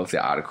from the middle of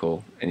the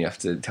article, and you have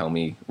to tell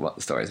me what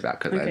the story is about,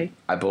 because Okay.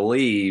 I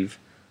believe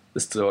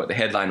the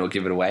headline will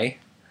give it away.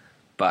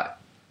 But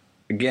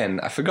again,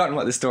 I've forgotten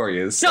what the story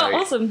is. So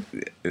awesome.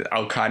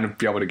 I'll kind of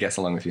be able to guess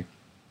along with you.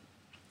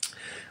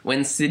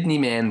 When Sydney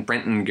man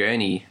Brenton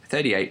Gurney,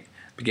 38,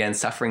 began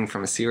suffering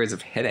from a series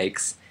of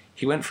headaches,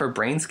 he went for a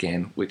brain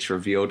scan, which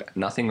revealed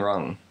nothing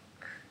wrong.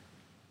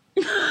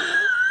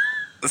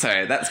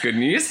 So, that's good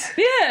news.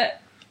 Yeah.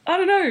 I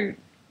don't know.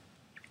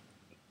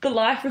 The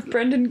life of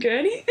Brendan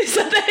Gurney? Is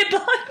that the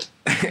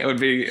headline? It would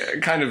be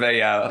kind of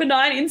a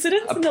Benign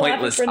incidents in the life of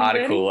pointless Brendan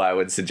article, Gurney? I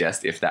would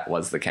suggest, if that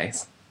was the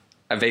case.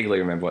 I vaguely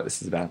remember what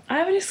this is about.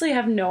 I honestly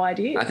have no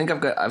idea. I think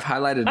I've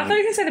highlighted... I thought you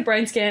were going to say the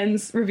brain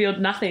scans revealed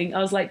nothing. I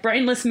was like,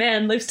 brainless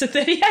man lives to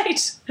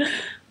 38.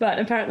 But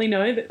apparently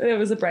no, there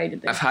was a brain in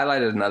there. I've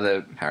highlighted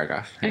another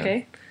paragraph. Hang on.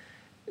 Okay.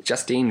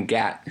 Justine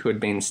Gatt, who had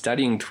been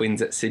studying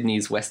twins at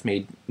Sydney's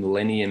Westmead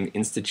Millennium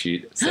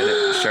Institute, said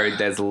it showed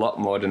there's a lot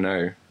more to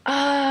know.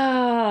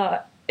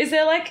 Ah, is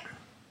there like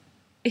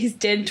his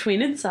dead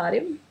twin inside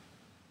him?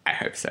 I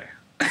hope so.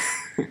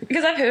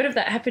 Because I've heard of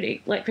that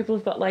happening. Like people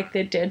have got like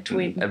their dead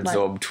twin.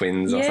 Absorbed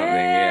twins or Yeah. something,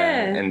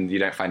 yeah. And you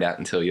don't find out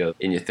until you're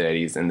in your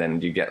 30s, and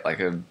then you get like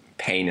a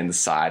pain in the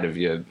side of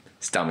your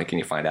stomach and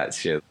you find out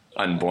it's your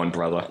unborn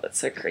brother. That's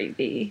so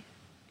creepy.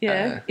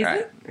 Yeah, is Right,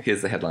 it?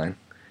 here's the headline.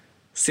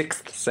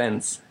 Sixth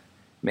sense.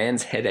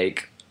 Man's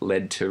headache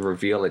led to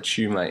reveal a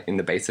tumour in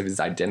the base of his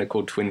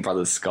identical twin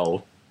brother's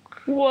skull.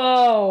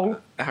 Whoa,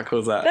 How cool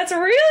is that? that's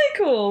really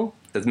cool.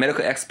 The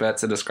medical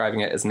experts are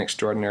describing it as an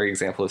extraordinary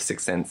example of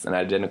sixth sense and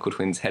identical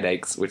twins'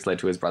 headaches, which led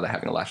to his brother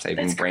having a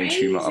life-saving That's brain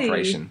tumour crazy.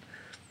 operation.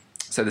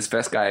 So this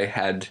first guy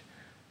had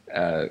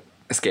a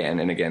scan,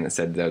 and again, it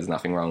said there was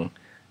nothing wrong.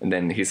 And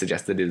then he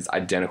suggested his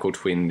identical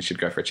twin should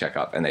go for a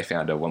checkup, and they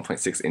found a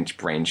 1.6-inch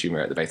brain tumour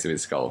at the base of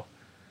his skull.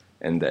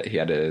 And that he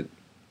had a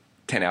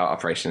 10-hour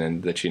operation,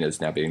 and the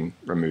tumour's now being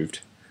removed.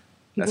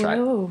 That's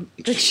Whoa,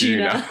 right. the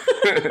tuna.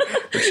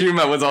 The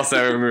tumour was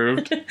also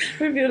removed.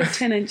 Revealed a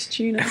 10-inch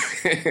tuna.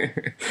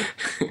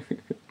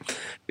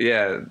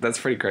 Yeah, that's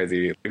pretty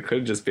crazy. It could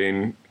have just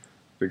been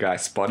the guy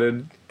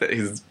spotted that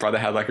his brother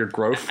had like a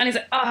growth. And he's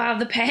like,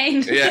 the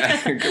pain. Yeah,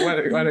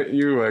 why don't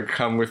you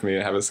come with me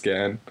and have a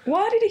scan?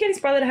 Why did he get his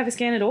brother to have a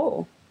scan at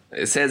all?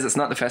 It says it's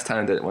not the first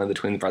time that one of the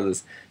twin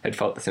brothers had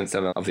felt the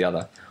symptom of the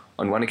other.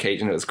 On one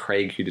occasion, it was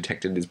Craig who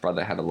detected his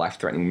brother had a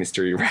life-threatening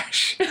mystery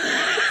rash.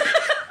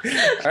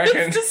 I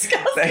reckon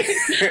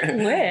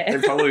disgusting. Where? They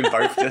probably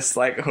both just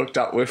like hooked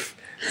up with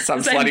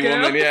some Same slutty girl?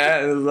 woman.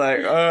 Yeah, it was like,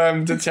 oh,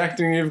 I'm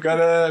detecting you've got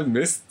a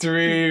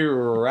mystery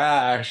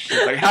rash.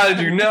 It's like, how did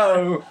you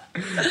know?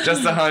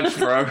 Just a hunch,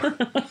 bro.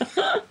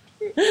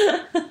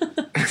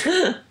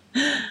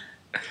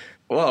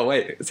 Whoa,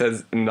 wait. It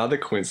says another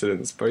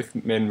coincidence. Both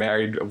men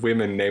married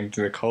women named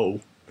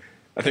Nicole.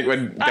 I think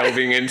we're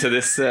delving into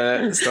this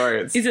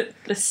story. Is it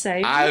the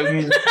same?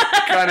 I'm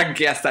gonna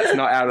guess that's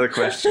not out of the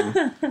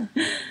question.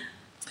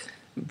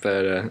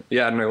 But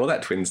yeah, I don't know. All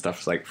that twin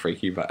stuff's like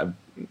freaky, but I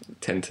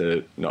tend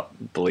to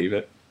not believe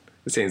it.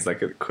 It seems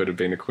like it could have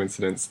been a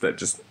coincidence that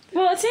just...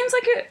 Well, it seems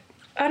like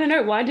I don't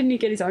know. Why didn't he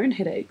get his own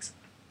headaches?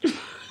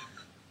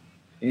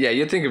 Yeah,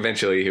 you'd think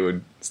eventually he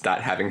would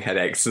start having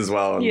headaches as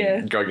well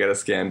and go get a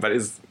scan, but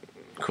it's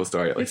a cool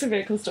story at least. It's a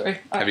very cool story.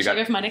 All right, you shall I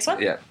got- go for my next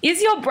one? Yeah.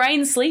 Is your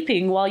brain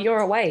sleeping while you're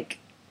awake?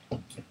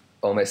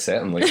 Almost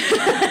certainly.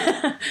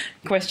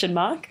 Question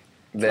mark.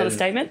 It's not a There's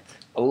statement.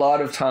 a lot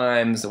of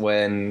times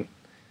when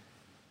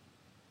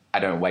I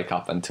don't wake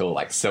up until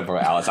like several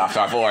hours after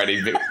I've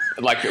already been,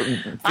 like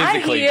physically I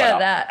hear got up.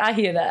 that. I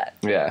hear that.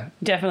 Yeah.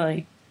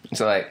 Definitely.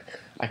 So like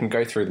I can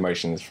go through the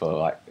motions for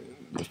like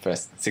the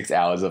first 6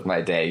 hours of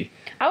my day.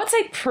 I would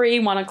say pre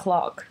 1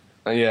 o'clock.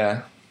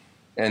 Yeah.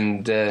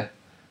 And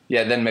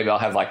yeah, then maybe I'll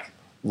have like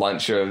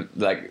lunch or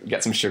like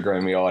get some sugar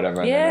in me or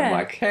whatever. And then I'm Yeah.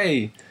 like,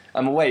 hey,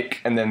 I'm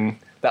awake. And then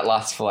that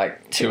lasts for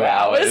like 2 2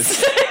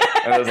 hours.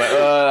 And I was like,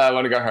 oh, I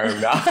want to go home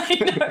now.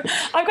 I know.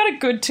 I've got a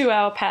good 2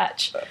 hour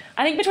patch.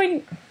 I think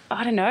between,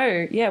 I don't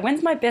know. Yeah,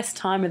 when's my best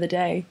time of the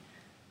day?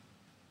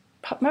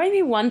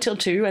 Maybe 1 till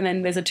 2, and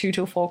then there's a 2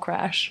 till 4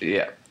 crash.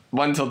 Yeah.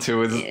 1 till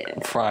 2 is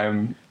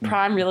prime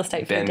Prime real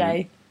estate for the Ben-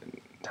 day.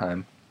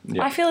 time.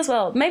 Yeah. I feel as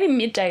well. Maybe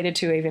midday to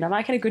 2 even. I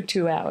might get a good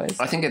 2 hours.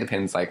 I think it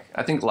depends. Like,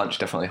 I think lunch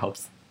definitely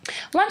helps.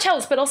 Lunch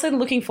helps, but also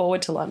looking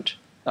forward to lunch.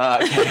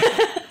 Okay.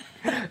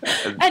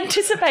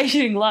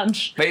 Anticipating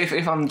lunch. But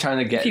if I'm trying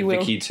to get you will.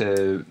 Vicki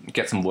to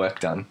get some work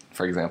done,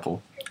 for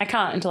example, I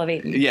can't until I've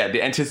eaten. yeah,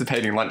 the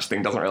anticipating lunch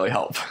thing doesn't really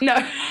help. No.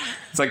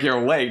 It's like you're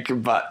awake,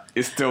 but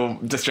you're still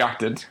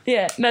distracted.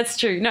 Yeah, that's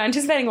true. No,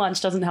 anticipating lunch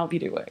doesn't help you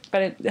do work,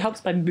 but it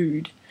helps my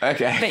mood.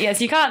 Okay. But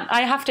yes, you can't.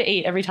 I have to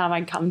eat every time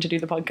I come to do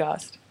the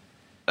podcast.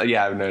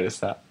 Yeah, I've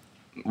noticed that.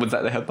 Was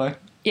that the headline?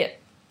 Yeah.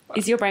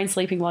 Is your brain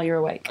sleeping while you're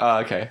awake? Oh,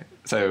 okay.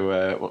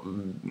 So,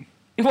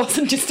 It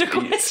wasn't just a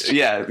question.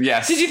 yeah,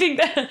 yes. Did you think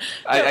that?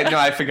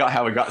 I forgot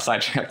how we got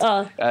sidetracked.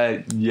 Oh.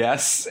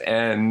 Yes,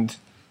 and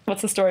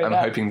What's the story I'm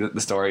about? hoping that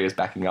the story is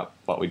backing up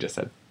what we just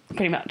said.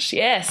 Pretty much,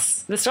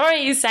 yes. The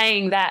story is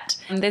saying that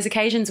there's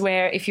occasions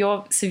where if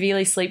you're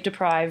severely sleep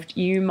deprived,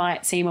 you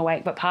might seem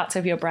awake, but parts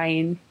of your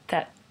brain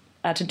that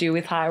are to do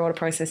with higher order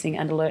processing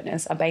and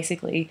alertness are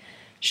basically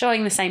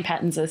showing the same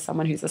patterns as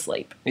someone who's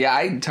asleep. Yeah,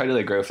 I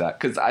totally agree with that,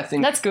 because I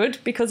think... That's good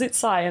because it's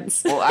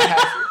science. Well, I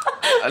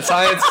have...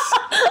 science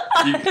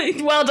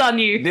Well done,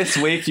 you. This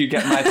week you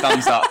get my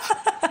thumbs up,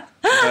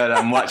 but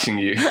I'm watching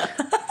you.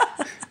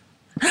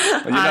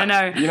 I don't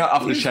know. You're not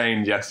off the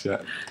chain just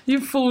yet.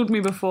 You've fooled me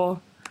before.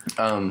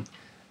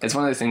 It's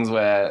one of those things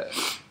where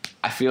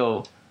I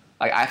feel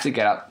like I have to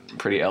get up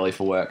pretty early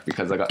for work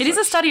because I got... It is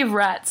a study of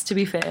rats, to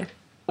be fair.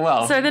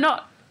 Well... So they're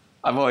not...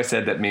 I've always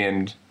said that me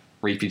and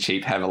Reapy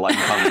Cheap have a lot in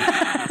common.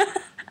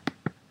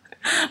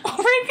 Well,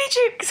 Reapy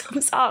Cheap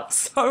comes up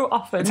so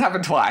often. It's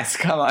happened twice,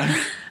 come on.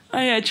 Oh,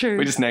 yeah, true.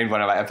 We just named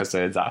one of our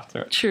episodes after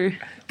it. True.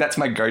 That's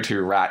my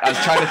go-to rat. I was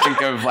trying to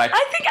think of like...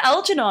 I think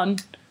Algernon.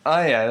 Oh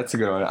yeah, that's a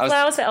good one.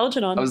 Flowers for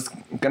Algernon. I was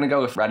going to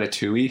go with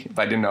Ratatouille,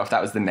 but I didn't know if that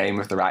was the name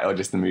of the rat or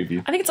just the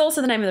movie. I think it's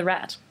also the name of the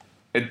rat.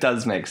 It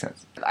does make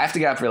sense. I have to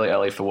get up really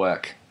early for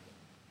work.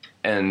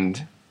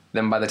 And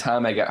then by the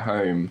time I get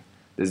home,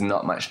 there's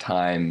not much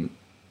time,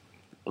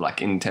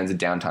 like in terms of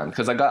downtime.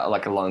 Because I got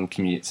like a long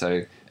commute,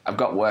 so I've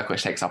got work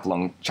which takes up a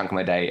long chunk of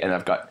my day, and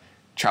I've got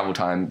travel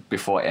time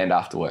before and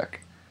after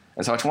work.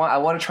 And so I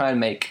want to try and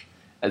make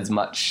as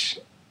much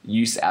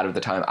use out of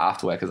the time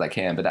after work as I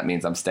can, but that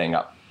means I'm staying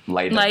up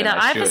later.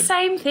 I have the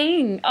same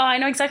thing. Oh, I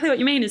know exactly what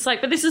you mean. It's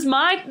like, but this is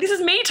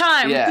me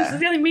time. Yeah. This is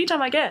the only me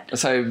time I get.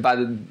 So by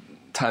the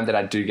time that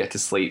I do get to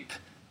sleep,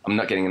 I'm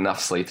not getting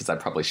enough sleep as I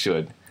probably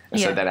should. And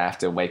so then I have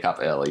to wake up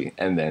early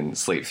and then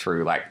sleep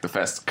through like the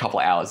first couple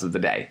hours of the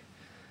day.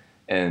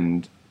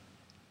 And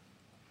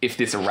if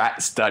this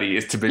rat study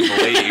is to be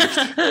believed,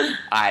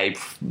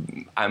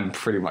 I'm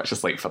pretty much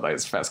asleep for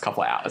those first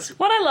couple of hours.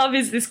 What I love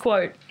is this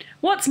quote.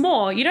 What's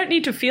more, you don't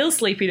need to feel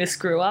sleepy to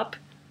screw up.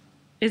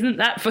 Isn't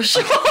that for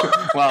sure?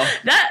 Well,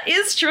 that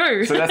is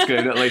true. So that's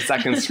good. At least I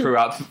can screw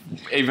up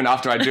even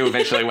after I do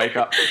eventually wake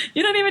up.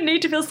 You don't even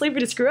need to feel sleepy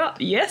to screw up.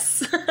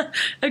 Yes.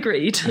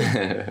 Agreed.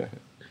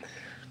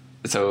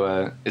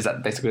 So is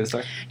that basically the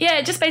story? Yeah,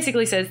 it just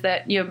basically says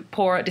that you're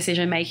poor at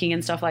decision making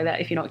and stuff like that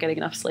if you're not getting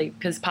enough sleep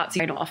because parts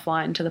of you are not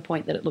offline to the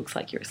point that it looks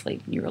like you're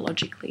asleep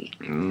neurologically.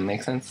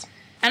 Makes sense.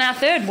 And our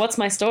third, what's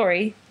my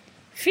story?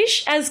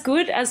 Fish as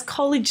good as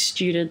college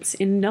students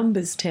in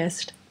numbers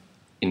test.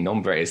 In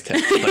Nombres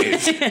test,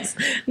 please. Yes.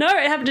 No,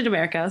 it happened in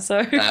America,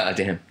 so...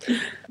 Damn.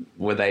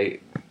 Were they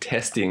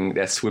testing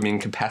their swimming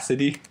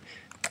capacity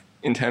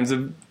in terms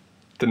of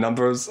the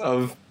numbers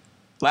of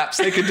laps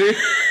they could do?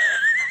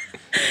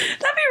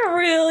 That'd be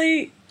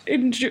really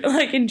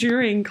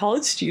enduring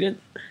college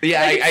student.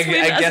 Yeah, I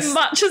guess as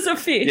much as a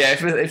fish. Yeah,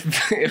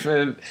 if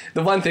the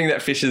one thing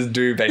that fishes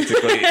do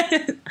basically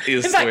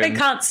is in fact, swim. they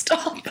can't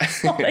stop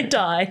or they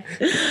die.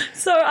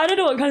 So I don't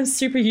know what kind of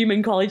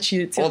superhuman college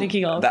students you're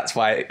thinking of. That's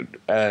why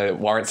it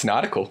warrants an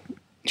article.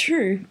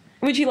 True.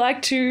 Would you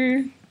like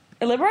to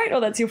elaborate, or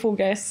that's your full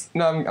guess?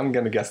 No, I'm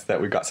going to guess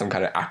that we've got some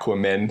kind of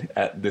Aquaman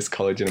at this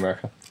college in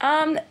America.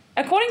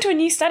 According to a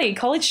new study,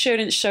 college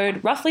students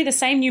showed roughly the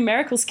same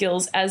numerical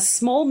skills as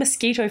small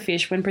mosquito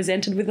fish when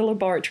presented with a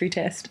laboratory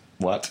test.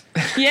 What?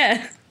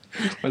 Yeah.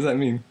 What does that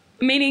mean?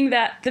 Meaning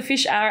that the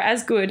fish are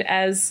as good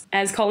as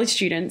college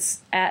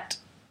students at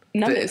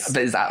numbers.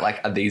 But is that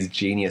like, are these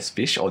genius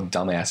fish or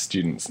dumbass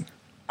students?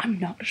 I'm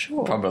not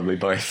sure. Probably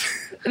both.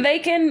 They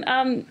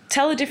can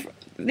tell a different...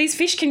 These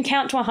fish can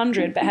count to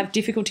 100 but have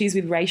difficulties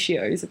with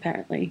ratios,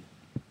 apparently.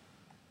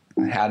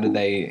 How do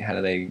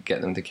they get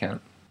them to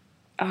count?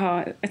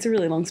 It's a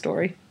really long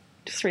story.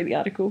 Just read the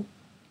article.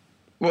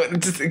 Well,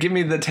 just give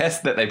me the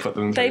test that they put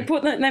them through.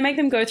 They make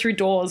them go through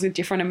doors with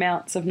different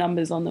amounts of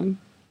numbers on them.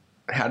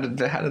 How did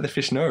the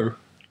fish know?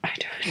 I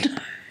don't know.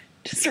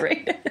 Just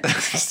read it.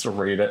 Just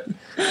read it.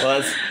 Well,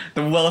 that's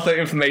the wealth of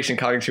information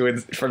coming to you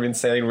from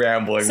insane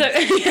rambling. So,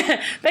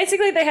 yeah,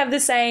 basically they have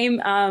the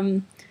same...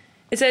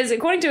 it says,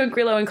 according to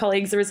Grillo and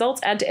colleagues, the results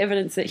add to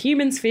evidence that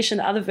humans, fish,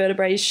 and other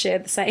vertebrates share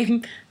the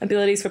same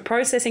abilities for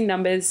processing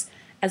numbers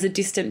as a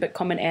distant but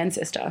common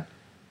ancestor.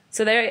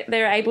 So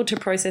they're able to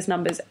process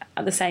numbers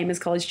the same as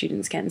college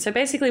students can. So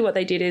basically what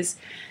they did is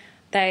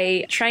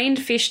they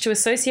trained fish to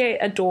associate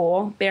a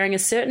door bearing a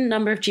certain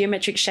number of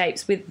geometric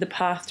shapes with the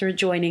path to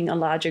rejoining a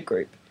larger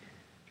group.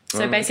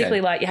 So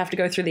basically, like, you have to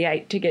go through the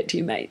 8 to get to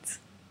your mates.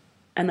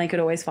 And they could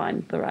always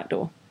find the right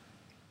door.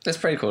 That's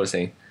pretty cool to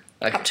see.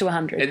 Like, up to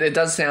 100. It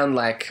does sound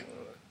like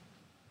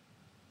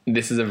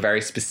this is a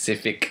very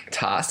specific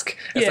task.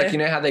 It's like, you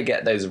know how they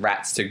get those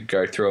rats to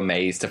go through a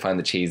maze to find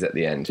the cheese at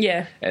the end?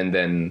 Yeah. And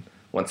then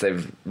once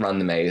they've run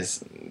the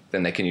maze,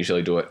 then they can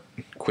usually do it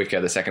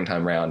quicker the second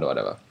time round or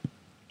whatever.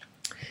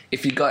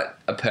 If you got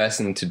a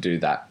person to do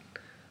that,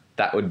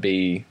 that would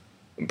be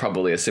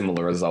probably a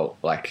similar result.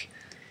 Like,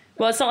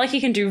 well, it's not like you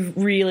can do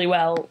really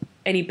well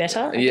any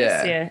better. I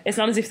guess. Yeah. It's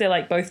not as if they're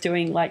like both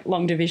doing like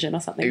long division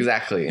or something.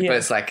 Exactly. Yeah. But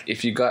it's like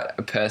if you got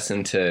a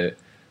person to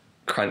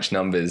crunch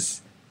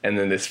numbers and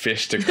then this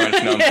fish to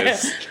crunch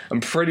numbers, I'm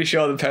pretty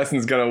sure the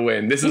person's going to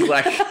win. This is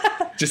like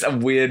just a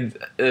weird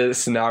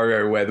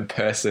scenario where the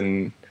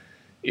person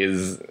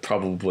is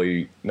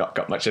probably not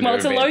got much of Well,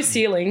 it's a low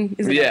ceiling,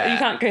 isn't it? You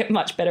can't get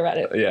much better at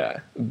it. Yeah.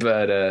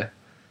 But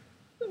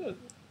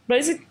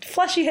it's a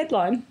flashy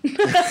headline.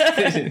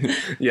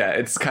 yeah,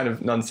 it's kind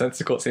of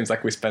nonsensical. It seems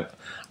like we spent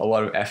a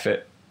lot of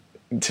effort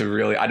to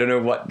really... I don't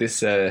know what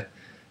this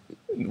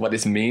what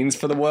this means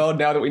for the world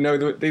now that we know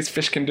that these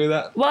fish can do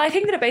that? Well, I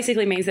think that it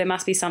basically means there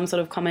must be some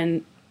sort of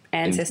common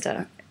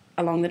ancestor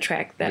along the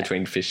trek that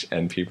Between fish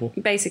and people?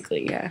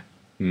 basically, yeah.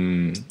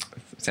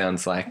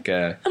 Sounds like...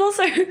 And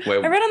also, I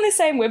read on this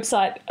same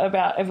website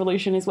about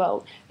evolution as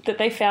well that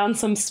they found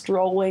some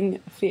strolling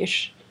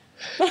fish.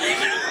 Did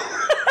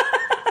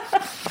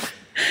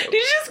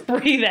you just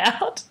breathe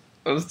out?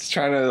 I was just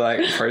trying to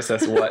like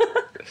process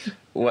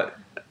what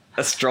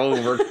a stroll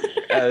looks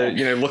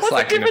What's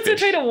like the in a difference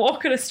fish. between a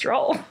walk and a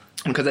stroll?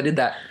 Because I did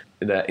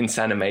the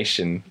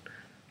insanimation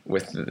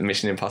with the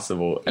Mission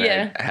Impossible, and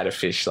Yeah. I had a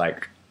fish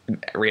like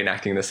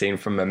reenacting the scene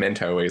from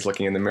Memento where he's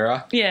looking in the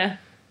mirror Yeah.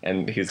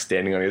 and he's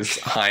standing on his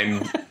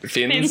hind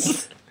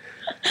fins.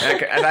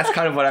 And that's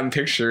kind of what I'm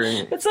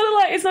picturing. It's sort of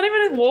like, it's not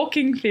even a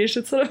walking fish.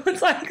 It's like,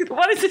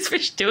 what is this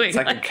fish doing? It's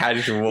like a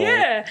casual...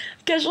 Yeah,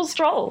 casual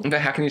stroll.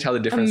 But how can you tell the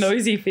A difference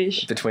nosy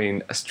fish.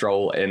 between a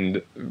stroll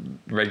and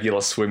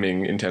regular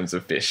swimming in terms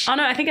of fish? Oh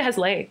no, I think it has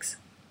legs.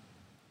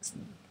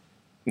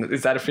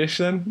 Is that a fish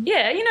then?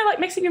 Yeah, like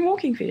Mexican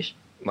walking fish.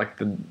 Like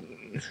the...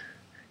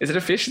 Is it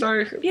a fish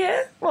though?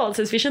 Yeah, well, it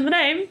says fish in the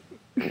name.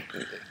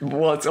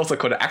 Well, it's also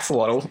called an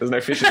axolotl. There's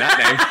no fish in that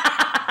name.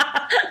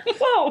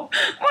 Whoa,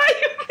 why are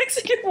you a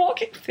Mexican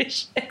walking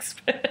fish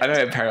expert? I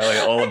know apparently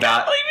all I about...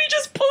 can't believe you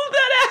just pulled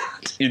that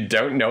out. You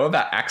don't know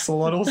about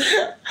axolotls?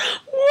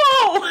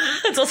 Whoa,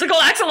 it's also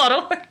called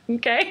axolotl.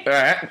 Okay,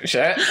 Alright,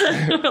 sure.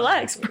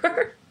 relax,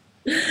 bro.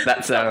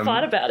 That's Not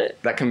fight about it.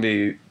 that can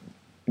be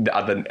the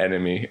other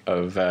enemy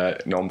of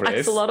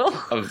Nombres. Axolotl.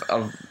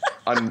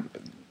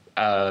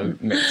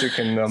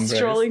 Mexican Nombres.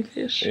 Strolling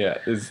fish. Yeah,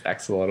 is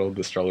axolotl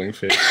the strolling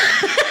fish?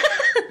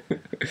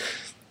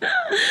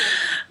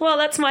 Well,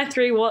 that's my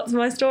 3 what's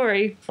my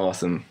story.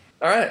 Awesome.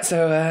 Alright,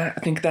 so I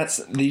think that's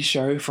the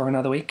show for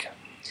another week.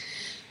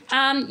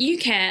 You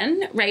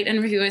can rate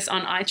and review us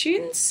on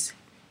iTunes.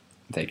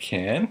 They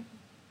can.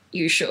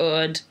 You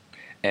should.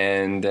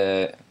 And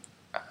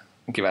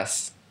give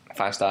us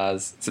 5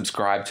 stars.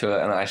 Subscribe to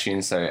it on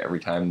iTunes so every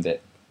time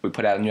that we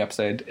put out a new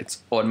episode,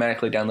 it's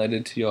automatically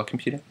downloaded to your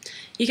computer.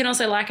 You can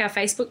also like our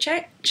Facebook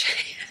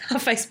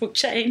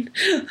chain,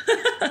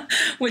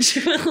 which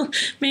will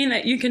mean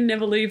that you can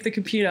never leave the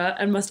computer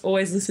and must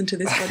always listen to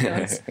this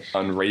podcast.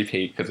 On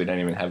repeat, because we don't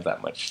even have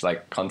that much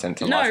content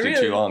to No, last you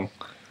really. too long.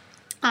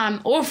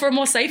 Or for a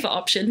more safer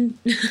option,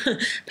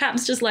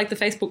 perhaps just like the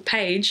Facebook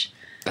page.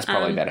 That's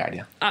probably a better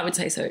idea. I would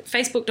say so.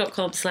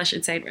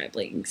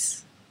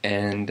 Facebook.com/insaneramblings.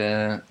 And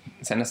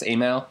send us an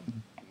email,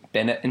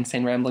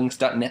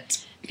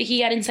 ben@insaneramblings.net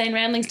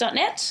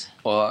Vicki@insaneramblings.net.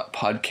 or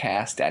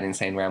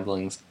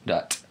podcast@insaneramblings.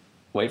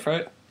 Wait for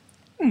it.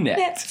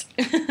 Net.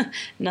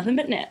 Nothing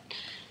but net.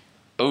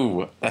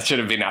 Ooh, that should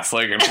have been our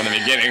slogan from the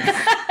beginning.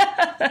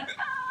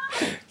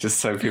 Just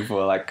so people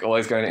are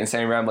always going to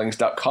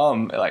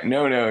insaneramblings.com. They're like,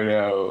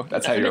 no.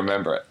 That's how you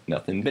remember it.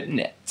 Nothing but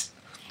net.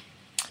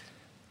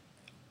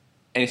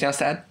 Anything else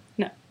to add?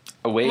 No.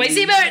 Away. Wait,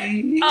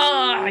 seaboat!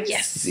 Oh,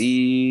 yes.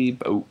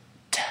 Seaboat.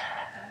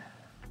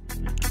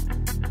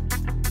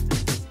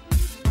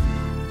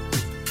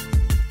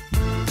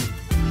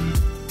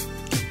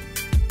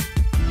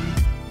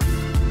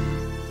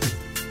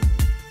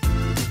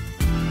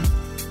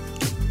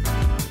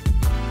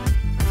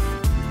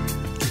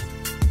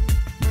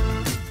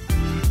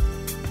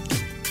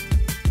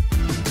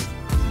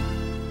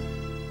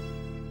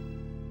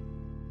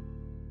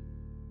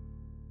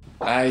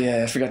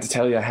 I forgot to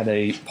tell you I had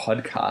a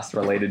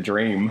podcast-related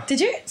dream. Did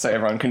you? So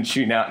everyone can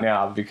tune out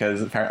now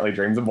because apparently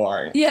dreams are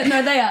boring. Yeah,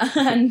 no, they are.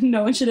 And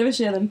no one should ever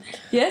share them.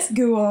 Yes,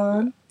 go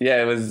on.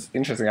 Yeah, it was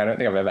interesting. I don't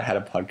think I've ever had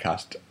a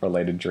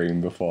podcast-related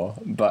dream before.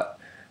 But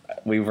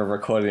we were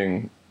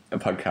recording a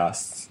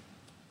podcast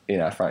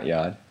in our front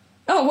yard.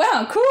 Oh,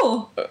 wow,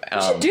 cool.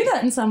 We should do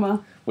that in summer.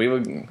 We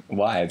were...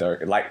 Why, though? I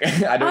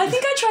don't... I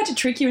think I tried to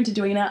trick you into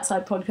doing an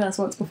outside podcast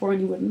once before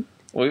and you wouldn't.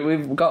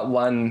 We've got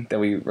one that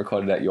we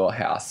recorded at your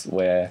house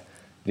where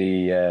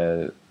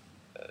the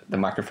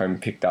microphone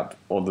picked up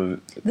all the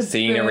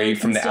scenery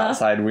birds from and the stuff.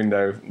 outside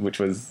window, which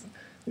was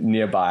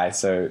nearby.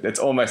 So it's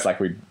almost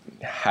like we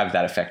have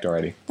that effect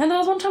already. And there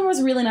was one time it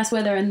was really nice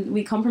weather and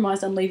we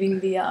compromised on leaving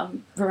the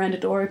veranda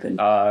door open.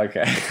 Oh,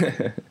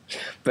 okay.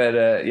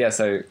 But yeah,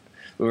 so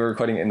we were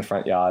recording it in the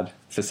front yard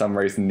for some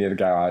reason near the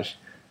garage.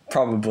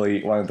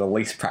 Probably one of the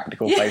least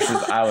practical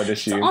places, I would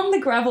assume. It's on the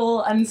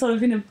gravel and sort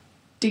of in a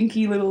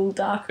dinky little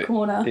dark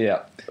corner.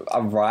 Yeah.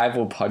 A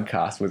rival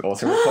podcast was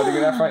also recording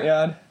in our front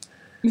yard.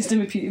 Mr.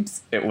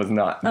 McPubes. It was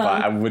not, but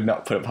I would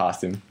not put it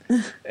past him.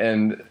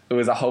 And it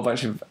was a whole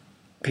bunch of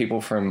people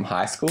from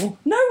high school.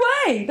 No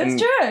way!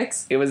 That's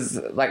jerks! It was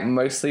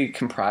mostly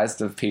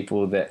comprised of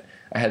people that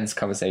I had this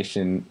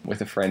conversation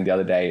with a friend the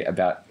other day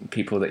about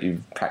people that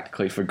you've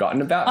practically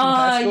forgotten about from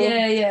high school.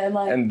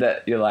 Yeah. And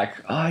that you're like,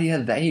 oh yeah,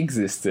 they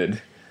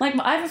existed.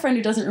 I have a friend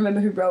who doesn't remember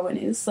who Rowan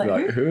is.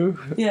 Who?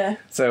 Yeah.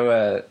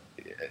 So,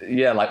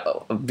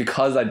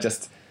 because I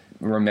just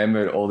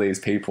remembered all these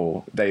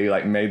people, they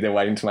made their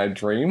way into my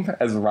dream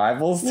as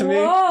rivals to me.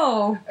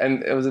 Whoa!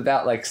 And it was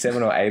about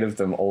 7 or 8 of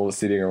them all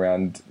sitting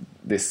around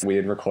this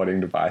weird recording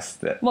device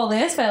that... Well,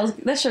 this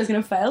show's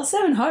going to fail.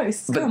 7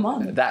 hosts. Come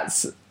on.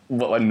 That's...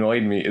 What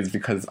annoyed me is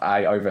because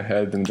I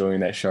overheard them doing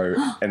their show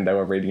and they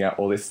were reading out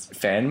all this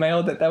fan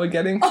mail that they were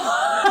getting.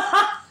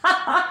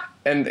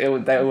 And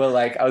they were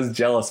like, I was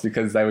jealous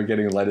because they were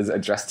getting letters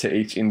addressed to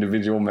each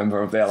individual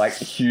member of their, like,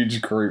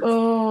 huge group.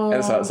 Oh.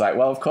 And so I was like,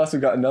 well, of course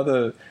we've got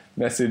another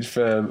message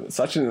for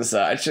such and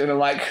such. And I'm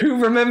like, who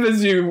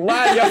remembers you?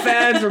 Why are your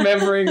fans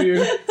remembering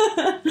you?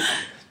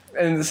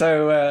 And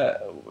so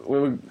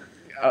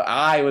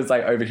I was,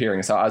 like,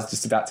 overhearing. So I was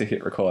just about to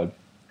hit record.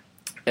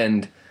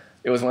 And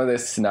it was one of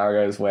those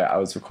scenarios where I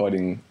was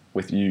recording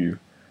with you,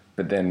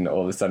 but then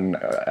all of a sudden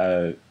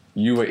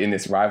you were in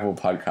this rival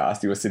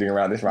podcast. You were sitting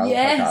around this rival podcast.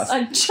 Yes,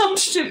 I jumped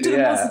ship to the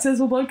more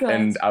successful podcast.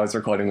 And I was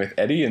recording with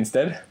Eddie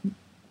instead.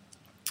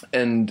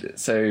 And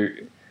so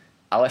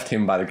I left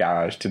him by the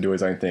garage to do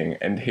his own thing.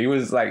 And he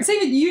was like... So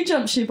even you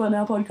jumped ship on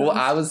our podcast. Well,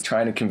 I was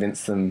trying to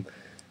convince them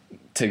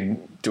to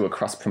do a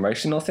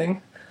cross-promotional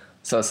thing.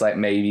 So it's like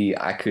maybe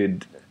I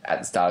could, at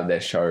the start of their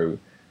show,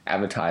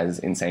 advertise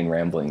Insane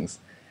Ramblings.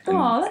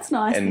 Oh, that's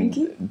nice, and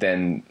Vicki.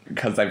 then,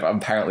 because they've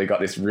apparently got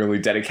this really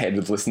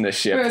dedicated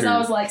listenership. Whereas I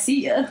was like,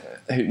 see ya.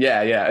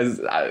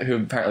 Who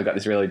apparently got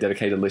this really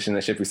dedicated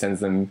listenership who sends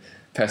them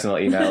personal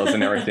emails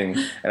and everything.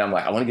 And I'm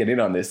like, I want to get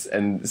in on this.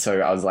 And so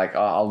I was like,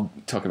 I'll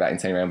talk about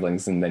Insane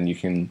Ramblings and then you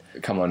can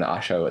come on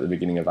our show at the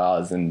beginning of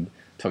ours and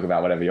talk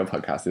about whatever your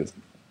podcast is.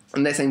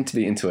 And they seemed to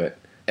be into it.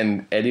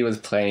 And Eddie was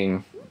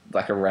playing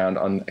like a round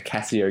on a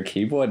Casio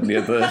keyboard near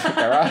the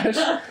garage.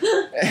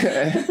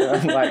 And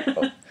I'm like...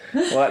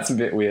 Well, that's a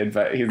bit weird,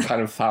 but he's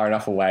kind of far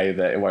enough away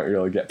that it won't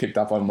really get picked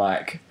up on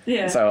mic.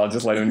 Yeah. So I'll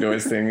just let him do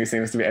his thing. He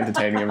seems to be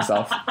entertaining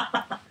himself.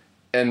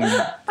 And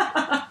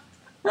so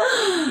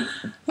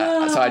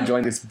I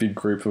joined this big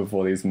group of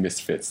all these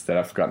misfits that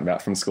I've forgotten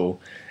about from school.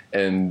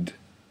 And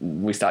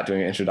we start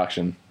doing an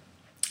introduction.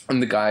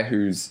 And the guy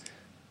who's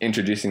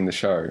introducing the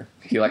show,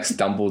 he like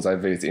stumbles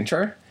over his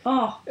intro.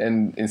 Oh.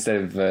 And instead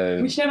of...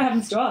 which never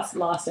happens to us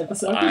last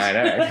episode. I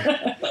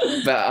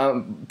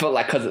know. But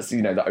like, because it's,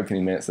 you know, the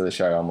opening minutes of the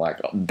show, I'm like,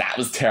 oh, that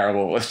was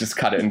terrible. Let's just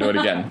cut it and do it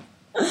again.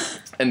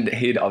 And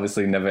he'd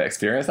obviously never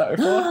experienced that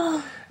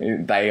before.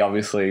 They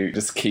obviously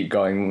just keep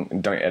going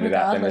and don't edit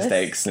out their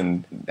mistakes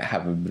and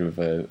have a bit of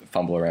a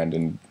fumble around.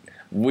 And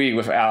we,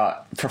 with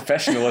our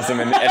professionalism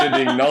and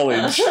editing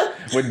knowledge,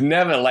 would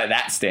never let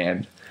that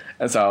stand.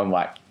 And so I'm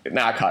like,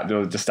 no, I can't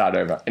do it, just start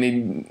over. And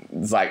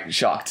he's like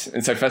shocked.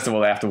 And so first of all,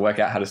 they have to work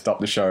out how to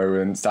stop the show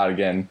and start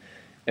again.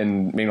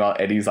 And meanwhile,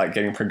 Eddie's like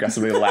getting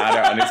progressively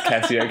louder on his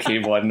Casio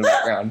keyboard in the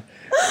background.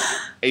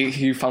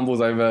 He fumbles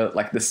over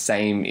like the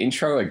same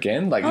intro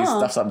again. Like he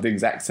stuffs up the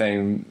exact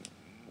same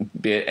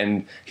bit,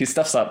 and he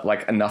stuffs up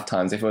like enough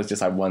times. If it was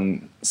just like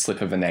one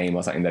slip of a name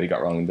or something that he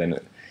got wrong, then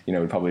it, you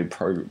know, would probably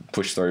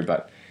push through.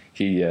 But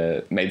he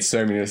made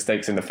so many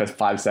mistakes in the first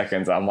 5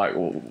 seconds. I'm like,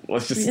 well,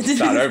 let's just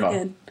start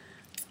over.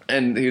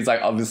 And he's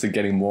like obviously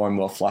getting more and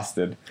more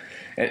flustered.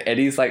 And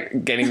Eddie's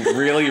like getting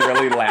really,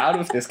 really loud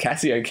with this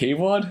Casio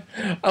keyboard.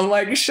 I'm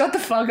like, shut the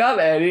fuck up,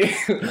 Eddie.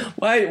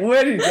 Wait,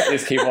 where did you get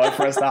this keyboard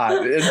for a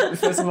start?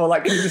 First of all,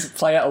 like, can you just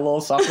play out a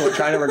little softer? We're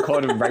trying to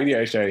record a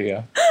radio show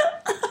here.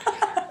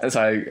 And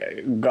so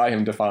I got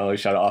him to finally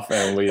shut it off,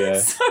 and we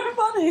so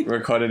funny.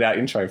 Recorded our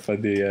intro for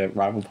the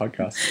rival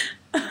podcast.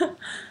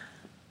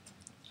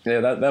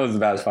 Yeah, that was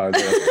about as far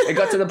as it was. It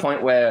got to the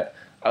point where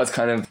I was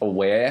kind of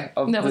aware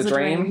of the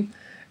dream.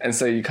 And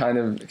so you kind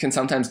of can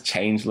sometimes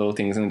change little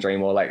things in the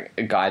dream or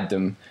like guide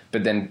them.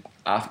 But then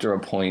after a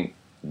point,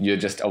 you're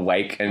just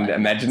awake and like,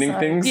 imagining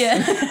things.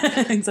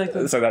 Yeah,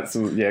 exactly. So that's,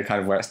 yeah, kind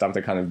of where it stopped.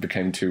 I kind of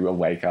became too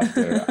awake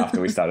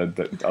after we started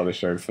the other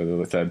show for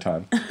the third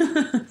time.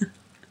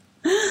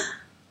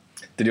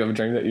 Did you have a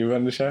dream that you were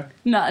on the show?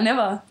 No,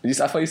 never. I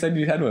thought you said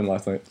you had one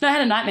last night. No, I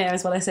had a nightmare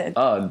is what I said.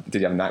 Oh,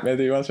 did you have a nightmare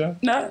that you were on the show?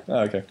 No.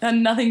 Oh, okay.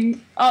 And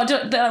nothing... Oh,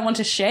 that I want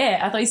to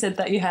share. I thought you said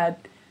that you had...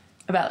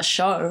 about the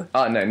show.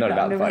 Oh, no, not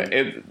about the fight.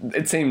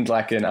 It seemed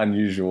like an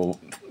unusual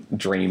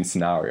dream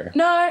scenario.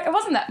 No, it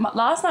wasn't that much.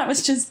 Last night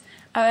was just...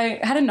 I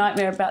had a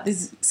nightmare about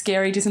this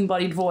scary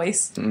disembodied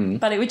voice,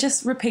 but it would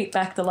just repeat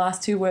back the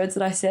last 2 words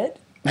that I said.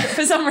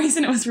 For some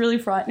reason, it was really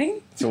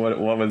frightening. So what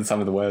were some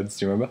of the words?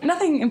 Do you remember?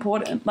 Nothing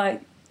important.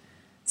 Like,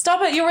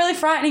 stop it, you're really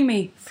frightening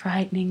me.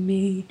 Frightening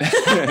me.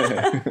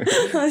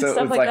 So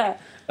stuff like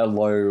that. A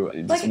low,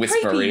 just like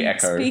whispery creepy,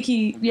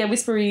 echo.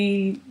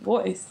 Whispery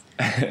voice.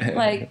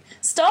 Like,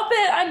 stop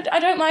it, I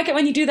don't like it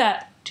when you do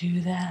that.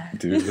 Do that.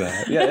 Do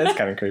that. Yeah, that's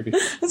kind of creepy.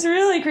 It's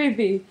really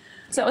creepy.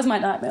 So that was my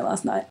nightmare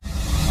last night.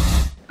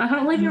 I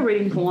can't believe you're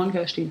reading porn,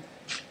 Kirsty.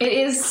 It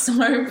is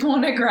so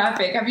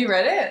pornographic. Have you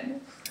read it?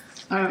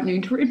 I don't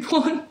need to read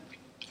porn.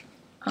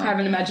 I have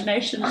an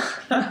imagination.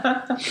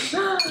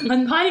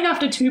 I'm pining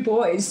after 2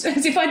 boys,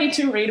 as if I need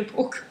to read a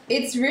book.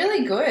 It's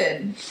really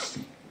good.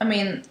 I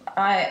mean,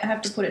 I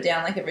have to put it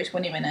down like every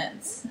 20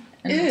 minutes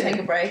and take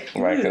a break.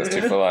 Right, that's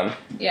 2 for 1.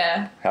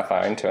 Yeah. How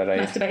far into it are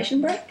you?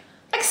 Masturbation break?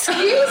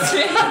 Excuse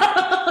me.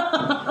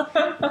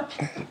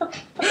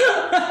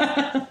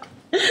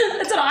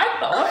 That's what I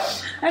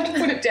thought. I have to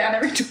put it down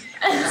every 20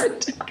 minutes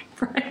and take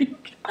a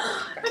break.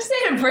 I'm saying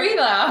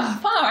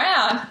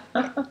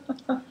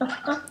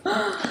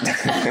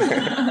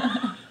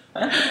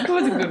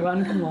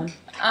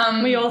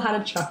we all had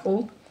a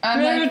chuckle. I'm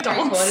We like were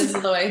adults. 3/4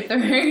 of the way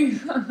through.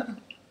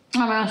 Oh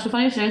my gosh, the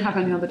funniest thing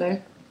happened the other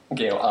day.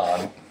 Go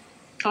on.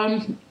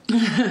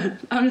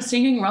 I was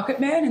singing Rocket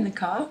Man in the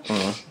car,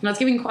 and I was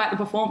giving quite the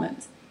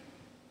performance.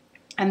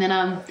 And then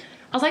I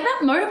was like, that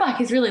motorbike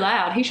is really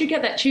loud. He should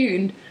get that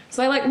tuned.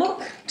 So I like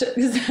look,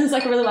 there's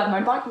like a really loud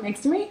motorbike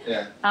next to me.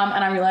 Yeah.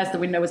 And I realised the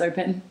window was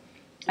open,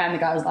 and the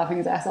guy was laughing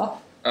his ass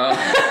off. Oh.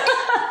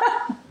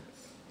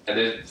 I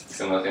did a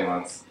similar thing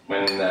once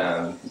when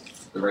the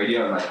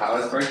radio in my car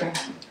was broken,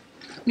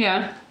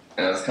 Yeah.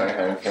 and I was coming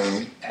home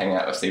from hanging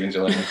out with Steve and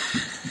Julian.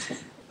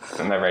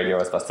 And my radio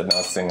was busted, and I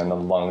was singing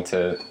along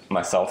to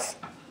myself.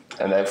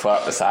 And they flew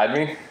up beside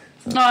me,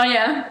 Oh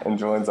yeah. and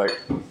Julian's like,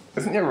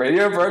 "Isn't your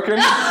radio broken?"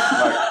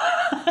 I'm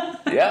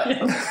like,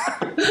 "Yeah."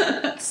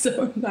 That's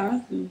so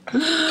embarrassing.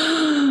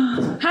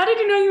 How did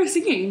you know you were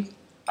singing?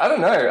 I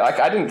don't know. Like,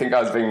 I didn't think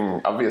I was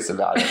being obvious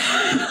about it.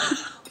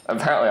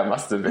 Apparently, I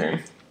must have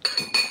been.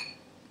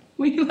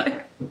 Were you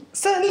like,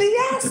 Suddenly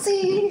I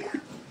see.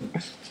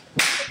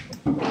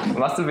 I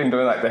must have been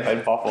doing like the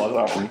head pop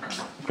or something.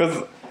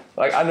 Because,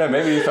 like, I don't know,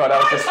 maybe you thought I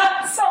was just.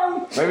 that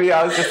song? Maybe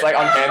I was just like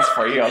on hands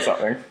free or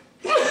something.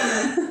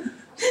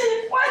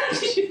 Why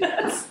did you do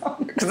that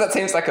song? Because that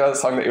seems like a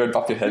song that you would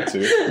bop your head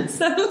to.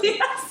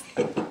 Suddenly I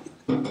see.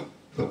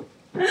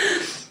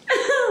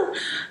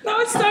 That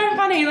was so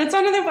funny. That's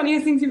one of the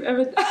funniest things you've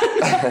ever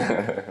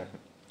done.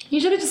 You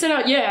should have just said,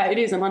 oh, yeah, it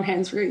is. I'm on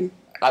hands free.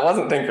 I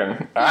wasn't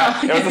thinking.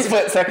 Alright, it was a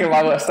split second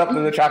while we were stopped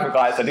in the traffic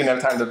lights. I didn't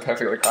have time to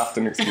perfectly craft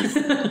an excuse.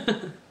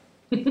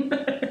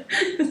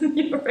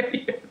 You're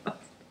radio.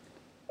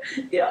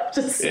 Yeah,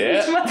 just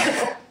Yeah.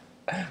 myself.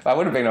 I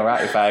would have been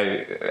alright if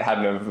I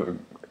hadn't have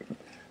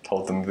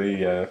told them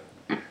the.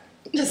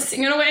 Just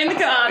singing away in the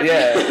car.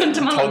 Yeah,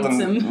 To my told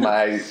lonesome. them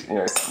my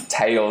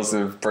tales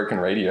of broken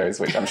radios,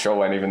 which I'm sure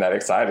weren't even that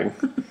exciting.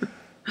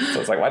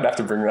 So it's like, why'd I have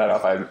to bring that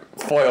up? I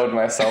foiled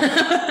myself.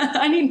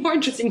 I need more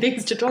interesting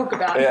things to talk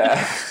about.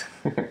 Yeah.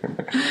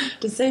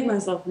 To save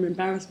myself from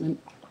embarrassment.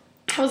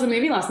 How was the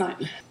movie last night?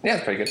 Yeah,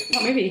 it's pretty good.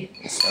 What movie?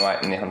 Snow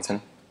White and the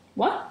Huntsman.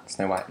 What?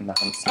 Snow White and the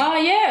Huntsman. Oh,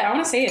 yeah, I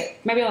want to see it.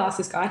 Maybe I'll ask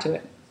this guy to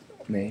it.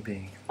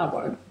 Maybe. I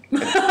won't.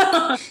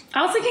 I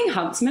was thinking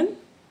Huntsman,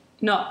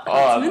 not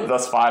Oh, Huntsman. the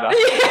spider.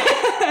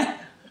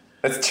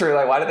 It's true.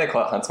 Like, why did they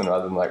call it Huntsman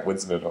rather than like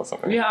Woodsman or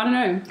something? Yeah, I don't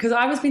know. Because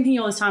I was thinking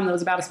all this time that it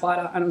was about a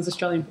spider and it was an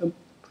Australian film.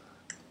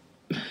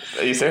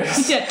 Are you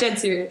serious? Yeah, dead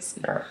serious.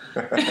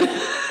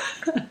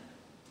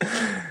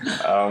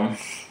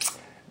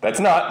 That's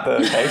not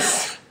the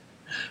case.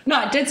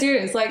 No, dead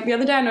serious. Like, the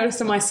other day I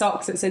noticed on my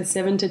socks it said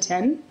 7 to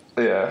 10.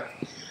 Yeah.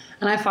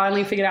 And I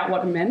finally figured out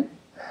what it meant.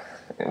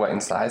 What, in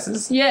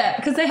sizes? Yeah,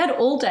 because they had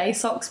all day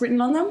socks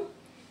written on them.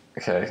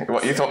 Okay.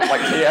 What, you thought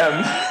like PM?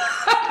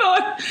 I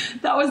thought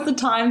that was the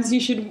times you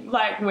should,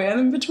 like, wear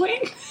them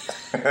between.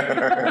 You're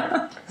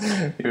an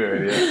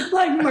idiot.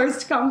 Like,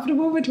 most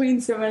comfortable between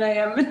 7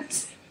 a.m.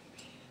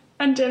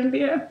 and 10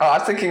 p.m. Oh, I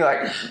was thinking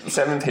like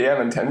 7 p.m.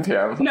 and 10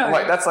 p.m. No. I'm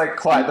like, that's like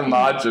quite the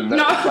margin. No.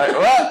 Like,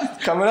 what?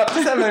 Coming up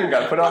to 7,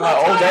 gotta put on my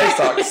all-day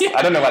socks. Yeah.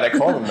 I don't know why they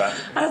call them that.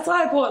 That's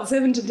why I thought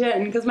 7 to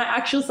 10, because my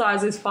actual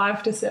size is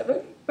 5 to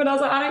 7. But I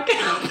was like, I don't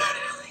get up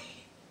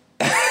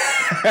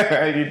that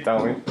early. You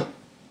tell me.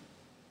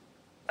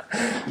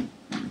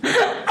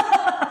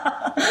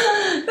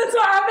 That's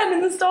what happened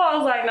in the store. I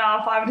was like,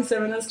 nah, 5 to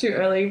 7, that's too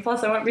early.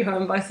 Plus, I won't be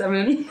home by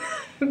 7.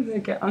 They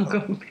get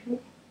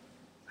uncomfortable.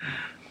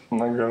 Oh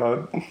my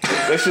god.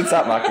 They should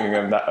start marketing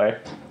them that way.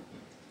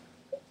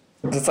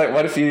 Just like,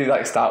 what if you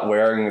like start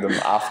wearing them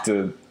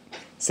after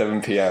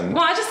 7 p.m?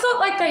 Well, I just thought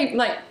like they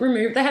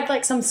had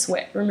like some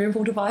sweat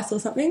removal device or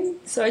something.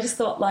 So I just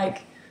thought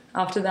like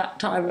after that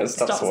time it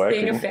stops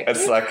being effective.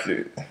 It's like,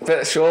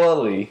 but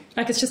surely.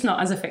 Like it's just not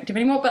as effective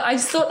anymore. But I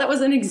just thought that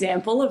was an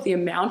example of the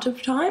amount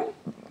of time.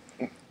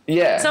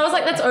 Yeah. So I was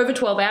like, that's over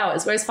 12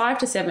 hours, whereas 5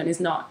 to 7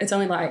 is not. It's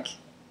only like,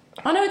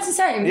 oh no, it's the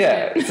same.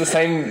 Yeah, it's the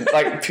same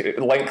like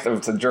length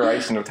of the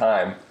duration of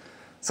time.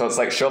 So it's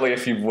like, surely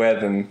if you wear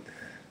them,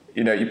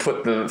 you know, you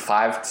put the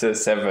 5 to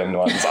 7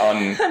 ones on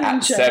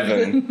at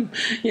 7.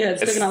 Yeah,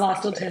 it's still going to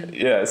last till 10.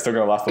 Yeah, it's still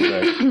going to last all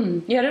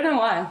day. Yeah, I don't know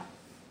why.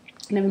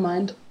 Never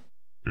mind.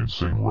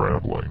 Insane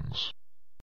ramblings.